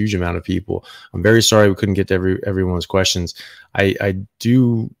 it's a huge amount of people. I'm very sorry we couldn't get to everyone's questions. I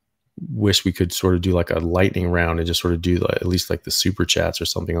do wish we could sort of do like a lightning round and just sort of do at least like the super chats or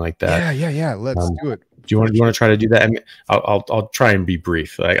something like that. Yeah. Let's do it. Do you want to try to do that? I mean, I'll try and be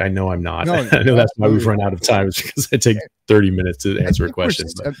brief. I know I'm not. No, I know that's why we've run out of time. It's because I take 30 minutes to answer a question.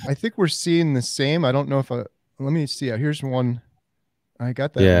 I think we're seeing the same. I don't know if let me see. Here's one. I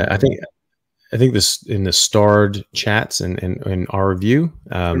got that. Yeah, I think this in the starred chats and in our review,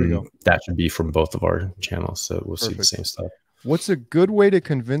 that should be from both of our channels. So we'll see the same stuff. What's a good way to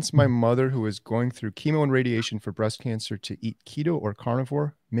convince my mother who is going through chemo and radiation for breast cancer to eat keto or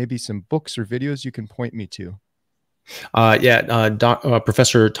carnivore? Maybe some books or videos you can point me to.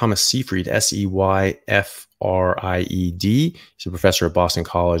 Professor Thomas Seyfried, Seyfried. He's a professor at Boston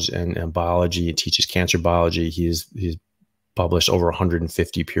College and biology. He teaches cancer biology. He's published over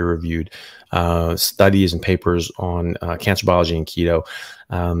 150 peer-reviewed studies and papers on cancer biology and keto,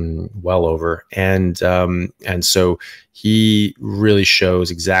 well over. And so he really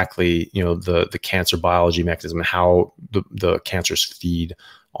shows exactly, you know, the cancer biology mechanism and how the cancers feed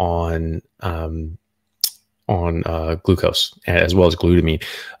on glucose as well as glutamine.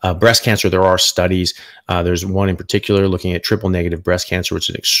 Breast cancer, there are studies. There's one in particular looking at triple negative breast cancer, which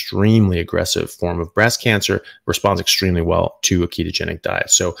is an extremely aggressive form of breast cancer, responds extremely well to a ketogenic diet.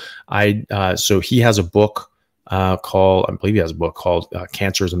 So so he has a book called, I believe he has a book called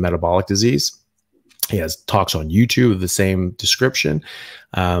Cancer is a Metabolic Disease. He has talks on YouTube of the same description.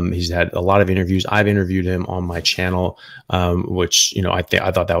 He's had a lot of interviews. I've interviewed him on my channel, which, you know, I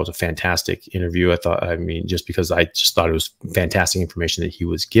thought that was a fantastic interview. I mean, just because I just thought it was fantastic information that he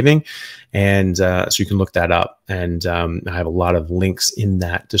was giving. And so you can look that up. And I have a lot of links in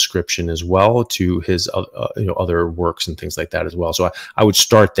that description as well to his you know, other works and things like that as well. So I would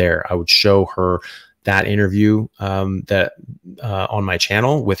start there. I would show her that interview on my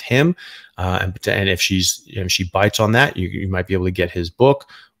channel with him, and if she bites on that, you might be able to get his book,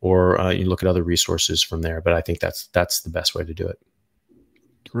 or you look at other resources from there. But I think that's the best way to do it.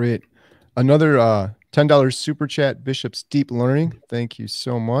 Great. Another $10 super chat, Bishop's Deep Learning. Thank you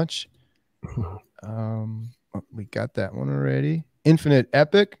so much. We got that one already. Infinite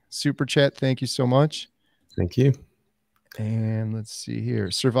Epic super chat. Thank you so much. Thank you. And let's see here.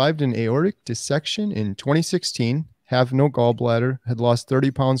 Survived an aortic dissection in 2016. Have no gallbladder. Had lost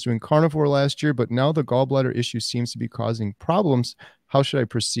 30 pounds doing carnivore last year, but now the gallbladder issue seems to be causing problems. How should I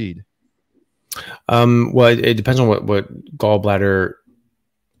proceed? Well, it depends on what gallbladder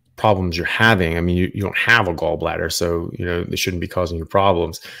problems you're having. I mean, you don't have a gallbladder, so, you know, they shouldn't be causing you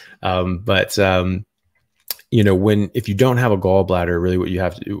problems. You know, if you don't have a gallbladder, really what you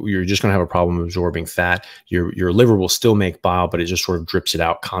have to do, you're just going to have a problem absorbing fat. Your liver will still make bile, but it just sort of drips it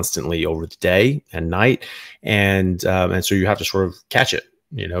out constantly over the day and night. And so you have to sort of catch it,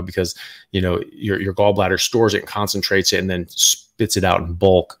 you know, because, you know, your gallbladder stores it and concentrates it and then spits it out in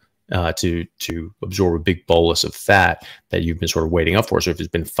bulk to absorb a big bolus of fat that you've been sort of waiting up for. So if it's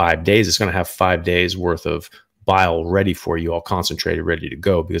been 5 days, it's going to have 5 days worth of bile ready for you, all concentrated, ready to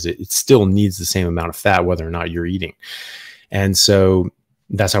go, because it still needs the same amount of fat whether or not you're eating. And so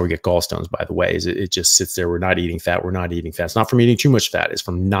that's how we get gallstones, by the way, is it just sits there. We're not eating fat. We're not eating fat. It's not from eating too much fat. It's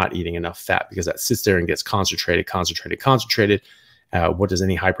from not eating enough fat, because that sits there and gets concentrated. What does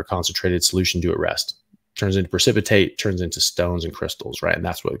any hyper concentrated solution do at rest? Turns into precipitate, turns into stones and crystals, right? And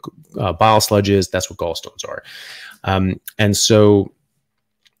that's what bile sludge is. That's what gallstones are. And so,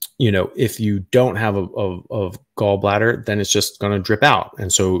 you know, if you don't have a gallbladder, then it's just going to drip out.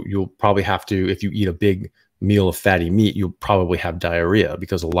 And so you'll probably have to, if you eat a big meal of fatty meat, you'll probably have diarrhea,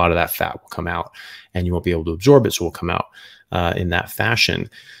 because a lot of that fat will come out and you won't be able to absorb it. So it will come out in that fashion.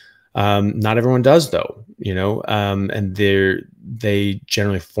 Not everyone does, though, you know, and they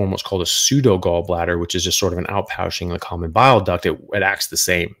generally form what's called a pseudo gallbladder, which is just sort of an outpouching of the common bile duct. It acts the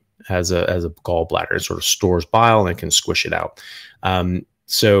same as a gallbladder. It sort of stores bile and it can squish it out.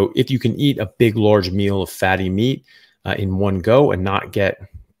 So if you can eat a big, large meal of fatty meat in one go and not get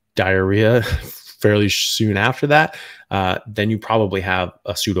diarrhea fairly soon after that, then you probably have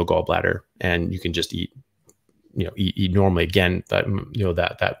a pseudo gallbladder, and you can just eat, you know, eat normally. Again, that, you know,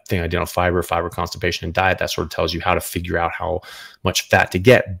 that thing I did on fiber constipation and diet, that sort of tells you how to figure out how much fat to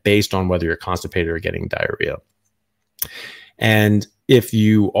get based on whether you're constipated or getting diarrhea. And if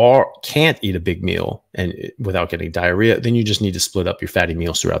you can't eat a big meal without getting diarrhea, then you just need to split up your fatty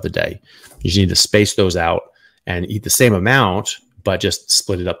meals throughout the day. You just need to space those out and eat the same amount, but just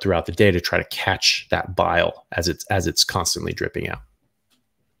split it up throughout the day to try to catch that bile as it's constantly dripping out.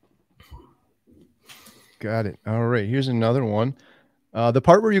 Got it. All right. Here's another one. The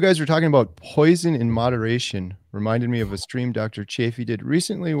part where you guys were talking about poison in moderation reminded me of a stream Dr. Chaffee did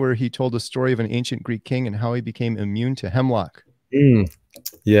recently, where he told a story of an ancient Greek king and how he became immune to hemlock.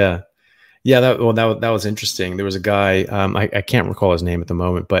 Yeah. That was interesting. There was a guy, I can't recall his name at the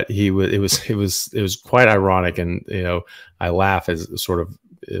moment, but it was quite ironic, and, you know, I laugh as sort of,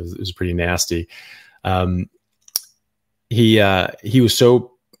 it was pretty nasty. He was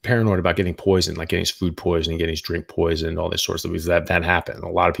so paranoid about getting poisoned, like getting his food poisoned, getting his drink poisoned, all this sorts of things. That happened. A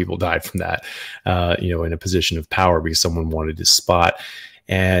lot of people died from that, you know, in a position of power because someone wanted his spot.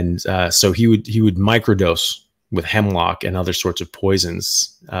 And so he would microdose with hemlock and other sorts of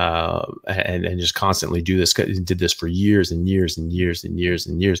poisons, and just constantly do this. He did this for years and years and years and years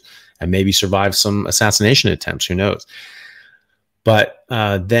and years, and maybe survived some assassination attempts. Who knows? But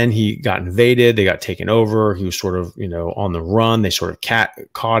then he got invaded. They got taken over. He was sort of, you know, on the run. They sort of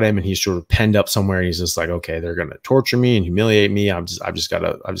caught him, and he's sort of penned up somewhere. He's just like, okay, they're going to torture me and humiliate me. I've just got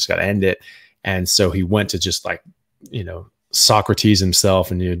to end it. And so he went to just like, you know, Socrates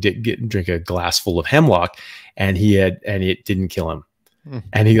himself, and, you know, drink a glass full of hemlock, and it didn't kill him.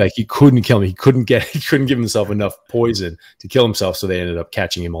 And he couldn't kill him. He couldn't give himself enough poison to kill himself. So they ended up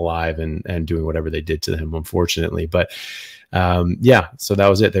catching him alive and doing whatever they did to him, unfortunately. But yeah, so that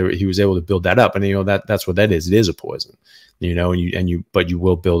was it. He was able to build that up, and, you know, that's what that is. It is a poison, you know, but you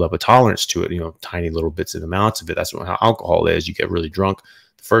will build up a tolerance to it, you know, tiny little bits and amounts of it. That's how alcohol is. You get really drunk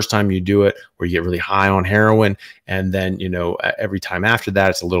the first time you do it, or you get really high on heroin, and then, you know, every time after that,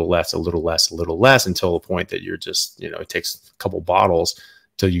 it's a little less, a little less, a little less, until the point that you're just, you know, it takes a couple bottles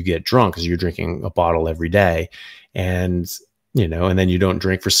till you get drunk, because you're drinking a bottle every day. And, you know, and then you don't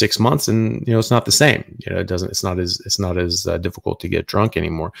drink for 6 months, and, you know, it's not the same. You know, it's not as difficult to get drunk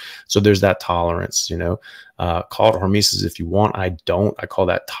anymore. So there's that tolerance, you know. Call it hormesis if you want. I call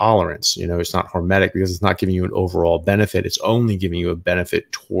that tolerance. You know, it's not hormetic, because it's not giving you an overall benefit. It's only giving you a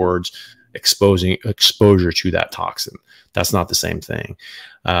benefit towards exposure to that toxin. That's not the same thing.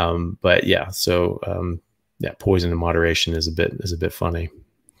 But yeah, so yeah, poison in moderation is a bit funny.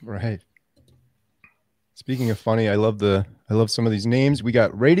 Right. Speaking of funny, I love some of these names. We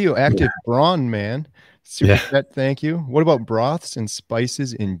got Radioactive Brawn Man. Super chat, thank you. What about broths and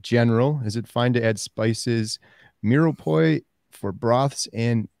spices in general? Is it fine to add spices, mirepoix, for broths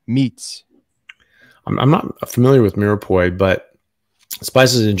and meats? I'm not familiar with mirepoix, but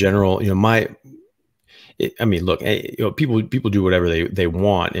spices in general, you know, I mean, look, you know, people do whatever they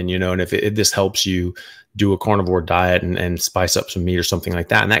want, and, you know, and if this helps you do a carnivore diet and spice up some meat or something like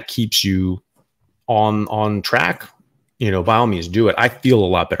that, and that keeps you on track, you know, by all means do it. I feel a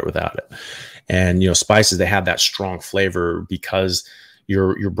lot better without it. And, you know, spices, they have that strong flavor because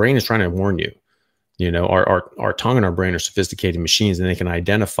your brain is trying to warn you. You know, our tongue and our brain are sophisticated machines, and they can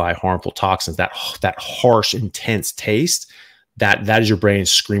identify harmful toxins. That harsh, intense taste, that is your brain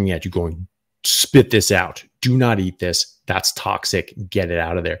screaming at you, going, spit this out. Do not eat this. That's toxic. Get it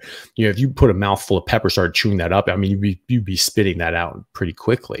out of there. You know, if you put a mouthful of pepper, started chewing that up, I mean, you'd be spitting that out pretty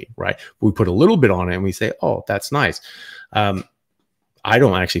quickly, right? But we put a little bit on it and we say, oh, that's nice. I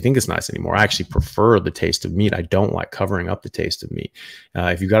don't actually think it's nice anymore. I actually prefer the taste of meat. I don't like covering up the taste of meat.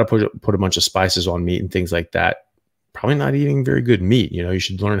 If you've got to put a bunch of spices on meat and things like that, probably not eating very good meat. You know, you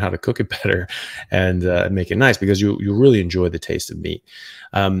should learn how to cook it better and make it nice, because you really enjoy the taste of meat.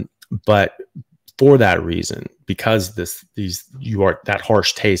 But for that reason, because that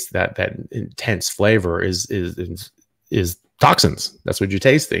harsh taste, that intense flavor is toxins. That's what you're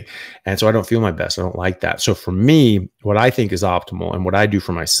tasting. And so I don't feel my best. I don't like that. So for me, what I think is optimal, and what I do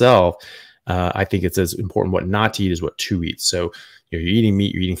for myself, I think it's as important what not to eat as what to eat. So, you know, you're eating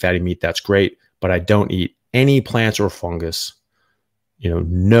meat, you're eating fatty meat, that's great, but I don't eat any plants or fungus, you know,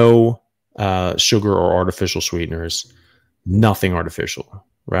 no sugar or artificial sweeteners, nothing artificial.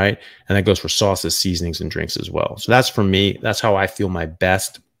 Right. And that goes for sauces, seasonings, and drinks as well. So that's for me. That's how I feel my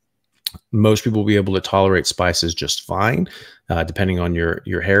best. Most people will be able to tolerate spices just fine, depending on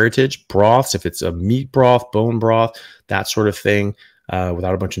your heritage. Broths, if it's a meat broth, bone broth, that sort of thing,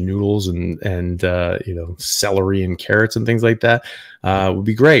 without a bunch of noodles and you know, celery and carrots and things like that, would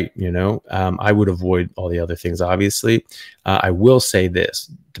be great. You know, I would avoid all the other things, obviously. I will say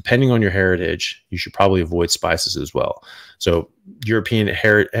this, depending on your heritage, you should probably avoid spices as well. So European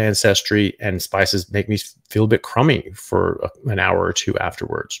ancestry and spices make me feel a bit crummy for an hour or two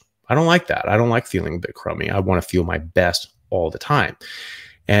afterwards. I don't like that. I don't like feeling a bit crummy. I want to feel my best all the time.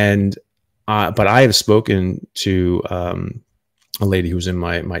 And but I have spoken to a lady who's in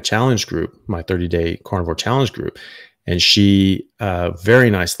my challenge group, my 30-day carnivore challenge group, and she, very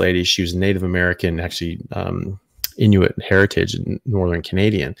nice lady. She was Native American, actually Inuit heritage, Northern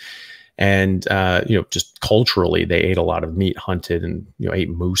Canadian. And, you know, just culturally, they ate a lot of meat, hunted, and, you know, ate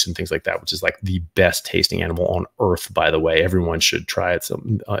moose and things like that, which is like the best tasting animal on earth, by the way. Everyone should try it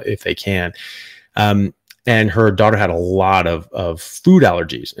if they can. And her daughter had a lot of food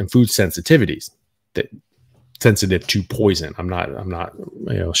allergies and food sensitivities, that sensitive to poison. I'm not,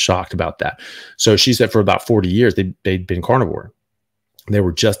 you know, shocked about that. So she said for about 40 years, they'd been carnivore. They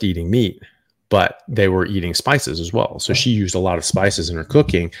were just eating meat, but they were eating spices as well. So she used a lot of spices in her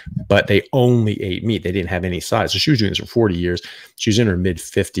cooking, but they only ate meat. They didn't have any sides. So she was doing this for 40 years. She was in her mid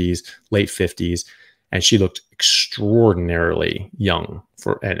 50s, late 50s, and she looked extraordinarily young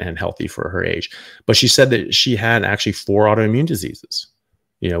and healthy for her age. But she said that she had actually 4 autoimmune diseases,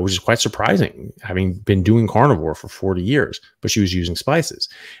 you know, which is quite surprising, having been doing carnivore for 40 years, but she was using spices.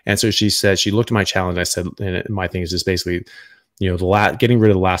 And so she said, she looked at my challenge. I said, and my thing is just basically, You know, getting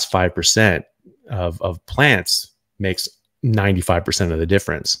rid of the last 5% of plants makes 95% of the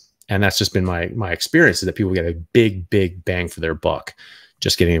difference. And that's just been my experience, is that people get a big bang for their buck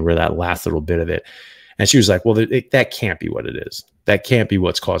just getting rid of that last little bit of it. And she was like, well, that can't be what it is. That can't be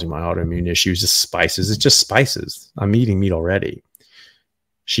what's causing my autoimmune issues. It's spices. It's just spices. I'm eating meat already.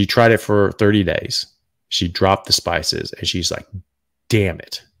 She tried it for 30 days. She dropped the spices and she's like, damn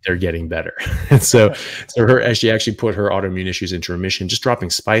it, they're getting better. And so she actually put her autoimmune issues into remission, just dropping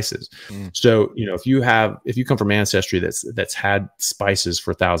spices. So, you know, if you come from ancestry that's had spices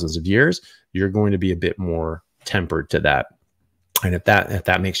for thousands of years, you're going to be a bit more tempered to that. And if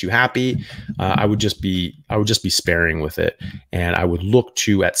that makes you happy, I would just be sparing with it. And I would look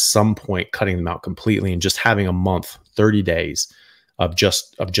to, at some point, cutting them out completely and just having a month, 30 days of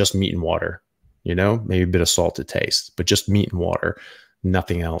just meat and water, you know, maybe a bit of salt to taste, but just meat and water,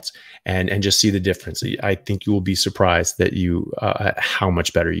 nothing else. And just see the difference. I think you will be surprised that at how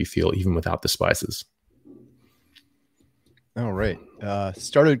much better you feel even without the spices. All right.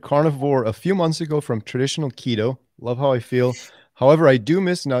 Started carnivore a few months ago from traditional keto. Love how I feel. However, I do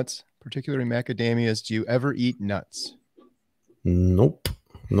miss nuts, particularly macadamias. Do you ever eat nuts? Nope.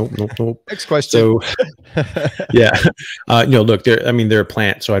 Next question. So, yeah, look, they're a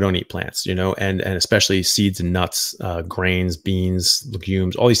plant, so I don't eat plants, you know, and especially seeds and nuts, grains, beans,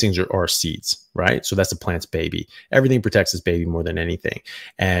 legumes, all these things are seeds, right? So that's a plant's baby. Everything protects its baby more than anything.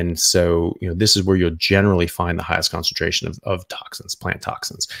 And so, you know, this is where you'll generally find the highest concentration of toxins, plant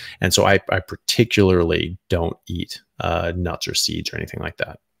toxins. And so I particularly don't eat nuts or seeds or anything like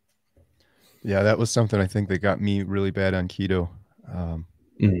that. Yeah, that was something I think that got me really bad on keto.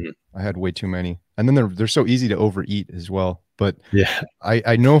 I had way too many, and then they're so easy to overeat as well. But yeah,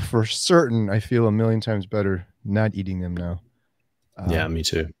 I know for certain I feel a million times better not eating them now. Yeah, me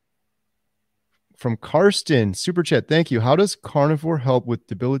too. From Karsten, super chat, thank you. How does carnivore help with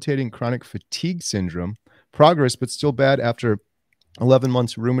debilitating chronic fatigue syndrome? Progress, but still bad after 11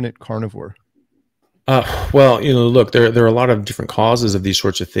 months ruminant carnivore. Well, you know, look, there are a lot of different causes of these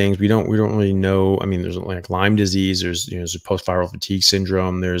sorts of things. We don't really know. I mean, there's like Lyme disease. There's post-viral fatigue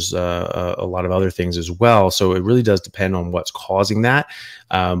syndrome. There's a lot of other things as well. So it really does depend on what's causing that.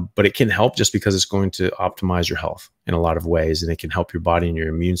 But it can help just because it's going to optimize your health in a lot of ways, and it can help your body and your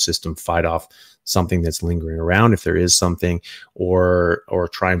immune system fight off something that's lingering around, if there is something, or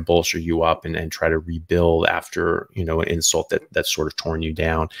try and bolster you up and try to rebuild after, you know, an insult that's sort of torn you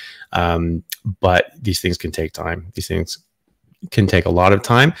down. But these things can take time. These things can take a lot of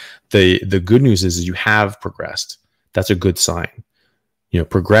time. The good news is you have progressed. That's a good sign. You know,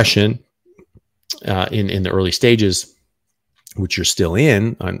 progression in the early stages, which you're still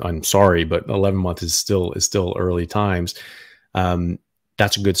in. I'm sorry, but 11 months is still early times.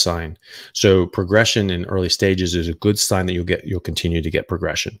 That's a good sign. So progression in early stages is a good sign that you'll continue to get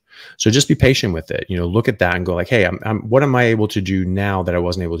progression. So just be patient with it. You know, look at that and go like, hey, what am I able to do now that I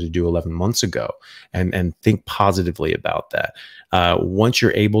wasn't able to do 11 months ago? And think positively about that. Once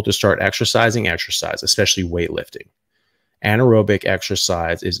you're able to start exercising, especially weightlifting. Anaerobic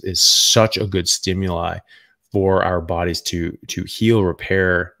exercise is such a good stimuli for our bodies to heal,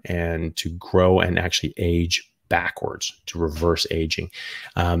 repair, and to grow and actually age backwards, to reverse aging.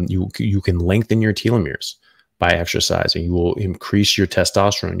 You can lengthen your telomeres by exercising. You will increase your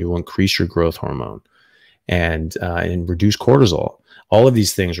testosterone. You will increase your growth hormone, and reduce cortisol. All of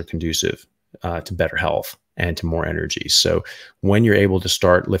these things are conducive to better health and to more energy. So when you're able to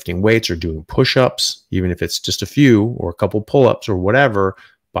start lifting weights or doing push-ups, even if it's just a few or a couple pull-ups or whatever,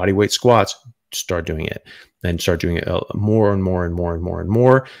 body weight squats, start doing it. Then start doing it more and more and more and more and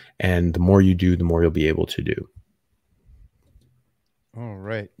more. And the more you do, the more you'll be able to do. All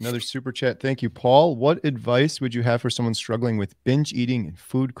right. Another super chat. Thank you, Paul. What advice would you have for someone struggling with binge eating and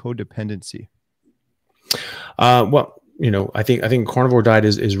food codependency? Well, you know, I think carnivore diet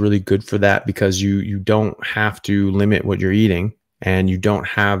is really good for that, because you don't have to limit what you're eating, and you don't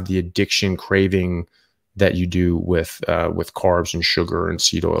have the addiction craving that you do with carbs and sugar and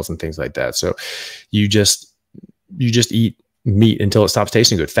seed oils and things like that. So you just eat meat until it stops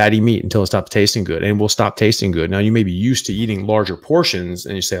tasting good, fatty meat until it stops tasting good, and will stop tasting good. Now, you may be used to eating larger portions,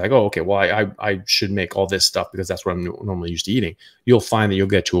 and you say like, oh, okay, well, I should make all this stuff because that's what I'm normally used to eating. You'll find that you'll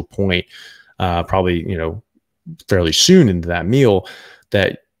get to a point, probably, you know, fairly soon into that meal,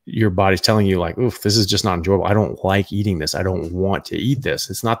 that your body's telling you like, oof, this is just not enjoyable. I don't like eating this. I don't want to eat this.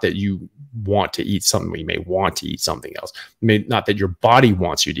 It's not that you want to eat something. You may want to eat something else. Not that your body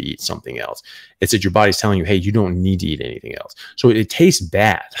wants you to eat something else. It's that your body's telling you, hey, you don't need to eat anything else. So it tastes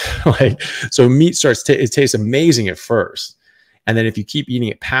bad. Like, so meat it tastes amazing at first. And then if you keep eating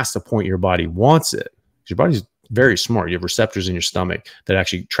it past the point your body wants it, your body's very smart. You have receptors in your stomach that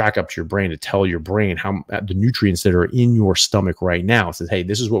actually track up to your brain to tell your brain how the nutrients that are in your stomach right now. It says, hey,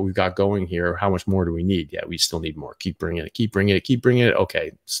 this is what we've got going here. How much more do we need? Yeah, we still need more. Keep bringing it, keep bringing it, keep bringing it.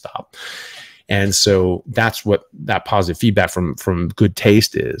 Okay, stop. And so that's what that positive feedback from good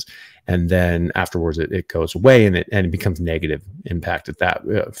taste is. And then afterwards, it goes away, and it becomes negative impact at that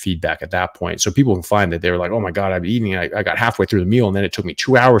feedback at that point. So people can find that they're like, oh my God, I'm eating. I got halfway through the meal, and then it took me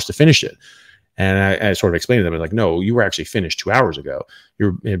 2 hours to finish it. And I sort of explained to them, I was like, no, you were actually finished 2 hours ago.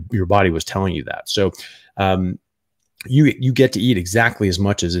 Your body was telling you that. So you get to eat exactly as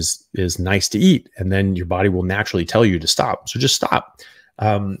much as is nice to eat, and then your body will naturally tell you to stop. So just stop.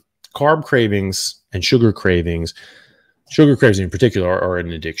 Carb cravings and sugar cravings in particular are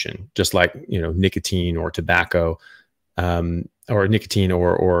an addiction, just like, nicotine or tobacco, or nicotine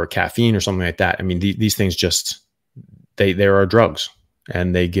or caffeine or something like that. I mean, these things just, they are drugs,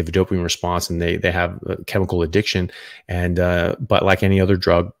 and they give a dopamine response, and they have a chemical addiction. And, but like any other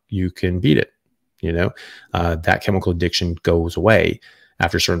drug, you can beat it. That chemical addiction goes away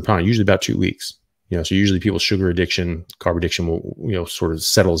after a certain time, usually about 2 weeks. So usually people's sugar addiction, carb addiction will, sort of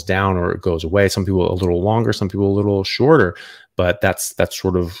settles down or it goes away. Some people a little longer, some people a little shorter, but that's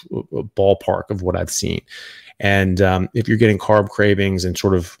sort of a ballpark of what I've seen. And if you're getting carb cravings and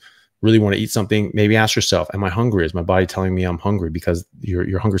sort of really want to eat something, maybe ask yourself, am I hungry? Is my body telling me I'm hungry? Because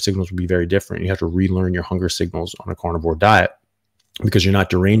your hunger signals will be very different. You have to relearn your hunger signals on a carnivore diet, because you're not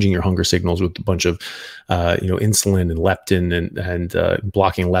deranging your hunger signals with a bunch of, insulin and leptin and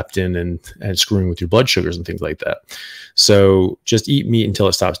blocking leptin and screwing with your blood sugars and things like that. So just eat meat until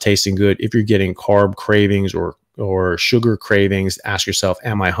it stops tasting good. If you're getting carb cravings or sugar cravings, ask yourself,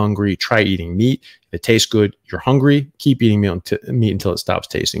 am I hungry? Try eating meat. If it tastes good, you're hungry. Keep eating meat until it stops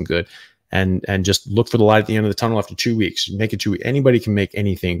tasting good. And just look for the light at the end of the tunnel after 2 weeks. Make it 2 weeks. Anybody can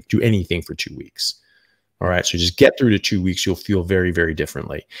do anything for 2 weeks. All right. So just get through to 2 weeks. You'll feel very, very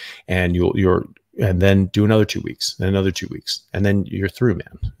differently. And and then do another 2 weeks, and another 2 weeks, and then you're through,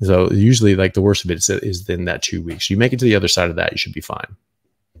 man. So usually like the worst of it is then that 2 weeks. You make it to the other side of that, you should be fine.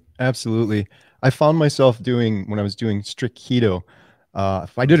 Absolutely. I found myself when I was doing strict keto,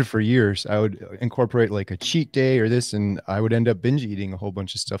 if I did it for years, I would incorporate like a cheat day or this, and I would end up binge eating a whole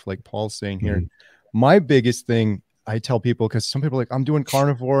bunch of stuff like Paul's saying here. My biggest thing I tell people, because some people are like, I'm doing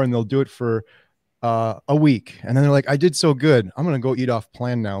carnivore, and they'll do it for a week, and then they're like, I did so good, I'm gonna go eat off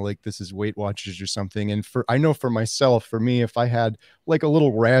plan now, like this is Weight Watchers or something. And I know for myself, for me, if I had like a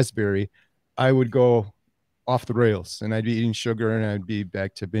little raspberry, I would go off the rails, and I'd be eating sugar, and I'd be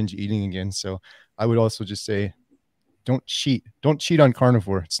back to binge eating again. So I would also just say, don't cheat on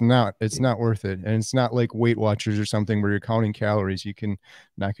carnivore. It's not worth it. And it's not like Weight Watchers or something where you're counting calories. You can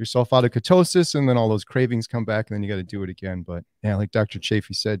knock yourself out of ketosis, and then all those cravings come back, and then you got to do it again. But yeah, like Dr.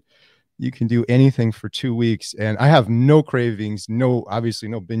 Chaffee said, you can do anything for 2 weeks. And I have no cravings, obviously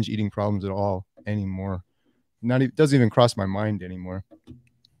no binge eating problems at all anymore. Doesn't even cross my mind anymore.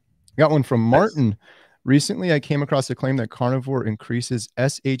 Got one from Martin. Recently, I came across a claim that carnivore increases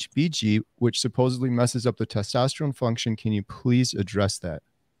SHBG, which supposedly messes up the testosterone function. Can you please address that?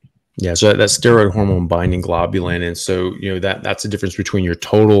 Yeah, so that's steroid hormone binding globulin. And so, that's the difference between your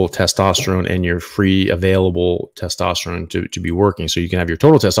total testosterone and your free available testosterone to be working. So you can have your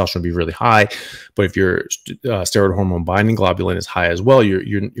total testosterone be really high, but if your steroid hormone binding globulin is high as well, you're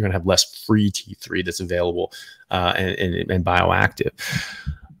going to have less free T3 that's available and bioactive.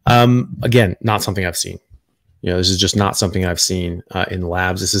 Again, not something I've seen. This is just not something I've seen in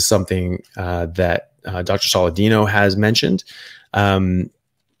labs. This is something that Dr. Saladino has mentioned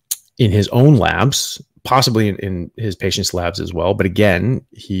in his own labs, possibly in his patients' labs as well. But again,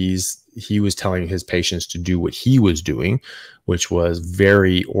 he was telling his patients to do what he was doing, which was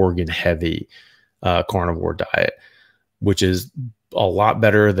very organ heavy carnivore diet, which is a lot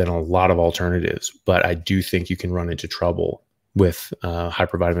better than a lot of alternatives. But I do think you can run into trouble with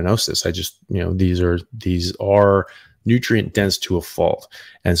hypervitaminosis. These are nutrient dense to a fault.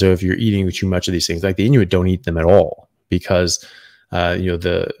 And so if you're eating too much of these things, like the Inuit don't eat them at all, because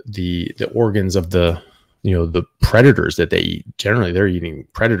the organs of the predators that they eat, generally they're eating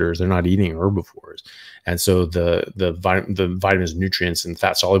predators, they're not eating herbivores. And so the vitamins, nutrients, and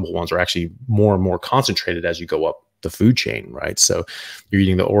fat soluble ones are actually more and more concentrated as you go up the food chain, right? So you're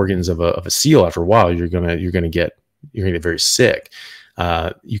eating the organs of a seal. After a while, you're gonna get very sick.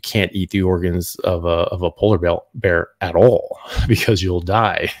 You can't eat the organs of a polar bear at all, because you'll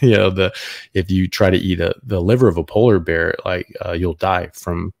die. If you try to eat the liver of a polar bear, you'll die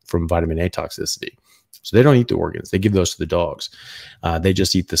from vitamin A toxicity. So they don't eat the organs; they give those to the dogs. They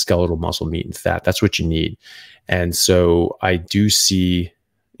just eat the skeletal muscle, meat, and fat. That's what you need. And so I do see,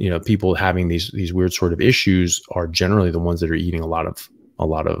 people having these weird sort of issues are generally the ones that are eating a lot of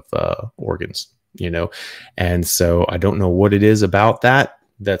organs, and so I don't know what it is about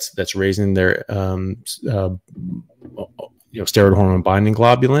that's raising their steroid hormone binding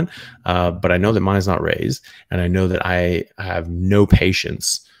globulin, but I know that mine's not raised, and I know that I have no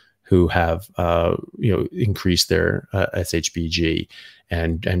patients who have increased their SHBG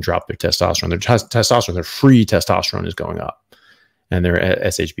and dropped their testosterone. Their testosterone, their free testosterone, is going up, and their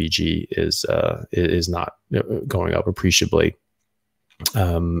SHBG is not going up appreciably.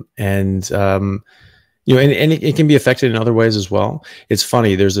 And it can be affected in other ways as well. It's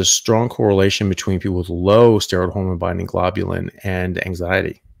funny. There's a strong correlation between people with low steroid hormone binding globulin and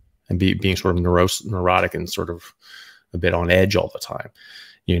anxiety, and being sort of neurotic and sort of a bit on edge all the time.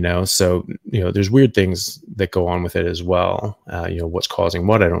 So there's weird things that go on with it as well. What's causing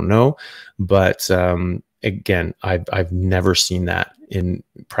what, I don't know, but again, I've never seen that in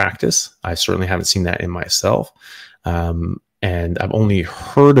practice. I certainly haven't seen that in myself. And I've only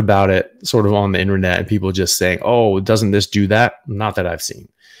heard about it sort of on the internet, and people just saying, oh, doesn't this do that? Not that I've seen.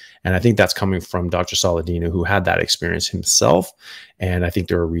 And I think that's coming from Dr. Saladino, who had that experience himself. And I think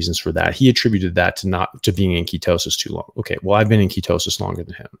there are reasons for that. He attributed that to being in ketosis too long. Okay, well, I've been in ketosis longer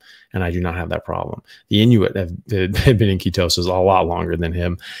than him, and I do not have that problem. The Inuit have been in ketosis a lot longer than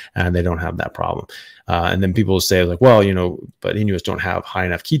him, and they don't have that problem. And then people say, like, well, but Inuits don't have high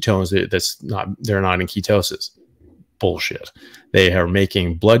enough ketones. They're not in ketosis. Bullshit. They are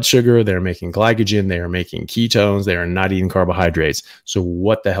making blood sugar, they're making glycogen, they are making ketones, they are not eating carbohydrates. So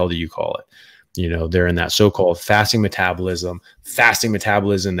what the hell do you call it? They're in that so-called fasting metabolism,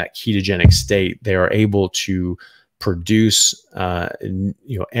 that ketogenic state. They are able to produce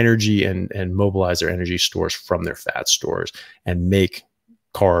energy and mobilize their energy stores from their fat stores and make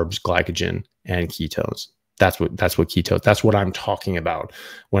carbs, glycogen, and ketones. That's what I'm talking about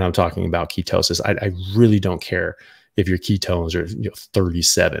when I'm talking about ketosis. I really don't care if your ketones are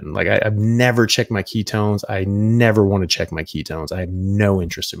 37. Like I've never checked my ketones. I never want to check my ketones. I have no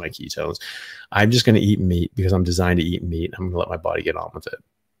interest in my ketones. I'm just going to eat meat because I'm designed to eat meat. I'm going to let my body get on with it.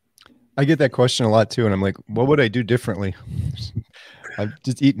 I get that question a lot too. And I'm like, what would I do differently? I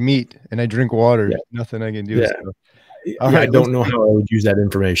just eat meat and I drink water. Yeah. Nothing I can do. Yeah. So. I don't know how I would use that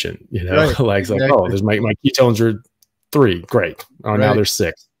information. Right, like, exactly. Oh, there's my ketones are 3. Great. Oh, now they're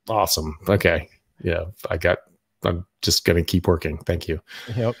 6. Awesome. Okay. Yeah. I'm just going to keep working. Thank you.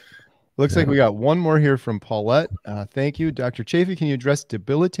 Yep. Looks like we got one more here from Paulette. Thank you. Dr. Chaffee, can you address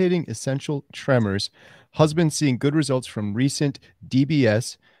debilitating essential tremors? Husband seeing good results from recent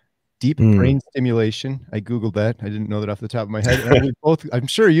DBS, deep brain stimulation. I Googled that. I didn't know that off the top of my head. And we both, I'm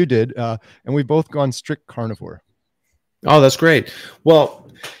sure you did. And we've both gone strict carnivore. Oh, that's great. Well,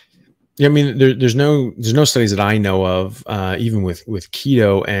 I mean, there's no studies that I know of, even with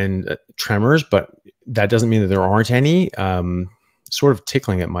keto and tremors, but that doesn't mean that there aren't any. Sort of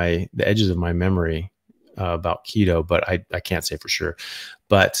tickling at the edges of my memory about keto, but I can't say for sure.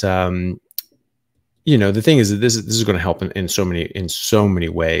 But the thing is that this is going to help in so many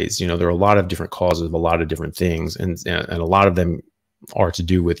ways. There are a lot of different causes of a lot of different things, and a lot of them are to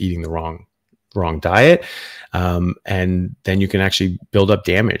do with eating the wrong diet. And then you can actually build up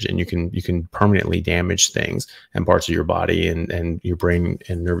damage, and you can permanently damage things and parts of your body and your brain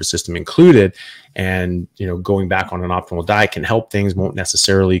and nervous system included. And, going back on an optimal diet can help things, won't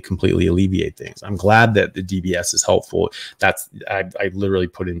necessarily completely alleviate things. I'm glad that the DBS is helpful. I literally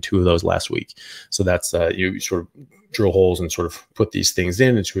put in 2 of those last week. So that's, you sort of drill holes and sort of put these things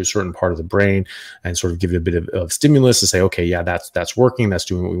into a certain part of the brain and sort of give it a bit of stimulus to say, okay, yeah, that's working. That's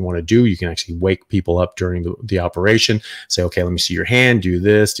doing what we want to do. You can actually wake people up during the operation, say, okay, let me see your hand, do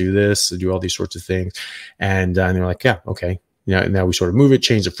this, do all these sorts of things. And they're like, yeah, okay. Now we sort of move it,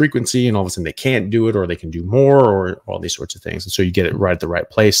 change the frequency, and all of a sudden they can't do it, or they can do more, or all these sorts of things. And so you get it right at the right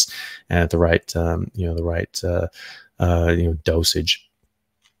place and at the right, dosage.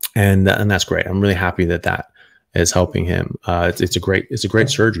 And that's great. I'm really happy that is helping him. It's a great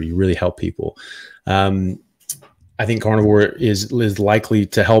surgery. You really help people. I think carnivore is likely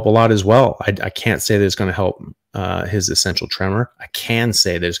to help a lot as well. I can't say that it's going to help his essential tremor. I can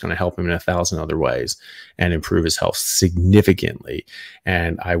say that it's going to help him in 1,000 other ways and improve his health significantly.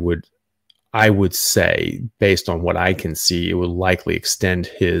 And I would say, based on what I can see, it would likely extend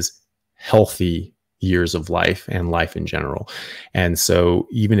his healthy years of life and life in general. And so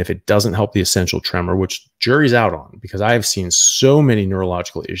even if it doesn't help the essential tremor, which jury's out on, because I have seen so many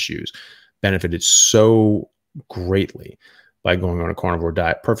neurological issues benefited so greatly by going on a carnivore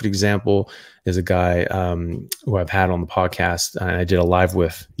diet. Perfect example is a guy who I've had on the podcast, and I did a live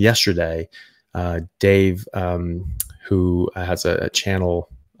with yesterday, Dave, who has a channel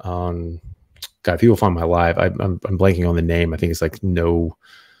on God, people find my live. I'm blanking on the name. I think it's like No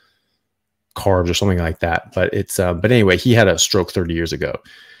Carbs or something like that. But it's but anyway, he had a stroke 30 years ago,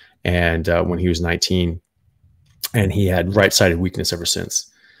 and when he was 19, and he had right-sided weakness ever since.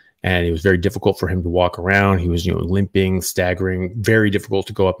 And it was very difficult for him to walk around. He was, limping, staggering, very difficult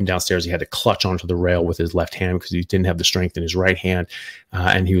to go up and downstairs. He had to clutch onto the rail with his left hand because he didn't have the strength in his right hand.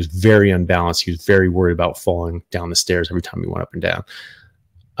 And he was very unbalanced. He was very worried about falling down the stairs every time he went up and down.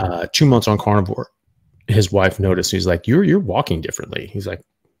 2 months on carnivore, his wife noticed. He's like, you're walking differently. He's like,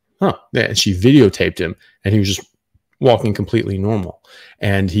 huh. Yeah, and she videotaped him, and he was just walking completely normal.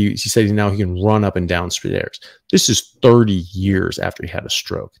 And he said now he can run up and down stairs. This is 30 years after he had a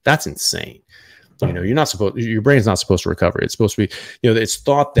stroke. That's insane. You're not supposed, your brain's not supposed to recover. It's supposed to be, it's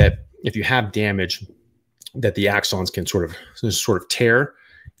thought that if you have damage, that the axons can sort of tear,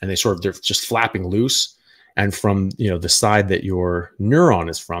 and they're just flapping loose. And from, the side that your neuron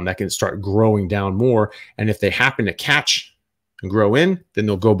is from, that can start growing down more. And if they happen to catch and grow in, then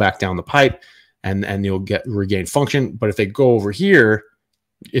they'll go back down the pipe, and you'll regain function. But if they go over here,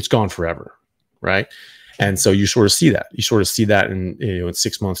 it's gone forever, right? And so you sort of see that. You sort of see that in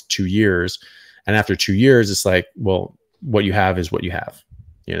 6 months, 2 years. And after 2 years, it's like, well, what you have is what you have,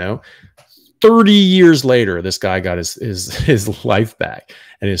 30 years later, this guy got his life back,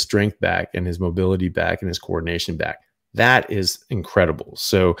 and his strength back, and his mobility back, and his coordination back. That is incredible.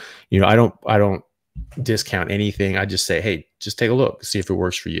 So, I don't discount anything. I just say, hey, just take a look, see if it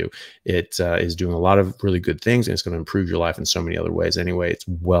works for you. It is doing a lot of really good things, and it's going to improve your life in so many other ways. Anyway, it's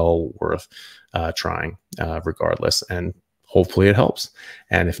well worth trying regardless, and hopefully it helps.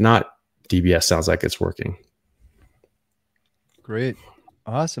 And if not, DBS sounds like it's working. Great.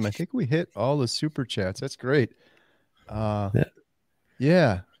 Awesome. I think we hit all the super chats. That's great.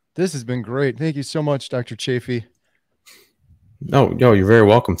 Yeah, this has been great. Thank you so much, Dr. Chaffee. No, you're very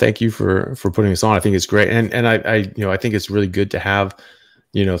welcome. Thank you for putting this on. I think it's great. And I think it's really good to have,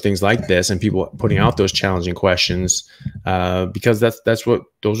 things like this, and people putting out those challenging questions, because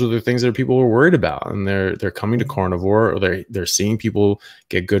those are the things that people are worried about. And they're coming to carnivore, or they're seeing people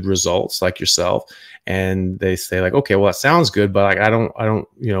get good results like yourself. And they say like, okay, well, that sounds good, but like, I don't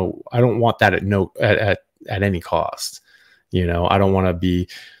want that at any cost. I don't want to be,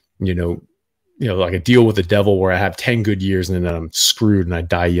 like a deal with the devil where I have 10 good years and then I'm screwed and I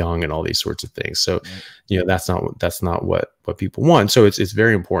die young and all these sorts of things. So, that's not what people want. So it's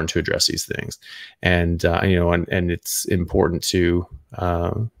very important to address these things. And, and it's important to,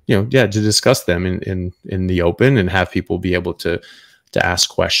 to discuss them in the open, and have people be able to ask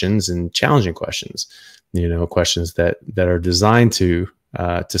questions, and challenging questions, questions that are designed to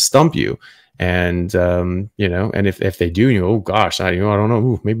stump you. And, and if they do, oh gosh, I don't know,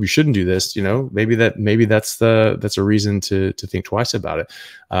 ooh, maybe we shouldn't do this, maybe that's a reason to think twice about it.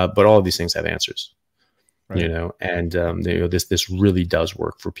 But all of these things have answers, right. And, this really does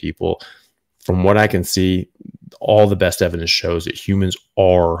work for people. From what I can see, all the best evidence shows that humans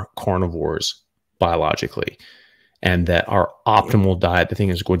are carnivores biologically, and that our optimal diet, the thing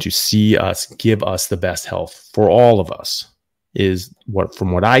is going to give us the best health for all of us, is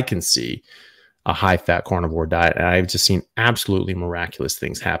from what I can see, a high-fat carnivore diet. And I've just seen absolutely miraculous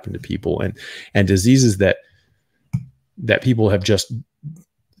things happen to people, and diseases that people have just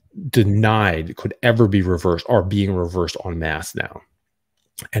denied could ever be reversed are being reversed en masse now.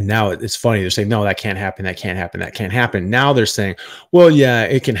 And now it's funny, they're saying, no, that can't happen, that can't happen, that can't happen. Now they're saying, well, yeah,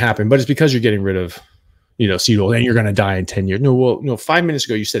 it can happen, but it's because you're getting rid of seed oil, and you're going to die in 10 years. No, well, 5 minutes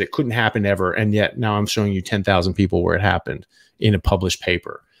ago you said it couldn't happen ever, and yet now I'm showing you 10,000 people where it happened in a published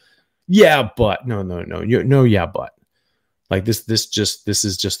paper. Yeah, but yeah, but like this is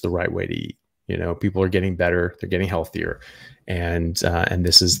just the right way to eat. People are getting better, they're getting healthier, and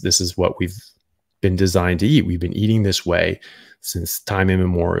this is what we've been designed to eat. We've been eating this way since time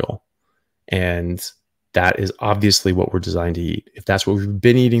immemorial, and that is obviously what we're designed to eat. If that's what we've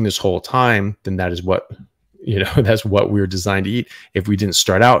been eating this whole time, then that is what that's what we were designed to eat. If we didn't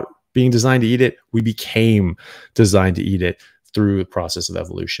start out being designed to eat it, we became designed to eat it through the process of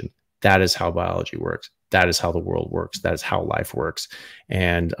evolution. That is how biology works. That is how the world works. That is how life works.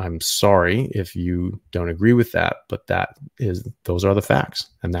 And I'm sorry if you don't agree with that, but those are the facts.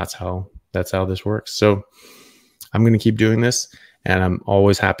 And that's how this works. So I'm going to keep doing this, and I'm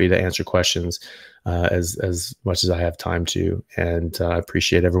always happy to answer questions as much as I have time to. And I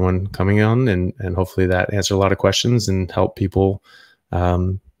appreciate everyone coming on, and hopefully that answered a lot of questions and help people,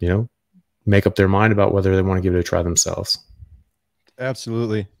 make up their mind about whether they want to give it a try themselves.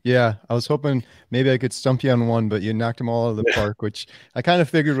 Absolutely. Yeah. I was hoping maybe I could stump you on one, but you knocked them all out of the park, which I kind of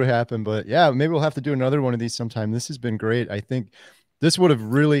figured would happen. But yeah, maybe we'll have to do another one of these sometime. This has been great. I think This would have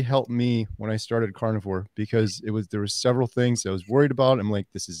really helped me when I started carnivore, because there was several things I was worried about. I'm like,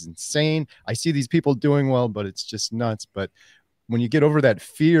 this is insane. I see these people doing well, but it's just nuts. But when you get over that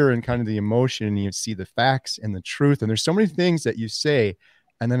fear and kind of the emotion, and you see the facts and the truth, and there's so many things that you say,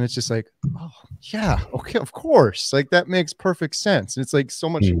 and then it's just like, oh yeah, okay, of course, like that makes perfect sense. It's like so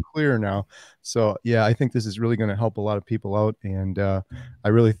much Mm. clearer now. So yeah, I think this is really going to help a lot of people out, and I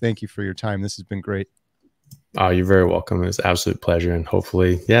really thank you for your time. This has been great. Oh, you're very welcome. It was an absolute pleasure. And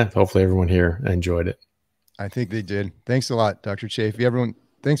hopefully, yeah, hopefully everyone here enjoyed it. I think they did. Thanks a lot, Dr. Chaffee.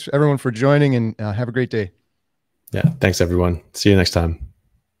 Thanks everyone for joining, and have a great day. Yeah. Thanks, everyone. See you next time.